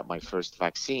able to get my first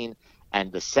vaccine,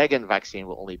 and the second vaccine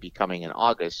will only be coming in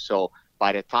August. So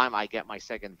by the time I get my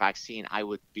second vaccine, I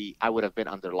would have been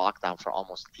under lockdown for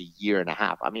almost a year and a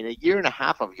half. I mean, a year and a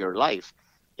half of your life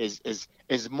is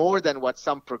more than what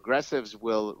some progressives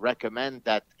will recommend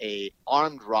that a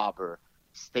armed robber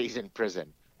stays in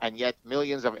prison. And yet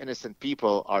millions of innocent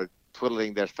people are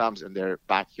twiddling their thumbs in their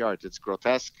backyards. It's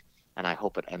grotesque, and I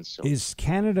hope it ends soon. Is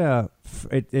Canada,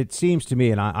 it seems to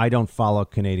me, and I don't follow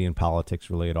Canadian politics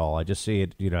really at all. I just see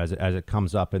it, as it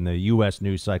comes up in the U.S.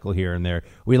 news cycle here and there.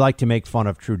 We like to make fun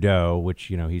of Trudeau, which,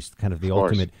 he's kind of the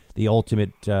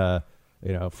ultimate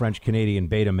French-Canadian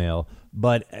beta male.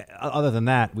 But other than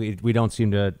that, we don't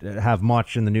seem to have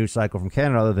much in the news cycle from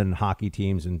Canada other than hockey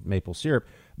teams and maple syrup.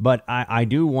 But I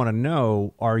do want to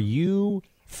know, are you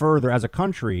further, as a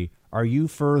country, are you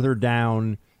further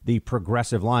down the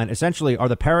progressive line? Essentially, are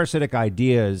the parasitic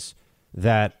ideas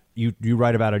that you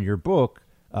write about in your book,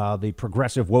 the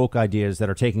progressive woke ideas that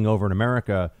are taking over in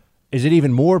America, is it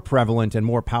even more prevalent and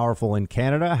more powerful in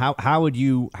Canada? How would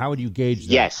you gauge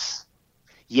that?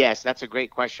 Yes, that's a great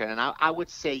question, and I would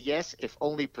say yes, if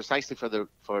only precisely for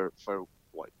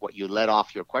what you led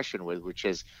off your question with, which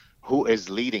is who is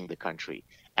leading the country,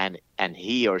 and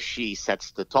he or she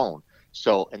sets the tone.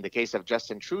 So in the case of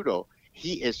Justin Trudeau,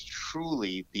 he is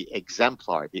truly the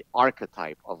exemplar, the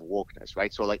archetype of wokeness,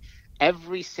 right? So like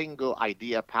every single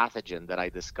idea pathogen that I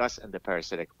discuss in The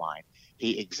Parasitic Mind,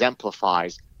 he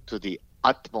exemplifies to the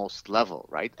utmost level,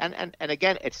 right? And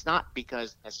again, it's not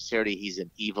because necessarily he's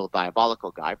an evil,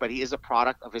 diabolical guy, but he is a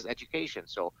product of his education.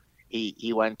 So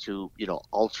he went to,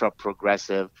 ultra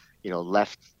progressive,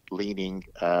 left-leaning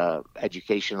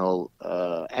educational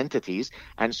entities.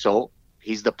 And so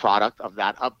he's the product of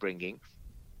that upbringing.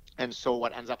 And so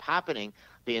what ends up happening,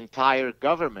 the entire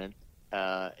government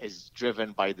is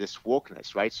driven by this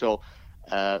wokeness, right? So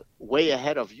way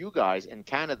ahead of you guys in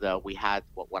Canada, we had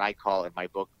what I call in my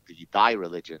book the DIE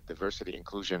religion, diversity,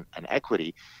 inclusion, and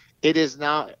equity. It is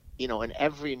now, in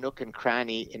every nook and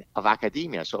cranny of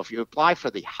academia. So if you apply for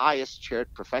the highest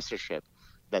chaired professorship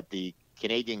that the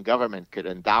Canadian government could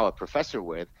endow a professor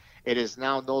with, it is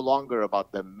now no longer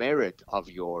about the merit of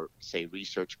your, say,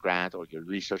 research grant or your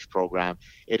research program.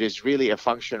 It is really a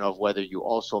function of whether you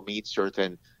also meet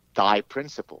certain DIE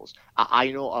principles.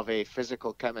 I know of a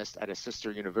physical chemist at a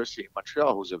sister university in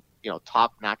Montreal who's a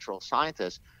top natural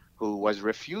scientist who was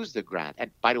refused the grant.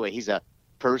 And by the way, he's a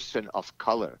person of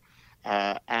color.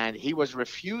 And he was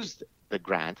refused the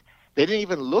grant. They didn't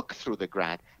even look through the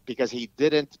grant because he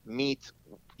didn't meet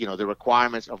the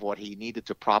requirements of what he needed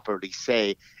to properly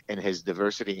say in his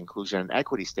diversity, inclusion, and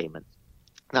equity statement.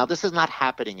 Now, this is not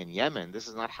happening in Yemen. This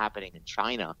is not happening in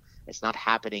China. It's not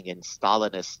happening in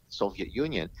Stalinist Soviet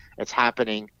Union. It's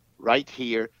happening right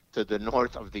here to the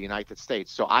north of the United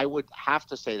States. So I would have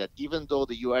to say that even though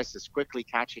the U.S. is quickly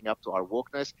catching up to our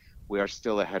wokeness, we are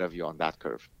still ahead of you on that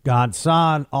curve. Gad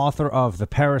Saad, author of The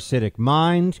Parasitic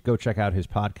Mind. Go check out his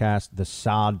podcast, The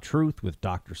Saad Truth with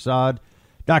Dr. Saad.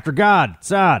 Dr. Gad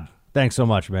Saad, thanks so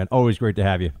much, man. Always great to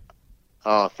have you.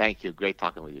 Oh, thank you. Great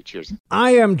talking with you. Cheers.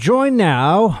 I am joined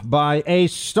now by a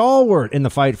stalwart in the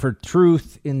fight for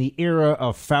truth in the era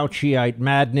of Fauciite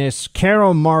madness,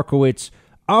 Carol Markowitz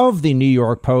of the New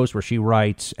York Post, where she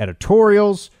writes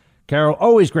editorials. Carol,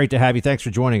 always great to have you. Thanks for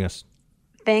joining us.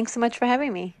 Thanks so much for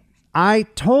having me. I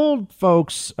told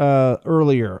folks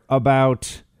earlier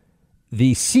about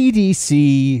the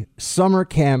CDC summer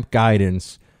camp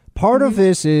guidance. Part of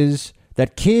this is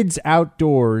that kids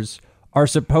outdoors are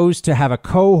supposed to have a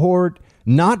cohort,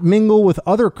 not mingle with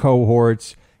other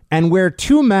cohorts, and wear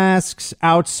 2 masks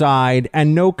outside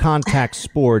and no contact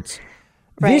sports.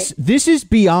 Right. This is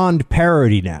beyond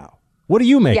parody now. What do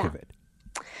you make of it?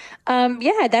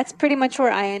 Yeah, that's pretty much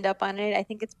where I end up on it. I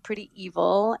think it's pretty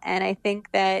evil. And I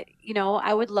think that,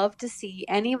 I would love to see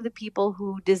any of the people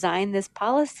who designed this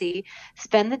policy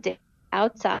spend the day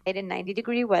outside in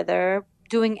 90-degree weather,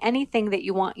 doing anything that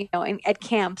you want, at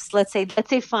camps. Let's say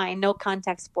fine, no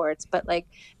contact sports, but like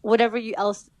whatever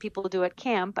else people do at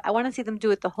camp, I want to see them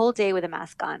do it the whole day with a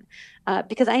mask on,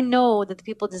 because I know that the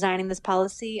people designing this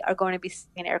policy are going to be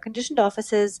sitting in air-conditioned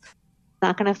offices. It's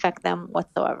not going to affect them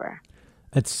whatsoever.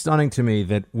 It's stunning to me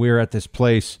that we're at this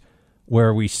place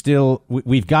where we've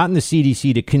gotten the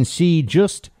CDC to concede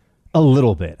just a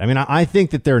little bit. I mean, I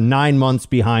think that they're 9 months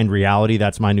behind reality.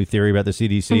 That's my new theory about the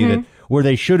CDC, that where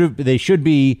they should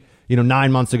be,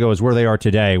 9 months ago is where they are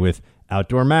today with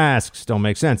outdoor masks. Don't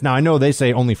make sense. Now, I know they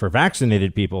say only for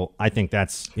vaccinated people. I think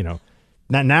that's,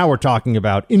 now we're talking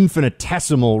about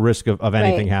infinitesimal risk of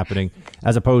anything happening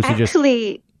as opposed to just...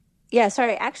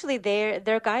 Actually,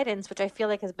 their guidance, which I feel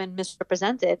like has been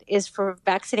misrepresented, is for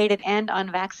vaccinated and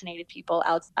unvaccinated people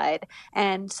outside.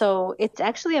 And so it's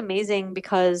actually amazing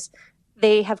because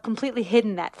they have completely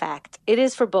hidden that fact. It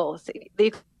is for both.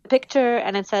 The picture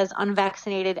and it says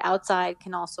unvaccinated outside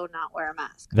can also not wear a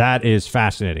mask. That is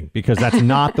fascinating because that's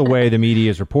not the way the media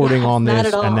is reporting on this, not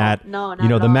at all. and that No, not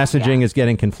the at all. messaging is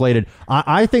getting conflated.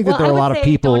 I think that there are a lot of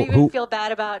people don't even who feel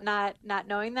bad about not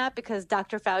knowing that, because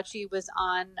Dr. Fauci was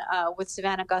on with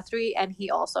Savannah Guthrie and he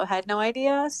also had no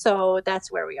idea. So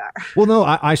that's where we are. Well, no,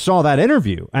 I saw that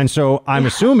interview, and so I'm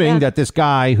assuming that this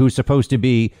guy who's supposed to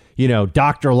be,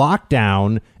 Dr.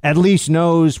 Lockdown, at least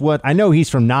knows what... I know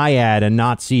he's from NIAID and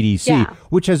not CDC,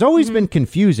 which has always been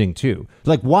confusing, too.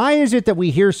 Like, why is it that we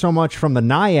hear so much from the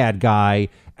NIAID guy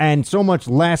and so much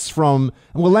less from...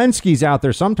 Walensky's out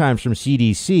there sometimes from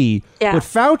CDC, but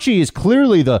Fauci is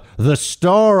clearly the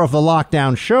star of the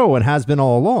lockdown show and has been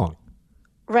all along.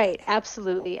 Right,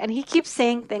 absolutely. And he keeps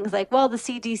saying things like, well, the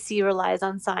CDC relies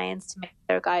on science to make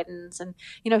their guidance. And,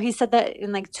 he said that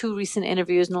in like 2 recent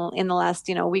interviews in the last,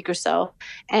 week or so.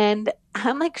 And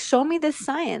I'm like, show me this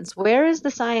science. Where is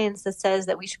the science that says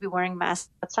that we should be wearing masks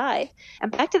outside?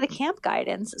 And back to the camp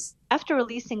guidance, after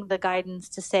releasing the guidance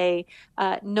to say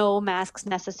no masks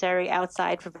necessary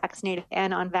outside for vaccinated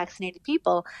and unvaccinated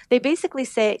people, they basically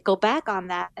go back on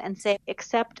that and say,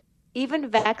 except even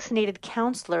vaccinated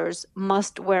counselors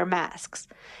must wear masks.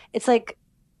 It's like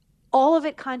all of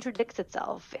it contradicts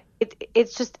itself.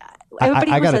 It's just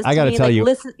everybody. I got to tell you.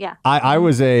 Listen, I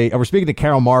was speaking to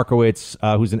Carol Markowitz,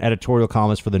 who's an editorial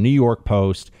columnist for the New York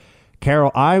Post. Carol,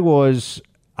 I was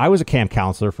a camp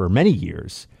counselor for many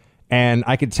years, and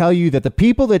I can tell you that the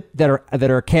people that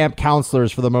are camp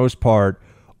counselors for the most part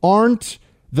aren't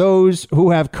those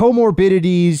who have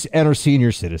comorbidities and are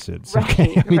senior citizens.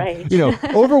 Okay? Right.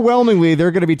 Overwhelmingly,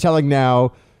 they're going to be telling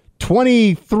now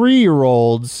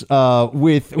 23-year-olds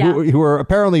who are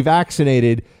apparently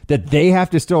vaccinated that they have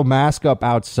to still mask up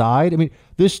outside. I mean,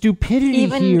 the stupidity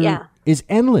here is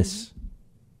endless.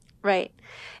 Right.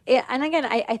 Yeah, and again,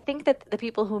 I think that the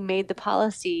people who made the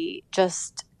policy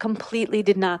just completely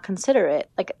did not consider it.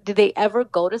 Like, did they ever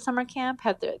go to summer camp?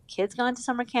 Have their kids gone to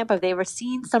summer camp? Have they ever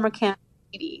seen summer camp?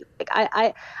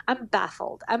 Like, I'm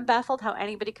baffled. I'm baffled how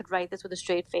anybody could write this with a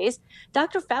straight face.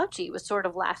 Dr. Fauci was sort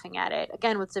of laughing at it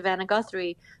again with Savannah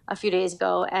Guthrie a few days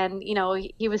ago, and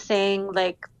he was saying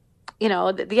like,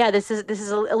 this is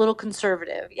a little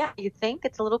conservative. Yeah, you think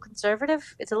it's a little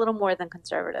conservative? It's a little more than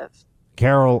conservative.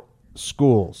 Carol,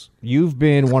 schools. You've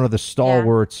been one of the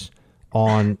stalwarts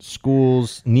on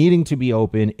schools needing to be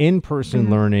open, in-person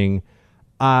learning.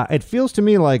 It feels to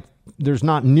me like there's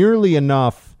not nearly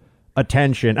enough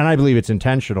attention, and I believe it's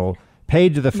intentional,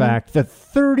 paid to the fact that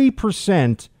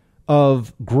 30%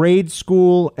 of grade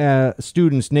school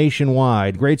students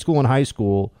nationwide, grade school and high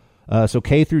school, so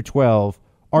K through 12,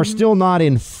 are still not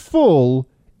in full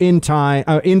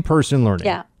in-person learning.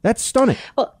 Yeah. That's stunning.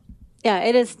 Well, yeah,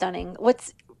 it is stunning.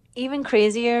 What's even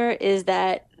crazier is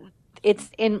that it's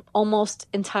in almost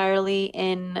entirely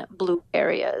in blue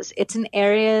areas. It's in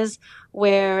areas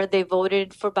where they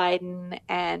voted for Biden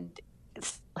and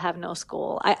have no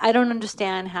school. I don't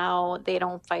understand how they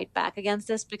don't fight back against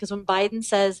this, because when Biden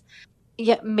says,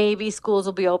 maybe schools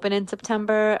will be open in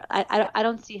September, I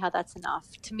don't see how that's enough.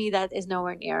 To me, that is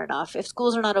nowhere near enough. If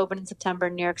schools are not open in September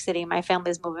in New York City, my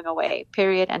family is moving away.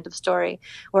 Period. End of story.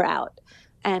 We're out.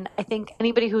 And I think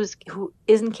anybody who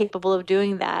isn't capable of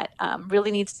doing that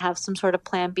really needs to have some sort of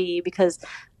plan B, because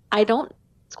I don't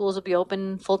schools will be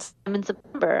open full time in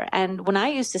September. And when I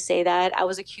used to say that, I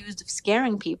was accused of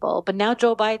scaring people. But now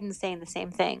Joe Biden's saying the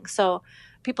same thing. So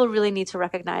people really need to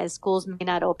recognize schools may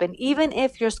not open, even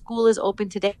if your school is open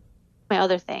today. My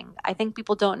other thing, I think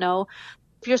people don't know,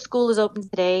 if your school is open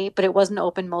today, but it wasn't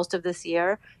open most of this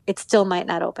year, it still might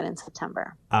not open in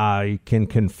September. I can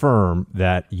confirm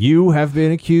that you have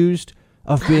been accused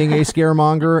of being a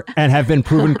scaremonger and have been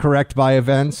proven correct by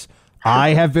events. I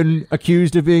have been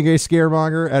accused of being a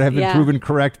scaremonger and have been proven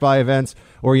correct by events,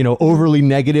 or, overly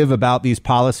negative about these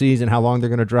policies and how long they're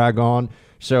going to drag on.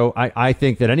 So I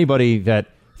think that anybody that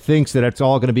thinks that it's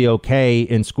all going to be okay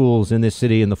in schools in this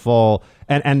city in the fall,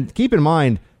 and keep in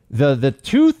mind, the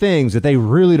two things that they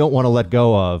really don't want to let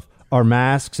go of are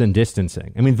masks and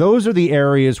distancing. I mean, those are the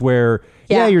areas where,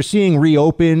 you're seeing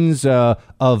reopens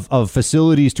of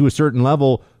facilities to a certain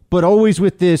level, but always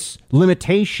with this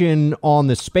limitation on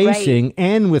the spacing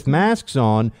and with masks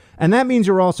on. And that means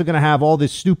you're also going to have all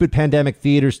this stupid pandemic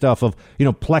theater stuff of,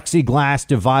 plexiglass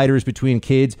dividers between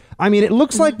kids. I mean, it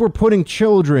looks like we're putting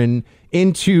children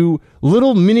into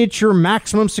little miniature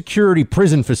maximum security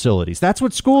prison facilities. That's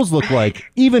what schools look like,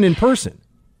 even in person.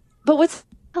 But what's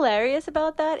hilarious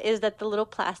about that is that the little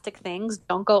plastic things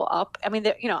don't go up. I mean,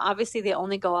 obviously they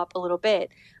only go up a little bit.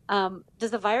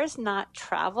 Does the virus not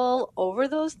travel over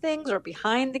those things or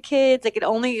behind the kids? Like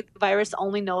the virus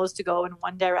only knows to go in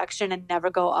one direction and never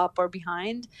go up or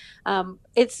behind.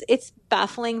 It's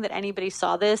baffling that anybody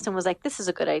saw this and was like, this is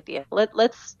a good idea.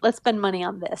 Let's spend money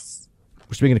on this.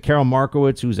 We're speaking to Carol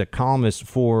Markowitz, who's a columnist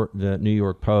for the New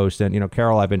York Post. And,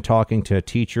 Carol, I've been talking to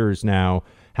teachers now,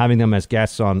 having them as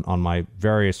guests on my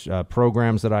various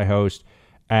programs that I host.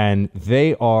 And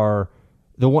they are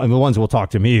the ones who will talk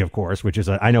to me, of course, which is,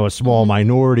 I know, a small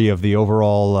minority of the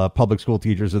overall public school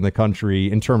teachers in the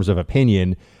country in terms of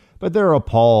opinion. But they're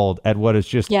appalled at what is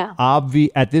just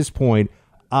obvious at this point,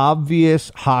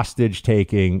 obvious hostage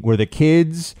taking, where the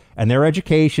kids and their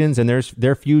educations and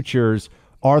their futures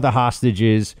are the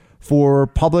hostages for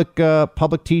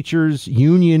public teachers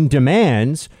union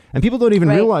demands. And people don't even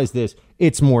realize this.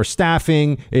 It's more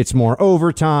staffing. It's more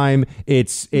overtime.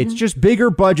 It's just bigger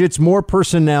budgets, more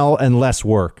personnel, and less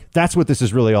work. That's what this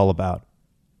is really all about.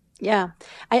 Yeah.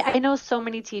 I know so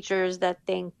many teachers that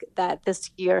think that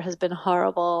this year has been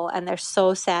horrible and they're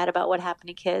so sad about what happened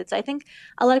to kids. I think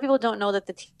a lot of people don't know that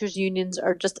the teachers' unions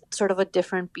are just sort of a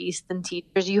different beast than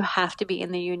teachers. You have to be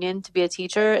in the union to be a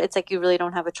teacher. It's like you really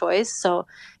don't have a choice. So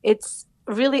it's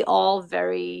really all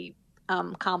very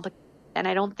complicated. And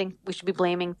I don't think we should be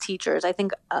blaming teachers. I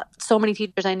think so many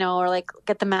teachers I know are like,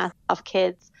 get the mask off,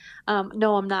 kids.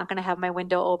 No, I'm not going to have my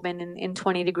window open in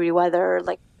 20-degree weather,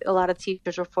 like a lot of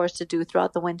teachers were forced to do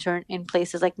throughout the winter in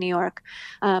places like New York.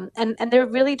 And they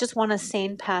really just want a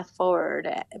sane path forward.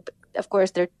 Of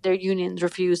course, their unions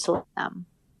refuse to let them.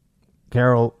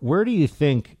 Carol, where do you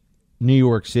think New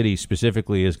York City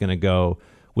specifically is going to go,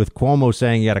 with Cuomo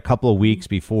saying you had a couple of weeks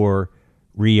before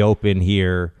reopen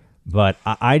here? But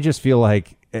I just feel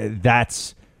like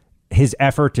that's his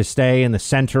effort to stay in the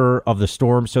center of the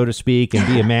storm, so to speak, and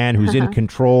be a man who's in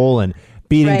control and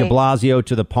beating de Blasio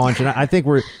to the punch. And I think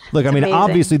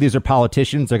obviously these are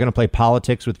politicians. They're going to play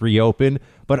politics with reopen.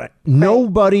 But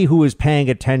nobody who is paying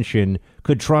attention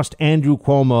could trust Andrew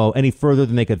Cuomo any further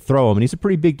than they could throw him. And he's a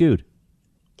pretty big dude.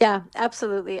 Yeah,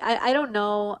 absolutely. I don't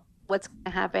know what's going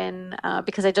to happen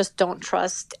because I just don't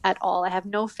trust at all. I have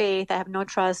no faith. I have no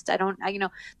trust.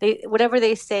 Whatever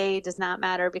they say does not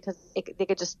matter because they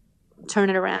could just turn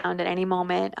it around at any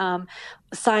moment.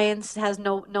 Science has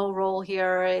no role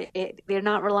here. They're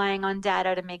not relying on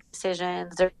data to make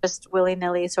decisions. They're just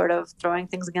willy-nilly sort of throwing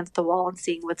things against the wall and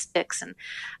seeing what sticks. And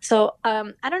so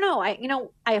I don't know.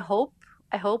 I hope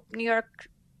New York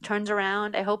turns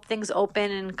around. I hope things open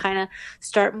and kind of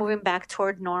start moving back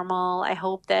toward normal. I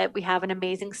hope that we have an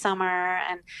amazing summer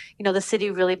and, the city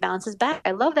really bounces back.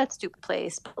 I love that stupid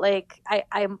place. But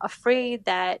I'm afraid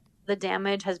that the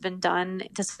damage has been done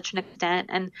to such an extent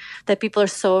and that people are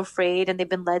so afraid and they've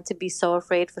been led to be so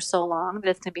afraid for so long that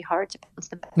it's going to be hard to bounce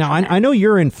them back. Now, I know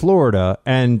you're in Florida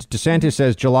and DeSantis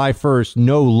says July 1st,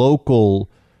 no local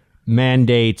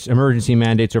mandates, emergency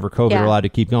mandates over COVID are allowed to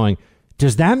keep going.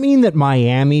 Does that mean that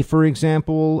Miami, for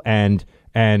example, and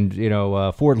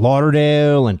Fort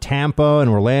Lauderdale and Tampa and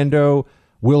Orlando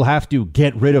will have to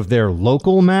get rid of their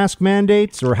local mask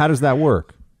mandates, or how does that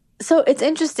work? So it's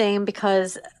interesting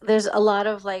because there's a lot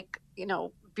of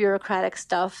bureaucratic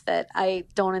stuff that I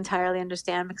don't entirely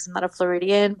understand because I'm not a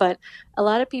Floridian, but a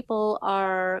lot of people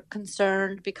are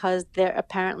concerned because they're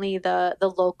apparently the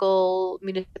local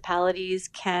municipalities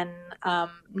can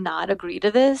not agree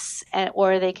to this,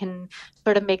 or they can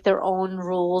sort of make their own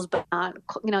rules, but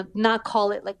not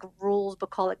call it like rules, but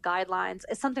call it guidelines.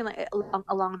 It's something like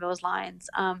along those lines.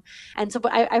 And so,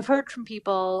 but I've heard from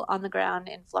people on the ground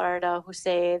in Florida who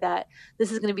say that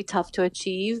this is going to be tough to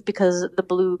achieve because the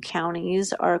blue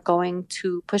counties are going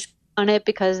to push on it,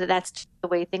 because that's the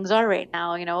way things are right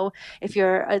now. If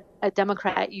you're a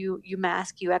Democrat, you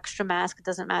mask, you extra mask. It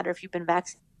doesn't matter if you've been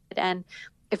vaccinated. And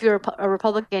if you're a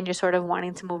Republican, you're sort of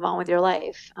wanting to move on with your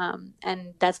life.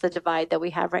 And that's the divide that we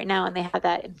have right now. And they have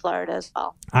that in Florida as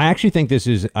well. I actually think this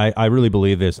is, I really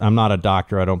believe this. I'm not a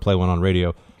doctor. I don't play one on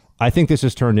radio. I think this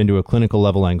has turned into a clinical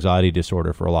level anxiety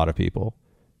disorder for a lot of people.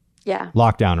 Yeah.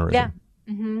 Lockdownerism. Yeah.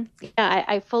 Mm-hmm. Yeah,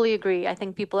 I fully agree. I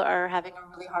think people are having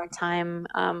a really hard time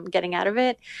getting out of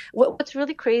it. What's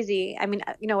really crazy, I mean,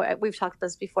 we've talked about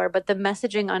this before, but the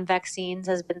messaging on vaccines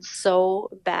has been so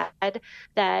bad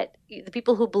that the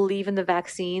people who believe in the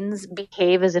vaccines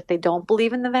behave as if they don't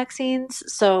believe in the vaccines.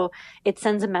 So it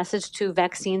sends a message to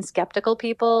vaccine skeptical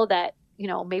people that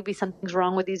maybe something's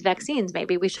wrong with these vaccines.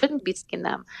 Maybe we shouldn't be taking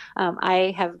them. I'm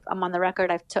on the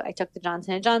record. I took the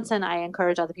Johnson & Johnson. I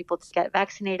encourage other people to get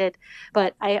vaccinated,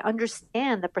 but I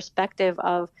understand the perspective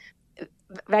of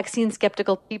vaccine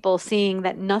skeptical people seeing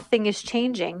that nothing is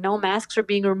changing. No masks are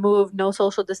being removed. No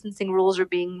social distancing rules are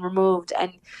being removed,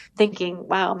 and thinking,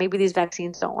 wow, maybe these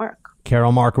vaccines don't work.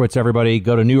 Carol Markowitz, everybody,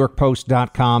 go to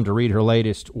NewYorkPost.com to read her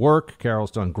latest work. Carol's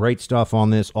done great stuff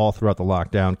on this all throughout the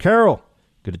lockdown. Carol,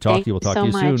 good to talk to you. We'll talk to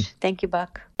you soon. Thank you,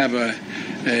 Buck. I would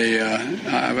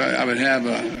have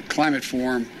a climate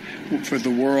forum for the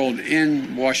world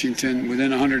in Washington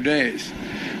within 100 days.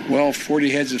 Well, 40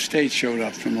 heads of state showed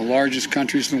up, from the largest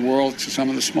countries in the world to some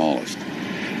of the smallest.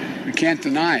 We can't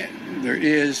deny it. There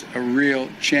is a real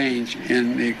change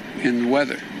in the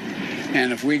weather.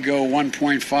 And if we go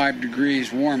 1.5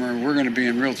 degrees warmer, we're going to be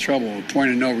in real trouble, a point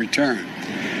of no return.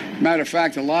 Matter of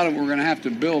fact, a lot of it we're going to have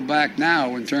to build back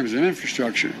now in terms of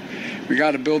infrastructure. We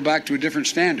got to build back to a different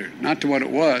standard, not to what it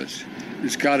was.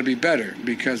 It's got to be better,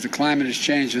 because the climate has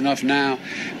changed enough now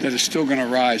that it's still going to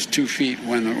rise 2 feet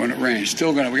when it rains.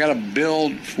 We got to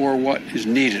build for what is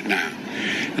needed now.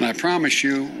 And I promise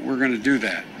you, we're going to do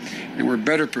that. And we're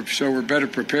better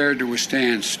prepared to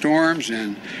withstand storms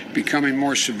and becoming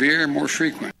more severe and more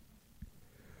frequent.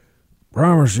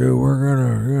 Promise you, we're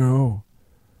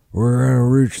gonna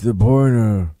reach the point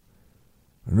of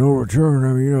no return.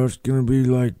 I mean, it's gonna be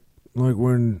like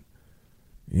when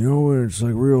it's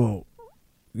like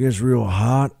gets real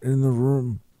hot in the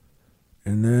room,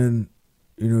 and then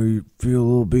you feel a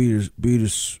little bead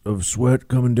of sweat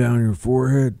coming down your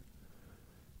forehead,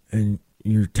 and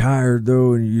you're tired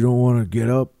though, and you don't want to get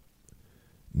up.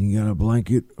 And you got a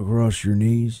blanket across your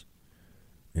knees,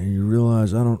 and you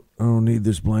realize I don't need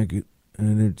this blanket,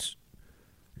 and it's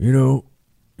we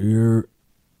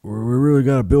really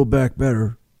got to build back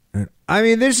better. And I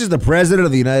mean, this is the president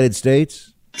of the United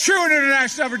States. True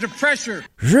international effort to pressure.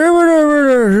 This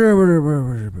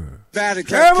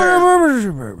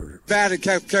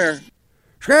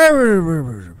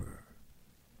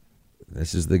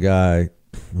is the guy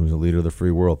who's the leader of the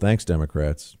free world. Thanks,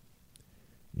 Democrats.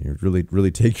 You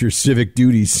really take your civic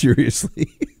duties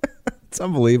seriously. It's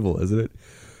unbelievable, isn't it?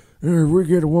 If we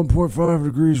get to 1.5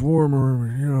 degrees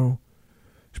warmer,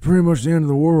 it's pretty much the end of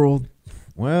the world.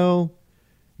 Well,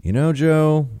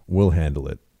 Joe, we'll handle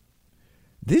it.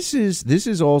 This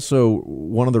is also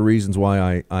one of the reasons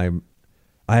why I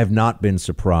have not been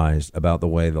surprised about the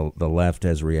way the left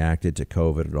has reacted to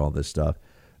COVID and all this stuff,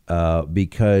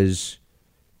 because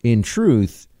in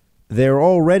truth, they're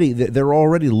already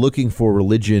looking for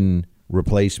religion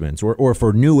replacements or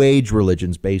for new age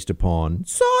religions based upon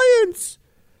science.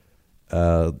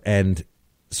 And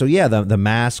so, yeah, the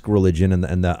mask religion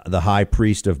and the high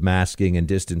priest of masking and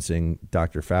distancing,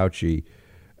 Dr. Fauci,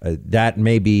 that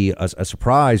may be a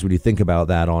surprise when you think about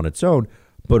that on its own.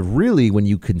 But really, when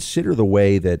you consider the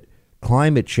way that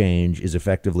climate change is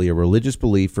effectively a religious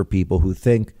belief for people who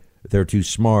think they're too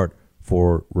smart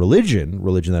for religion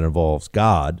that involves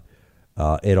God,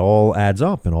 it all adds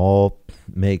up and all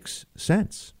makes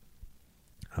sense.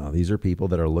 These are people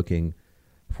that are looking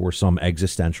for some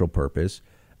existential purpose,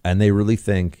 and they really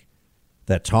think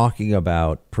that talking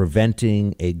about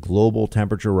preventing a global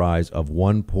temperature rise of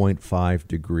 1.5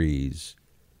 degrees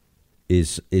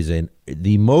is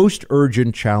the most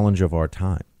urgent challenge of our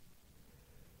time.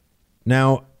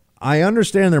 Now, I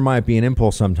understand there might be an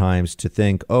impulse sometimes to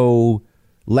think,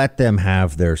 Let them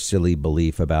have their silly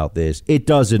belief about this. It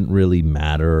doesn't really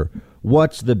matter.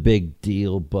 What's the big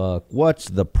deal, Buck? What's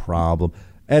the problem?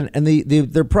 And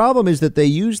their problem is that they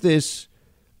use this.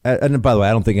 And by the way,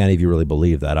 I don't think any of you really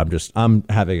believe that. I'm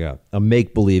having a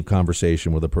make-believe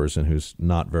conversation with a person who's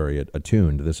not very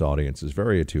attuned. This audience is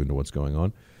very attuned to what's going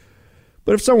on.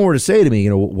 But if someone were to say to me,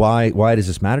 why does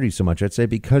this matter to you so much? I'd say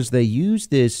because they use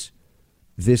this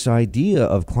idea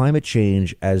of climate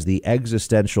change as the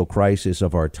existential crisis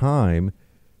of our time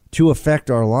to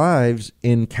affect our lives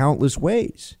in countless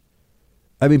ways.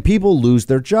 I mean, people lose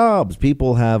their jobs.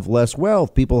 People have less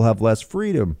wealth. People have less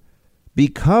freedom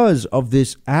because of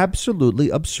this absolutely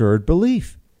absurd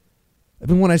belief. I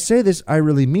mean, when I say this, I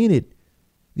really mean it.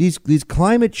 These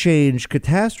climate change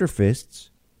catastrophists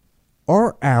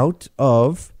are out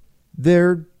of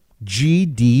their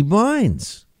GD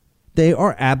minds. They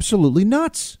are absolutely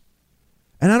nuts.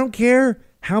 And I don't care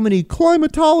how many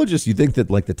climatologists you think that,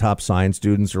 like, the top science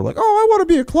students are like, oh, I want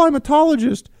to be a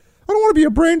climatologist. I don't want to be a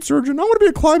brain surgeon. I want to be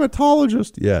a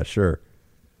climatologist. Yeah, sure.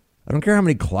 I don't care how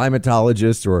many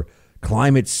climatologists or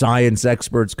climate science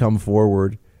experts come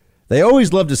forward. They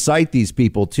always love to cite these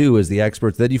people, too, as the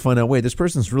experts. Then you find out, wait, this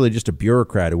person's really just a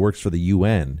bureaucrat who works for the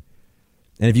UN.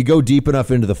 And if you go deep enough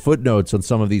into the footnotes on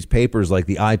some of these papers, like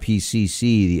the IPCC,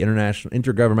 the International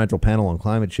Intergovernmental Panel on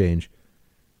Climate Change,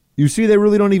 you see they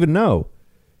really don't even know.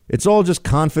 It's all just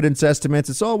confidence estimates.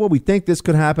 It's all, well, we think this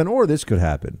could happen or this could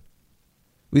happen.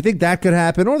 We think that could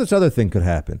happen or this other thing could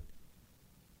happen.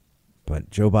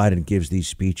 But Joe Biden gives these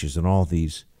speeches and all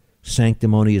these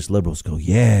sanctimonious liberals go,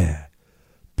 yeah,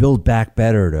 build back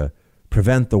better to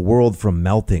prevent the world from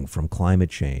melting from climate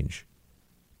change.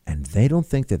 And they don't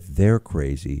think that they're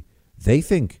crazy. They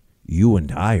think you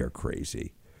and I are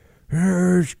crazy.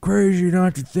 It's crazy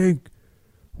not to think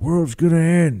the world's going to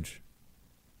end.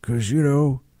 Because,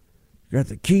 you got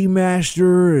the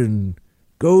Keymaster and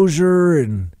Gozer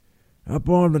and up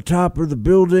on the top of the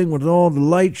building with all the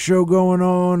light show going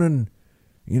on and,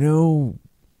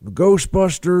 the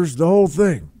Ghostbusters, the whole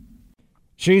thing.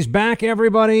 She's back,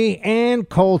 everybody. Ann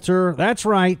Coulter. That's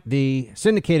right. The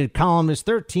syndicated columnist,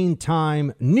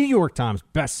 13-time New York Times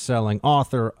best-selling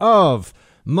author of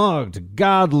Mugged,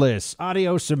 Godless,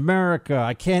 Adios America.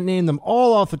 I can't name them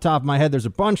all off the top of my head. There's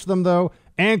a bunch of them, though.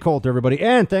 Ann Coulter, everybody.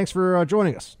 Ann, thanks for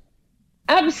joining us.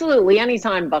 Absolutely.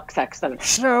 Anytime, Buck Sexton.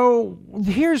 So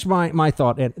here's my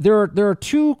thought. Ann. There are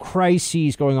two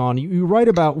crises going on. You write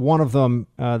about one of them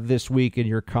this week in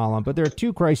your column, but there are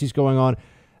two crises going on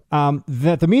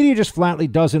that the media just flatly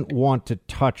doesn't want to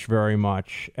touch very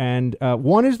much. And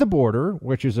one is the border,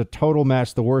 which is a total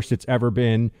mess, the worst it's ever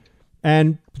been.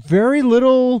 And very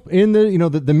little in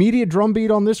the media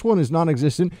drumbeat on this one is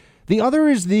non-existent. The other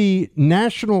is the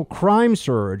national crime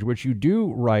surge, which you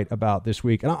do write about this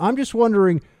week. And I'm just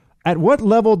wondering, at what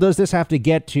level does this have to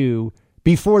get to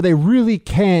before they really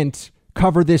can't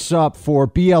cover this up for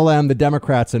BLM, the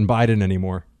Democrats, and Biden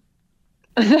anymore?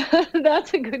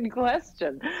 That's a good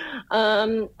question.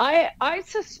 I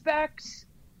suspect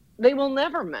they will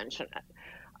never mention it,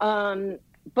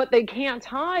 but they can't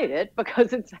hide it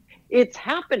because it's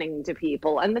happening to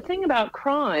people. And the thing about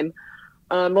crime,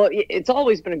 well, it's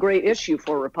always been a great issue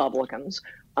for Republicans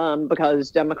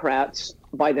because Democrats,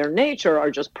 by their nature,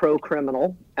 are just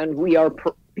pro-criminal, and we are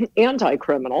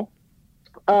anti-criminal.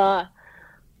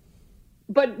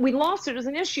 But we lost it as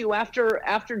an issue after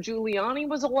Giuliani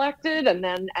was elected, and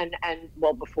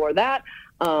before that,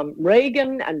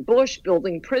 Reagan and Bush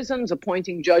building prisons,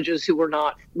 appointing judges who were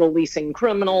not releasing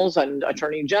criminals, and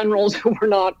attorney generals who were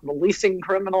not releasing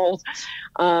criminals.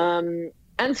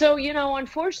 And so,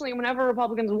 unfortunately, whenever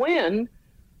Republicans win,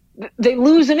 they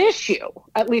lose an issue,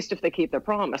 at least if they keep their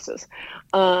promises.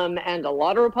 And a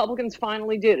lot of Republicans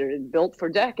finally did it. It built for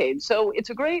decades. So it's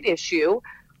a great issue.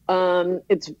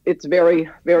 It's very,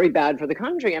 very bad for the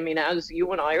country. I mean, as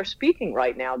you and I are speaking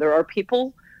right now, there are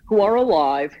people who are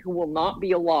alive who will not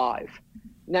be alive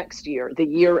next year, the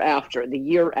year after, the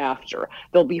year after.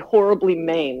 They'll be horribly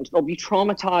maimed. They'll be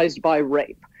traumatized by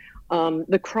rape.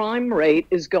 The crime rate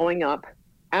is going up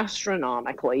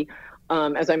astronomically.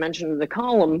 As I mentioned in the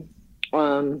column,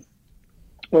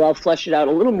 well, I'll flesh it out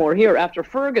a little more here. After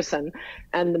Ferguson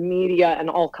and the media and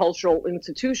all cultural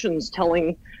institutions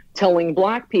telling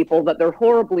Black people that they're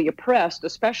horribly oppressed,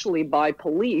 especially by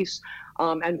police,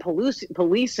 and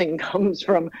policing comes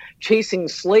from chasing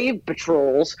slave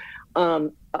patrols.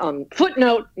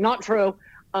 Footnote, not true.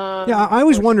 Yeah, I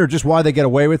always wonder just why they get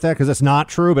away with that, because that's not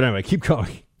true. But anyway, keep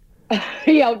going.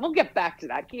 Yeah, we'll get back to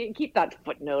that. Keep that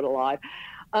footnote alive.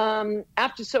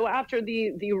 After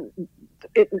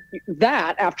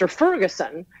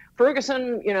Ferguson,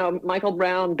 Michael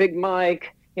Brown, Big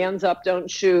Mike, hands up,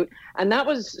 don't shoot. And that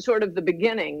was sort of the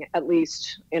beginning, at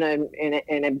least in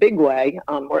a big way,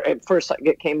 or at first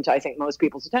it came to, I think, most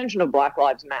people's attention, of Black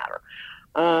Lives Matter.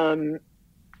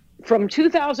 From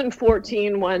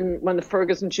 2014, when the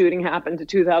Ferguson shooting happened, to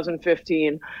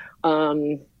 2015,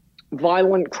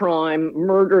 violent crime,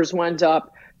 murders went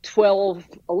up a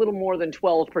little more than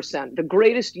 12%, the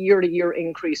greatest year-to-year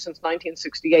increase since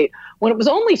 1968, when it was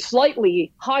only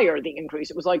slightly higher, the increase.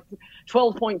 It was like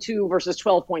 12.2 versus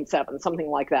 12.7,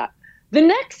 something like that. The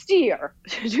next year,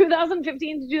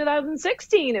 2015 to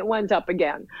 2016, it went up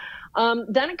again.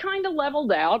 Then it kind of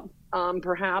leveled out.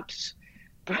 Perhaps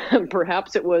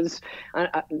it was,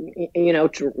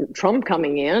 Trump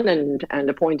coming in and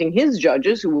appointing his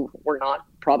judges, who were not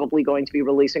probably going to be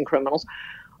releasing criminals.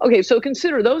 Okay, so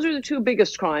consider those are the two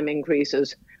biggest crime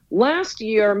increases. Last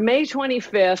year, May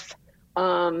 25th,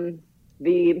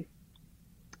 the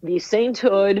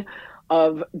sainthood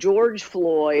of George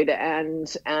Floyd and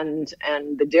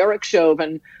the Derek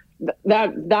Chauvin,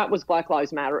 that was Black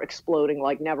Lives Matter exploding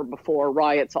like never before,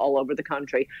 riots all over the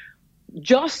country.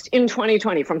 Just in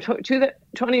 2020, from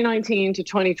 2019 to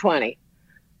 2020,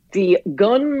 the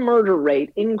gun murder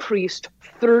rate increased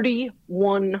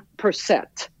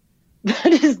 31%. That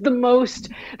is the most.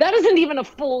 That isn't even a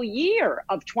full year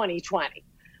of 2020.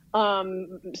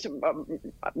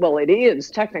 Well, it is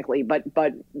technically, but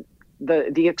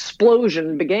the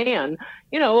explosion began.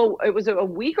 It was a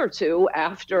week or two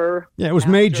after. Yeah, it was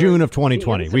May, June of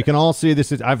 2020. We can all see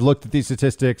this. I've looked at these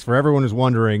statistics. For everyone who's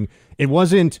wondering, it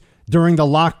wasn't during the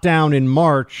lockdown in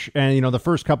March and the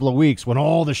first couple of weeks when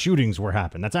all the shootings were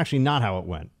happening. That's actually not how it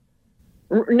went.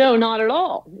 No, not at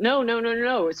all. No.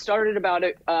 It started about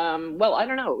it. Well, I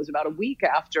don't know. It was about a week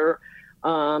after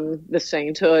the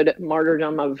sainthood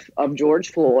martyrdom of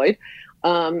George Floyd.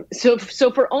 So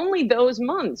for only those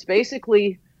months,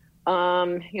 basically,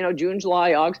 June,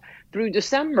 July, August through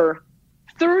December,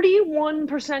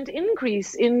 31%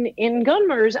 increase in gun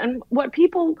murders. And what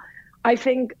people, I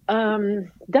think,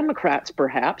 Democrats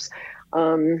perhaps,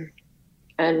 and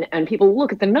people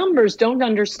look at the numbers, don't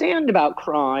understand about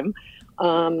crime.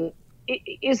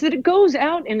 Is that it goes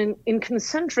out in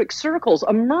concentric circles.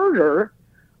 A murder,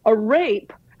 a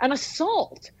rape, an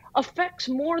assault affects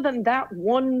more than that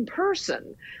one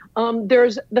person.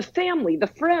 There's the family, the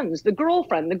friends, the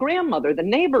girlfriend, the grandmother, the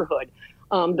neighborhood,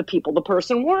 the people the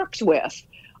person works with.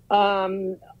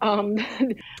 We're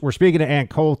speaking to Ann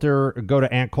Coulter. Go to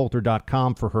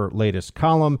anncoulter.com for her latest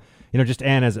column. Just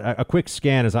Ann, as a quick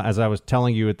scan, as I was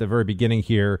telling you at the very beginning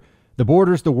here, the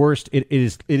border's the worst. It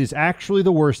is actually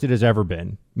the worst it has ever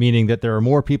been, meaning that there are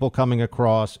more people coming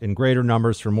across in greater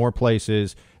numbers from more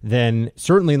places than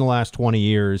certainly in the last 20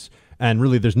 years. And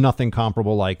really, there's nothing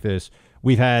comparable like this.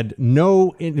 We've had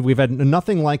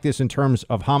nothing like this in terms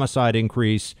of homicide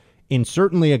increase in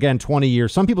certainly, again, 20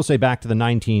 years. Some people say back to the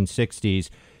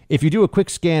 1960s. If you do a quick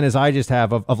scan, as I just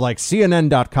have, of like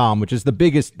CNN.com, which is the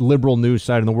biggest liberal news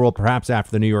site in the world, perhaps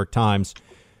after the New York Times,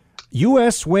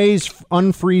 U.S. weighs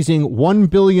unfreezing $1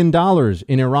 billion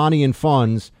in Iranian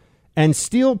funds, and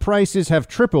steel prices have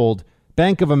tripled.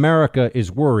 Bank of America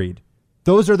is worried.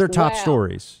 Those are their top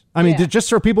stories. I mean, just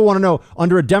so people want to know,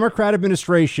 under a Democrat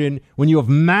administration, when you have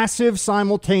massive,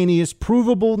 simultaneous,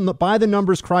 provable by the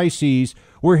numbers crises,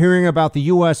 we're hearing about the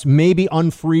U.S. maybe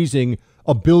unfreezing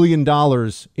 $1 billion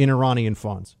in Iranian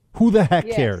funds. Who the heck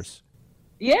cares?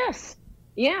 Yes.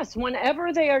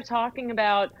 Whenever they are talking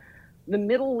about the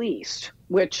Middle East,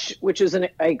 which is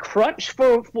a crutch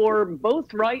for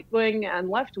both right-wing and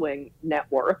left-wing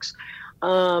networks,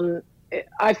 I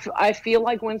feel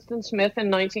like Winston Smith in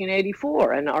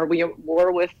 1984. And are we at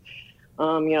war with,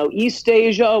 East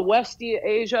Asia, West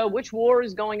Asia? Which war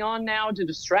is going on now to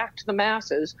distract the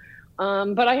masses?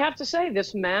 But I have to say,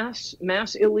 this mass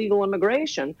illegal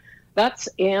immigration,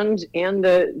 and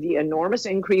the enormous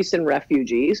increase in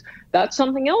refugees, that's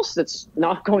something else that's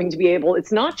not going to be able.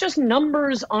 It's not just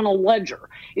numbers on a ledger.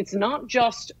 It's not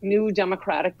just new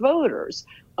Democratic voters.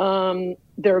 Illegals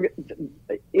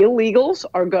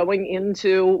are going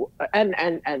into, and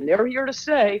they're here to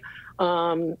stay.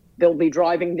 They'll be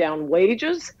driving down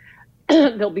wages.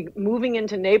 They'll be moving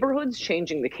into neighborhoods,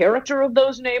 changing the character of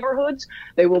those neighborhoods.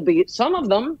 They will be, some of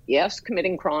them, yes,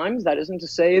 committing crimes. That isn't to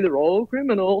say they're all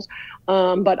criminals.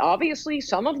 But obviously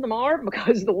some of them are,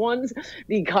 because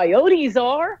the coyotes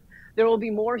are. There will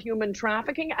be more human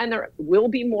trafficking, and there will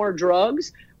be more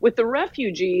drugs. With the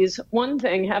refugees, one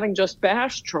thing, having just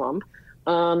bashed Trump,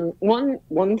 one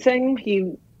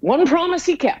promise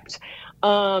he kept,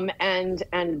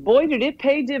 and boy, did it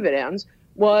pay dividends.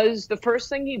 was the first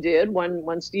thing he did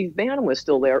when Steve Bannon was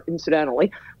still there,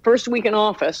 incidentally. First week in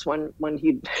office, when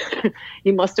he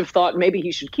he must have thought maybe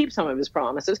he should keep some of his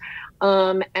promises.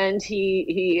 And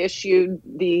he issued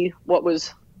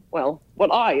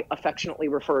what I affectionately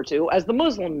refer to as the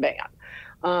Muslim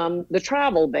ban, the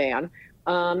travel ban.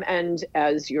 And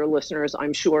as your listeners,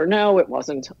 I'm sure, know, it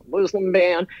wasn't a Muslim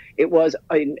ban. It was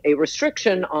a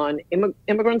restriction on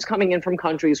immigrants coming in from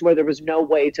countries where there was no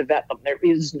way to vet them. There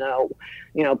is no,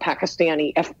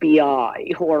 Pakistani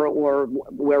FBI or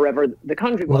wherever the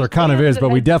country was. Well, there kind of is, but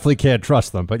we definitely can't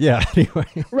trust them. But yeah, anyway.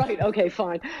 Right. Okay,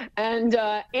 fine. And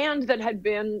that had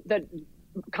been that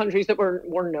countries that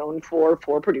were known for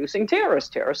producing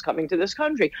terrorists coming to this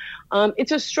country.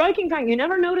 It's a striking fact. You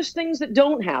never notice things that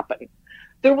don't happen.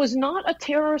 There was not a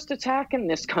terrorist attack in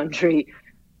this country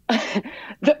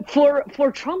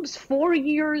for Trump's 4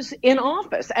 years in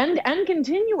office and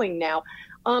continuing now.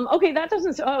 Okay, that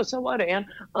doesn't. Oh, so what, Ann?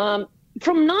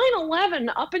 From 9/11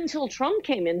 up until Trump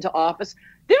came into office,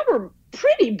 there were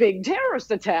pretty big terrorist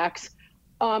attacks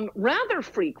rather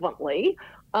frequently.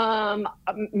 There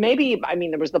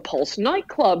was the Pulse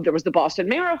nightclub, there was the Boston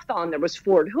Marathon, there was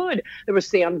Fort Hood, there was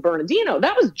San Bernardino.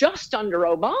 That was just under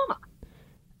Obama.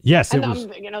 Yes, and it was.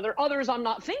 There are others I'm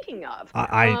not thinking of.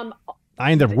 I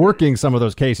ended up working some of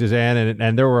those cases, Ann,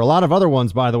 and there were a lot of other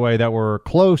ones, by the way, that were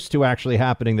close to actually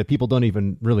happening that people don't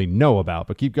even really know about.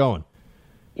 But keep going.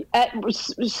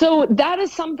 So that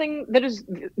is something that is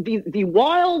the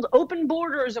wild open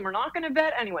borders, and we're not going to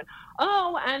vet anyone.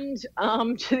 Oh, and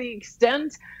to the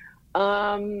extent,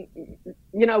 COVID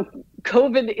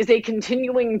is a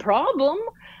continuing problem.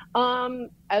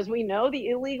 As we know, the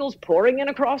illegals pouring in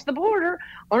across the border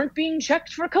aren't being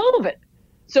checked for COVID.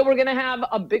 So we're going to have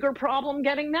a bigger problem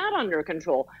getting that under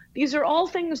control. These are all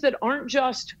things that aren't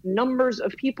just numbers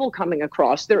of people coming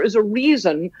across. There is a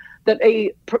reason that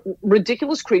a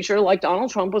ridiculous creature like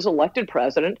Donald Trump was elected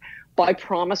president by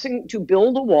promising to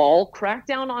build a wall, crack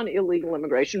down on illegal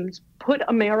immigration, put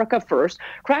America first,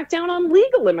 crack down on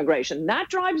legal immigration. That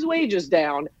drives wages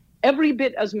down every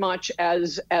bit as much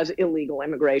as illegal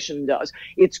immigration does.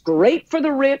 It's great for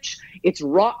the rich. It's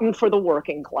rotten for the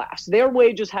working class. Their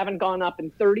wages haven't gone up in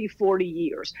 30, 40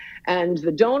 years. And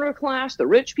the donor class, the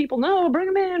rich people, no, bring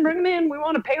them in. We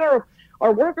want to pay our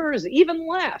workers even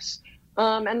less.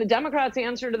 And the Democrats'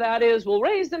 answer to that is, we'll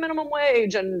raise the minimum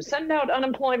wage and send out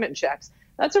unemployment checks.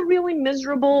 That's a really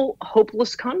miserable,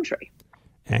 hopeless country.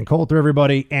 Ann Coulter,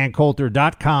 everybody.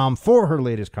 AnnCoulter.com for her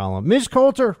latest column. Ms.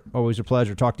 Coulter, always a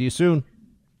pleasure. Talk to you soon.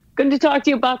 Good to talk to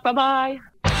you, Buck. Bye-bye.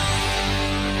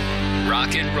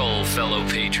 Rock and roll, fellow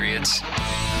patriots.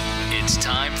 It's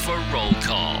time for roll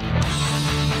call.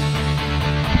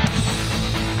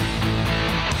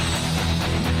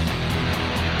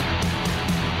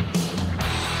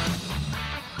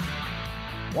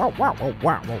 Wow, wow, wow,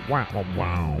 wow, wow, wow,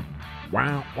 wow.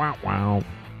 Wow, wow, wow.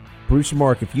 Bruce and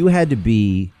Mark, if you had to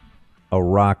be a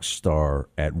rock star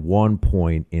at one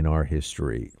point in our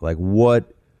history, like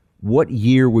what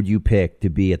year would you pick to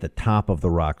be at the top of the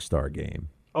rock star game?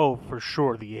 Oh, for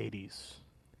sure, the 80s.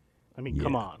 I mean,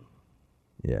 come on.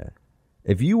 Yeah.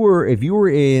 If you were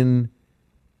in,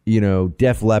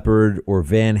 Def Leppard or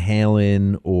Van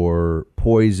Halen or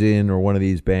Poison or one of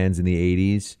these bands in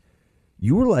the 80s,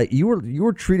 you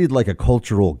were treated like a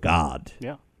cultural god.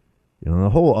 Yeah. A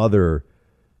whole other.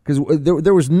 Because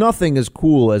there was nothing as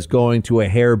cool as going to a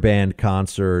hair band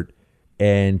concert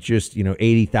and just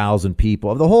 80,000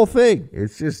 people. The whole thing.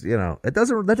 It's just that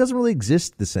doesn't really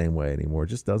exist the same way anymore. It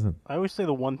just doesn't. I always say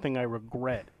the one thing I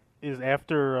regret is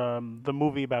after the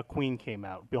movie about Queen came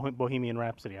out, Bohemian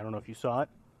Rhapsody. I don't know if you saw it.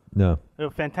 No.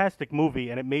 A fantastic movie,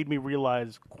 and it made me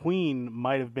realize Queen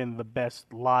might have been the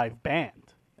best live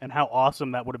band, and how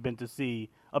awesome that would have been to see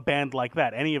a band like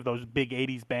that. Any of those big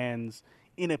 80s bands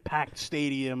in a packed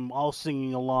stadium, all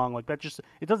singing along like that.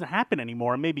 It doesn't happen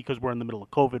anymore. And maybe because we're in the middle of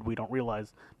COVID, we don't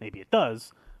realize maybe it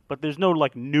does. But there's no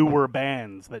newer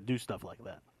bands that do stuff like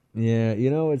that. Yeah,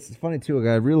 it's funny too.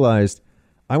 I realized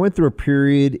I went through a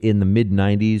period in the mid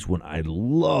 '90s when I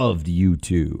loved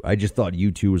U2. I just thought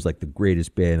U2 was like the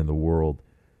greatest band in the world.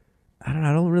 I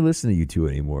don't really listen to U2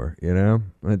 anymore.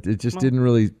 It just didn't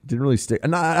really stick.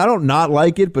 And I don't not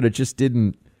like it, but it just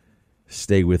didn't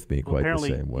stay with me quite the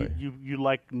same way. You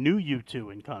like new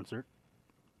U2 in concert,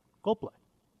 Coldplay.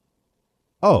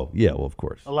 Oh, yeah, well, of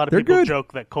course. A lot of people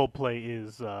joke that Coldplay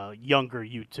is younger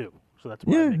U2, so that's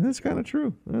why. Yeah, that's kind of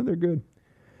true. They're good.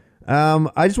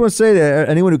 I just want to say to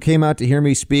anyone who came out to hear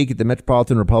me speak at the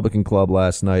Metropolitan Republican Club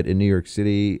last night in New York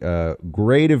City,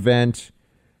 great event.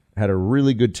 Had a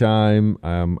really good time.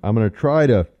 I'm going to try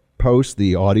to post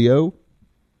the audio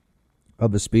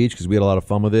of the speech because we had a lot of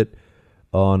fun with it.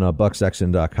 on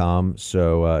bucksexton.com.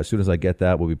 So as soon as I get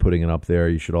that, we'll be putting it up there.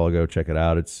 You should all go check it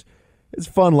out. It's a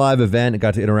fun live event. I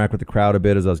got to interact with the crowd a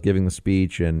bit as I was giving the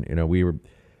speech, and it was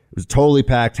a totally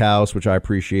packed house, which I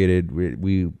appreciated.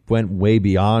 We went way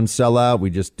beyond sellout. We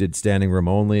just did standing room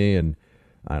only, and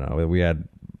I don't know, we had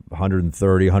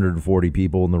 130, 140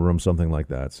 people in the room, something like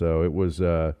that. So it was,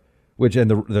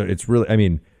 it's really, I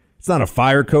mean, it's not a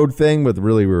fire code thing, but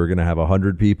really we were going to have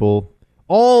 100 people,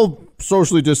 all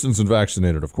socially distanced and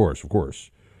vaccinated, of course.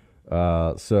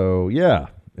 So yeah,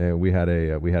 we had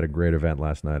a great event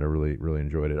last night. I really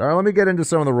enjoyed it. All right, let me get into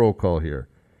some of the roll call here.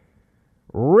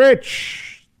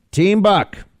 Rich, Team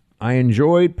Buck. I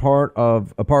enjoyed part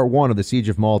one of the Siege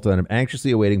of Malta, and I'm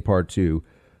anxiously awaiting part two.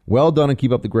 Well done and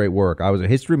keep up the great work. I was a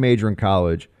history major in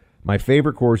college. My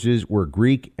favorite courses were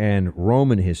Greek and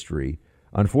Roman history.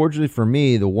 Unfortunately for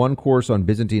me, the one course on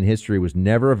Byzantine history was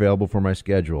never available for my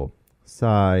schedule.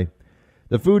 Sigh.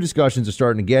 The food discussions are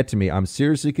starting to get to me. I'm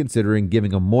seriously considering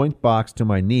giving a Moink box to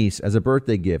my niece as a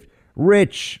birthday gift.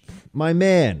 Rich, my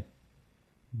man,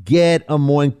 get a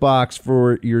Moink box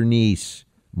for your niece.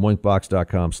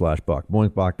 Moinkbox.com/buck.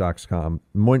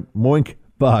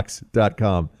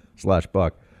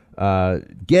 Moinkbox.com/buck.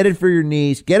 Get it for your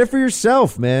niece. Get it for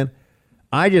yourself, man.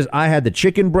 I had the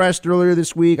chicken breast earlier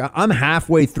this week. I'm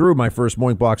halfway through my first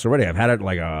Moink box already. I've had it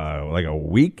like a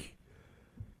week.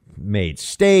 Made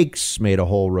steaks, made a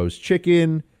whole roast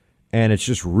chicken, and it's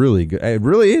just really good. It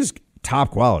really is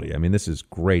top quality. I mean, this is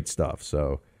great stuff.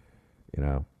 So,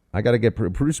 I got to get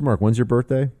producer Mark. When's your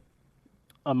birthday?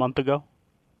 A month ago.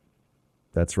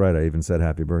 That's right. I even said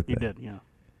happy birthday. You did, yeah.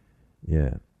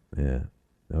 Yeah.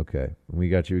 Okay. We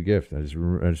got you a gift. I just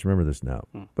remember this now.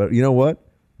 But you know what?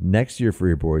 Next year for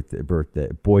your birthday,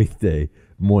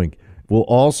 Moink, we'll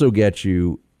also get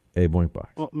you a Moink box.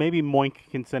 Well, maybe Moink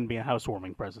can send me a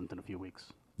housewarming present in a few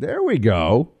weeks. There we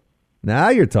go. Now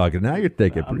you're talking. Now you're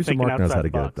thinking. Producer Mark knows how to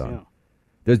get it done.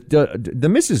 Yeah. The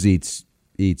missus eats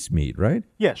meat, right?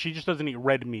 Yeah, she just doesn't eat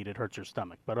red meat. It hurts her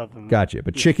stomach. But other than gotcha.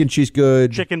 But chicken, she's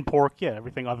good. Chicken, pork, yeah,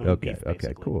 everything other than beef.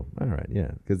 Okay, cool. All right,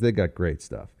 yeah, because they got great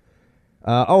stuff.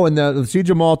 And the Siege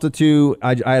of Malta too.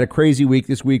 I had a crazy week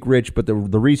this week, Rich, but the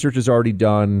research is already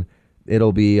done.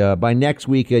 It'll be by next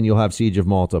weekend. You'll have Siege of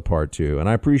Malta Part 2, and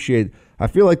I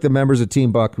feel like the members of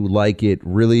Team Buck who like it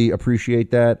really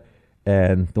appreciate that,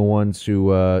 and the ones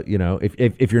who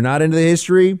if you're not into the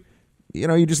history,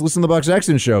 you just listen to the Buck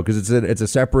Sexton Show because it's a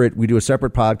separate. We do a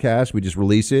separate podcast. We just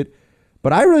release it,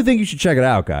 but I really think you should check it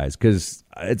out, guys, because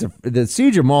the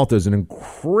Siege of Malta is an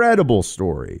incredible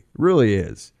story. It really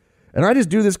is. And I just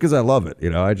do this because I love it.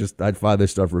 I find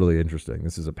this stuff really interesting.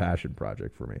 This is a passion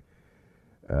project for me.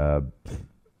 All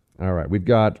right. We've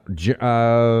got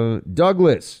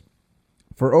Douglas.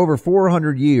 For over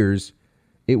 400 years,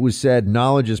 it was said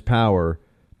knowledge is power.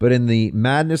 But in the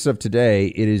madness of today,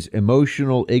 it is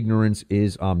emotional ignorance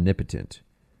is omnipotent.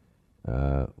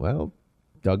 Well,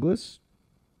 Douglas,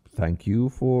 thank you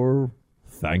for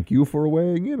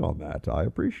weighing in on that. I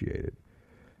appreciate it.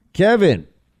 Kevin.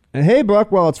 And hey,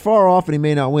 Buck, while it's far off and he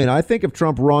may not win, I think if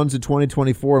Trump runs in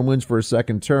 2024 and wins for a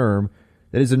second term,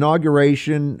 that his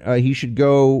inauguration, he should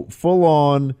go full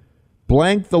on,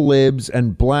 blank the libs,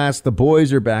 and blast the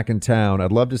boys are back in town.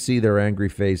 I'd love to see their angry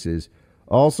faces.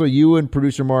 Also, you and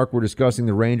producer Mark were discussing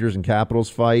the Rangers and Capitals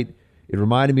fight. It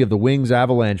reminded me of the Wings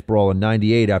Avalanche brawl in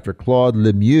 98 after Claude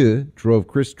Lemieux drove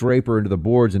Chris Draper into the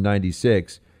boards in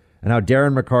 96, and how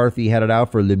Darren McCarthy had it out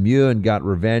for Lemieux and got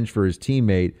revenge for his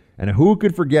teammate. And who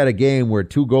could forget a game where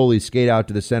two goalies skate out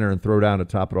to the center and throw down to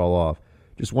top it all off?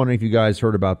 Just wondering if you guys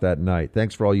heard about that night.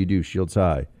 Thanks for all you do. Shields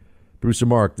high. Bruce and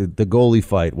Mark, the goalie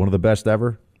fight, one of the best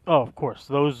ever? Oh, of course.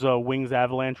 Those Wings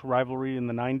Avalanche rivalry in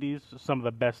the 90s, some of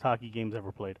the best hockey games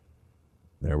ever played.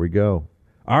 There we go.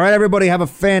 All right, everybody, have a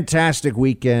fantastic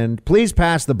weekend. Please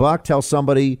pass the buck. Tell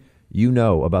somebody you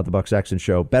know about the Buck Sexton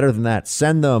Show. Better than that,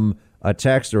 send them a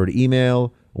text or an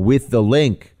email with the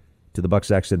link to the Buck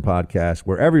Sexton podcast,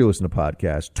 wherever you listen to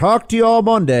podcasts. Talk to you all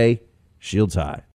Monday. Shields high.